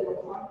sure that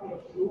your front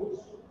page looks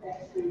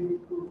extremely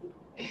good.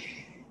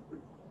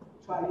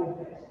 Try your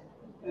best.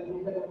 And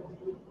we're going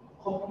to do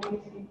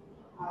completely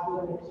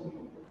our next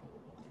week.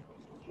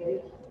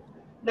 Okay?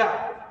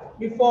 Now,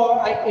 before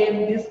I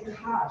end this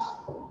class,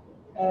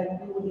 and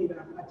you will need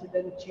an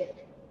attendance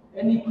check.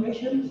 Any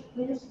questions,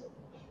 please?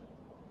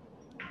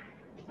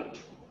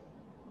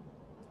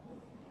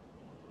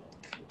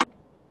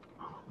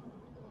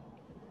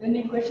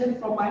 Any questions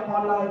from my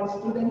online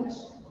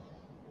students?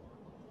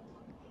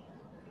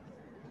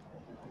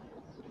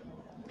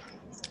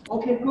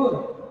 Okay,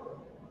 good.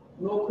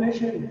 No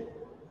question.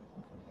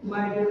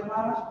 My dear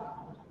class,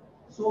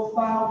 so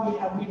far we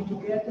have been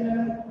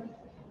together.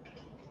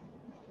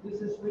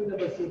 This is week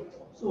number 6,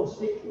 so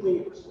 6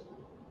 weeks.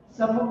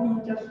 Some of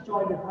you just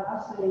joined the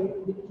class, say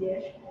with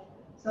cash.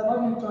 Some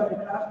of you joined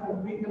the class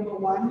from week number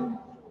 1.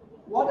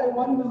 What I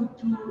want you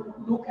to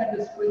look at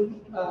the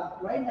screen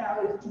right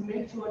now is to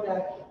make sure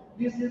that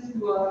this is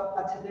your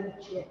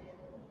attendance check.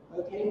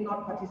 Okay,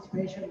 not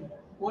participation,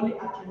 only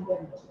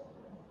attendance.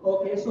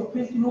 Okay, so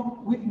please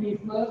look with me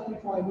first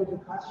before I do the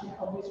class check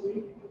of this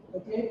week.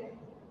 Okay,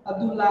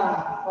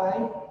 Abdullah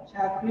 5,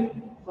 Shakrit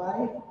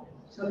 5,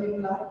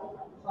 Salim Lat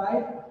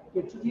 5,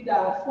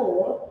 Ketutida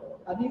 4,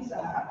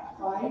 Anissa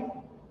 5,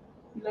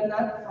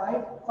 Ilanat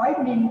 5.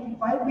 5 means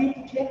 5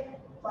 week check,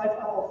 5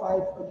 out of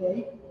 5.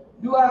 Okay,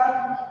 Dua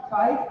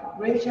 5,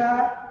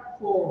 Resha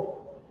 4,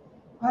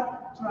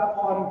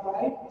 Patrapon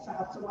 5,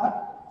 Sahaswat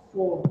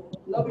 4,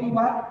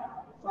 Laviwat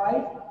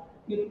 5,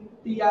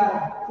 Kittiya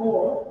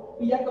 4,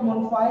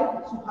 Piyakamon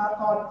 5,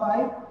 Supakon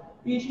 5,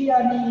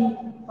 Pishiani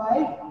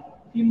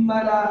 5,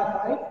 Himala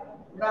 5,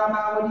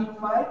 Ramawadi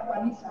 5,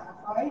 Panisa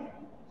 5,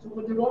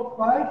 Sukudirot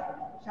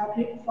 5,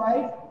 Shakrit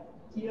 5,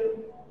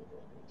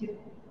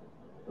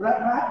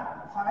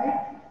 Ratmat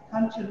 5,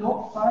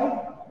 Kanchanok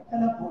 5,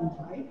 Kanapon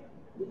 5,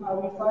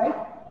 Upawi 5,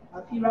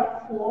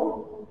 Apirat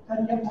 4,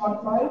 Tanyapon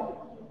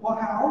 5,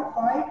 Wahao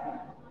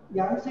 5,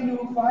 Yang Silu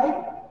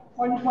 5,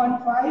 Pontuan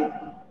 5,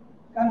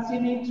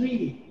 Kansini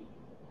 3,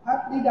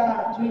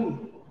 Patlida 3,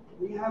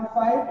 we have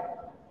 5,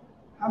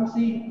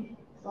 Hamsi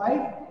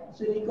 5,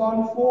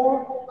 Silicon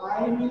 4,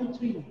 Aimi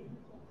 3,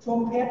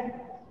 Chompet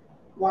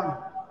 1,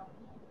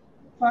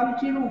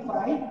 Fanchiru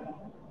 5,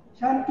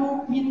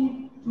 Chantu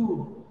Pin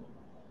 2,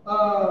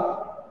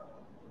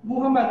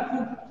 Muhammad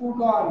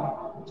Fugon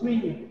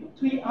 3,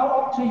 3 out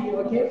of 3,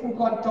 okay,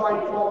 Fugon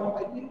joined from,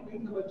 I think,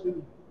 week number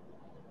 3.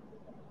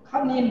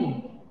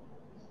 Kanin,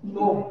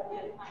 no,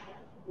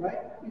 right?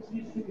 Is he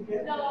still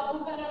here? No,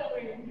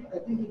 I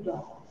think he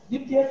dropped.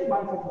 DPS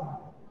 1 from 1,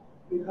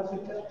 because he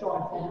just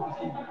joined from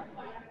last week.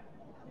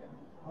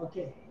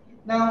 Okay.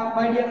 Now,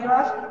 my dear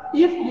class,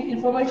 if the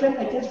information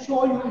I just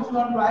show you is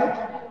not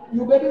right,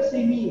 you better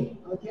see me,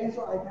 okay,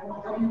 so I can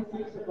help you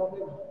fix the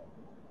problem.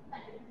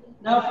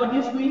 Now, for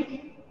this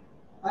week,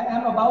 I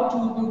am about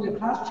to do the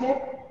class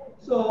check.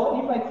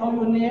 So, if I call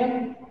your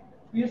name,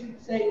 please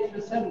say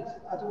present,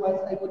 otherwise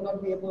I would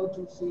not be able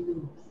to see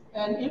you.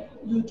 And if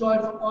you join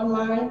from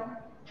online,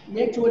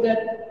 make sure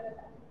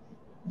that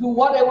do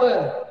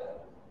whatever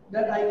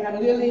that I can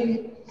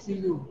really see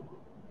you.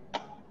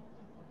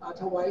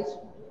 Otherwise,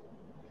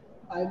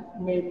 I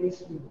may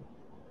miss you.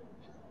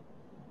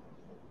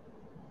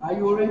 Are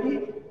you ready?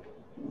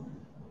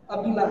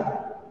 Abdullah.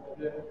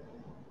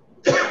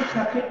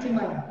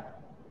 Shakitima.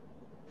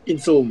 In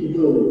Zoom.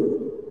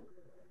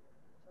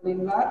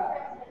 Linlat.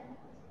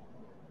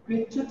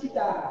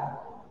 Krichutita.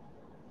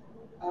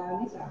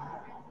 Anissa.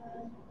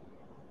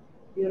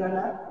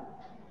 Iranat.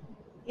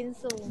 In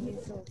Zoom, in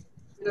Zoom,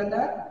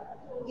 Iranat.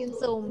 in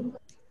Zoom,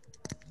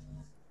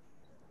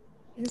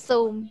 in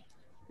Zoom.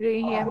 Do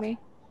you hear me?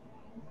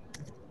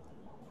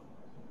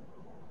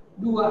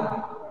 Dua.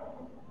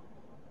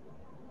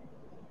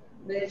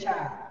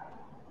 Desha.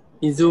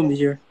 In Zoom,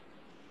 teacher.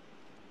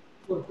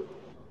 Good.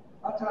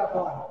 พัชรพ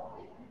ร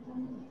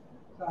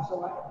สาส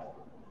วัสดิ์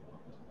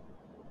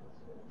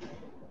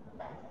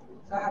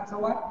สหัส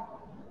วัสดิ์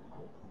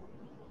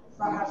ส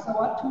หัส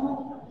วัสดิ์ทู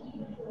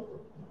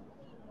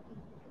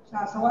ส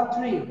หัสวัสดิ์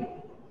three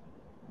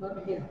not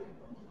here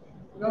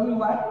รวิ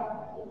วัฒน์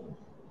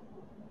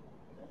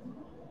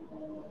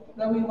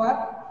รวิวัฒ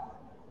น์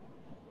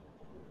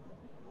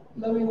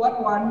รวิวัฒน์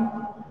one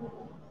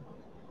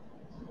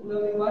ร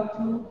วิวัฒน์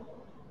two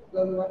ร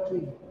วิวัฒน์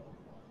three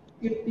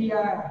กิตติย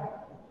า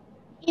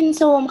In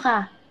Zoom ค่ะ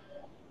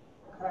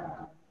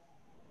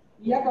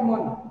Iya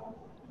Kamon.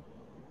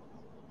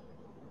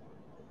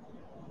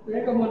 Iya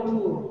Kamon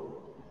two.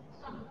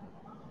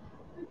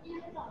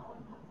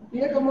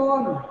 Iya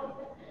Kamon.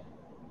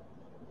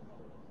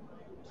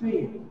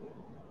 Three.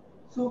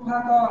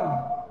 Supakon.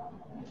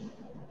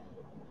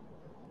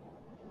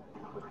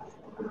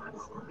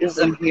 Yes,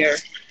 I'm here.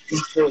 In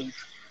Zoom.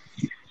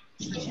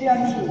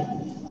 Shiani.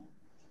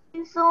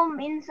 In Zoom,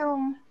 in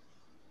Zoom.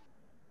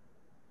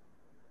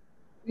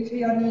 วิช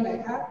ยานีไหน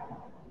ครับ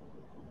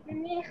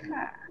นี่ค่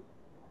ะ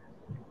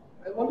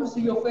I want to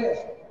see your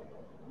face.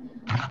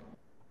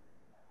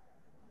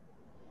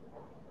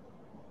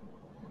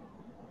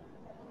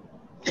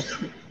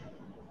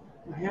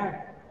 Maya,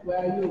 where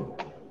are you?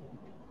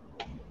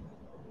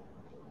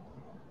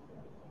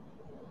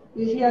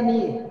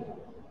 Ishiani,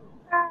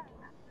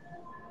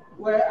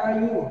 where are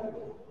you?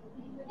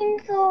 In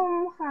Zoom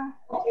ค่ะ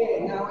Okay,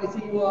 now I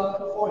see your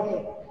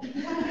forehead.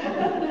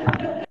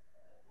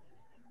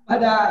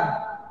 Ada.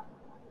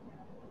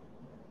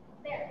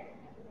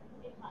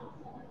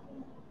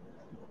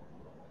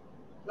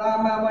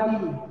 Ramawadi.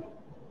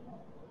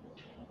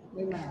 ไ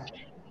ม่มา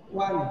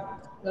one.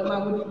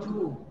 Ramawadi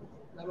two.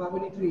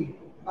 Ramawadi three.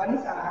 ปานิ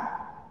สา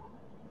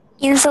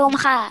In Zoom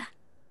ค่ะ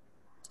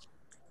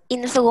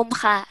In Zoom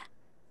ค่ะ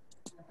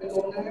เป็นล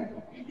มนะ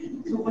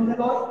สุวรรณ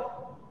รส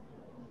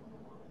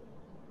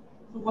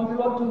สุวรรณ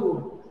รส two.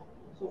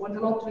 สุวรรณ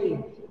รส three.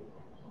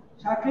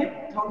 ชาคริต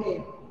ทองเอ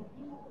ก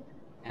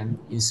and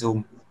in Zoom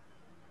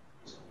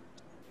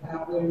นะครั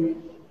บเลย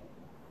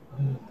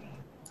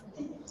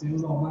เสียง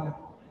หล่อมาก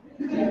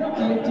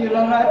จิร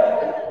รัตน์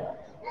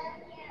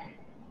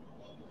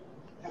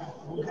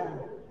ของข้าง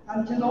อัญ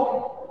ชน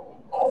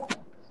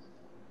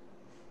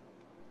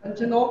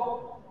ก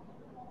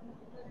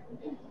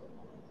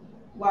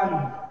one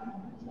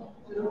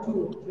zero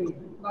two three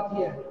not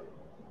here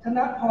ธน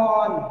พ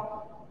ร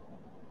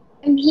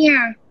I'm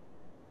here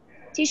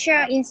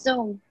Teacher in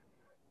Zoom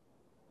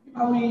วิภ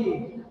าวี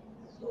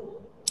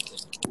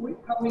วิ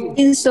ภาวี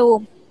In Zoom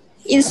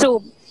In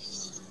Zoom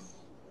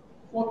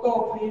photo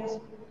please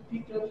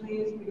picture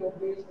please video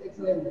please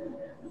excellent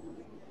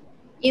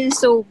In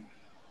Zoom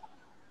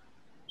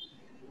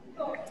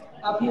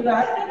อภิรั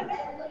ตน์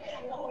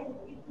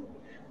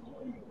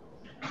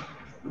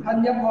ธั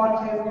ญพร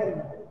ชัยเวียน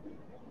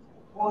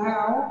โอหา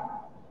ว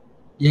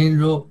In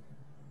Zoom.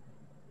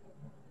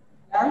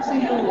 หยางซี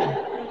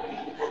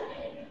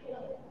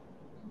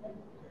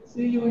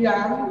ยูหยา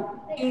ง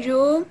In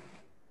Zoom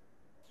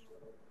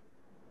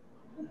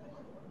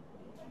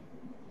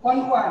ควัน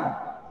ขวัญ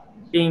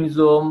In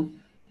Zoom.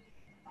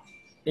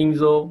 In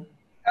Zoom.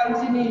 กัง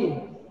ซินี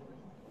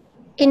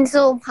In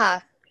Zoom ค่ะ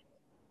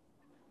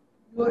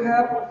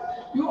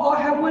you all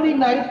have very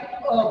nice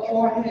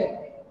forehead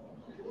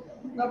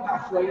หน้าผาก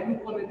สวยทุก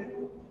คนเลยนะ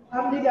อั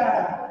มนิดา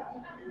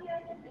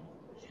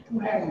two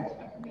hands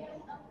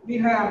วิ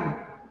หาม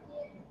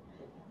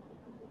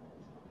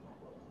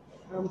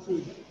หามสิ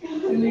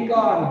ซิลิก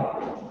อน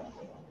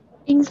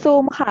In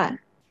Zoom ค่ะ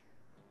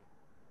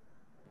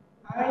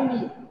ไอ้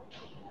นี่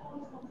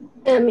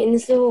I'm in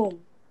Zoom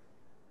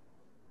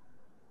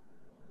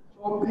ช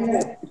มเพ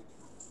ชร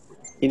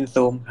In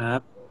Zoom ครั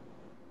บ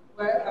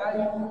where are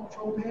you ช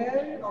มเพ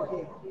ชรโอเค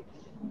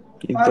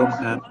In Zoom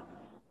ครับ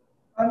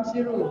ปันซิ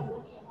รุ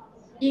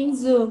In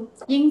Zoom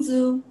In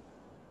Zoom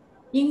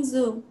In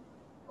Zoom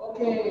โอเ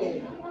ค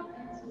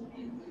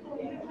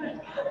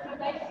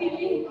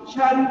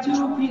ชันจู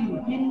พิ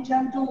นชั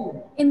นจู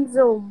In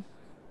Zoom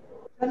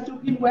ชันจู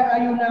พิน where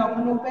are you now พ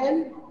นมเปญ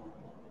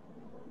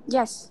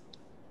Yes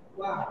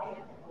ว้าว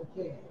โอเค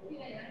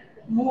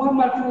มูฮัมห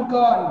มัดฟูก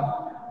อน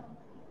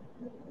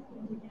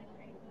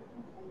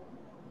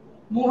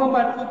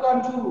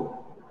too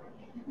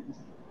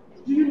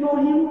do you know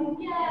him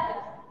yes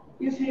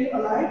is he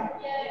alive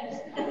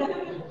Yes.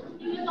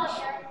 He was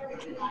on air.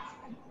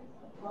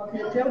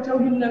 Okay, tell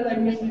him that I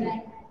miss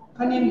him.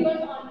 Kanin.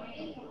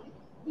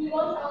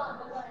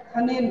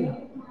 Kanin.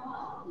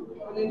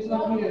 Kanin's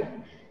not here.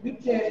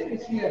 Big J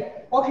is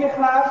here. Okay,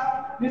 class,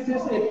 this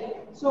is it.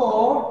 So,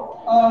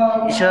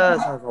 teacher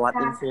สวัส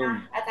ดี in Zoom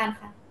อาจารย์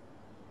ค่ะ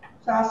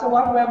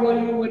Sasawat, where were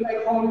you when I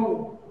called you?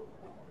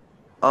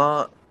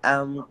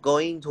 I'm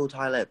going to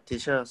toilet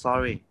teacher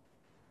sorry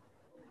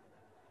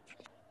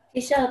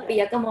Teacher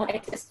Piyakamon, I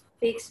just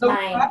fixed The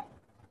my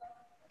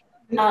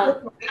what?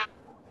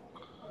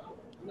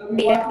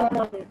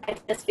 Piyakamon, I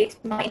just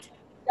fixed my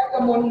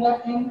Yagamon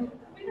nothing.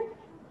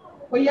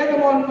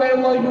 Yagamon, where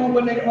were you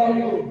when I called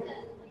you?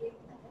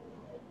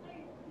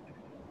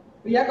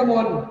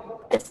 Yagamon.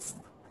 just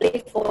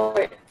play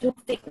for to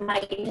fix my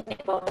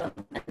internet problem.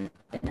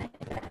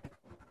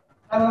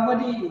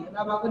 Ramavadi,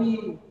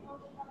 Ramavadi.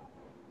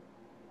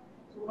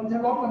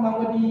 Sumantarok,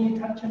 Ramavadi,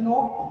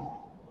 Tanchanok,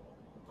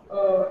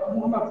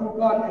 Muhammad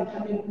Furqan, and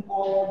Kamin,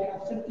 all the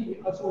absentee,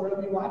 also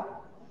Raviwat.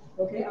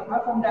 Okay,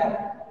 apart from that,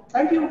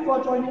 thank you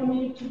for joining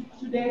me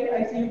today.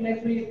 I see you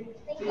next week.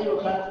 See you,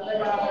 class.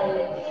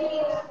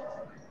 Bye-bye.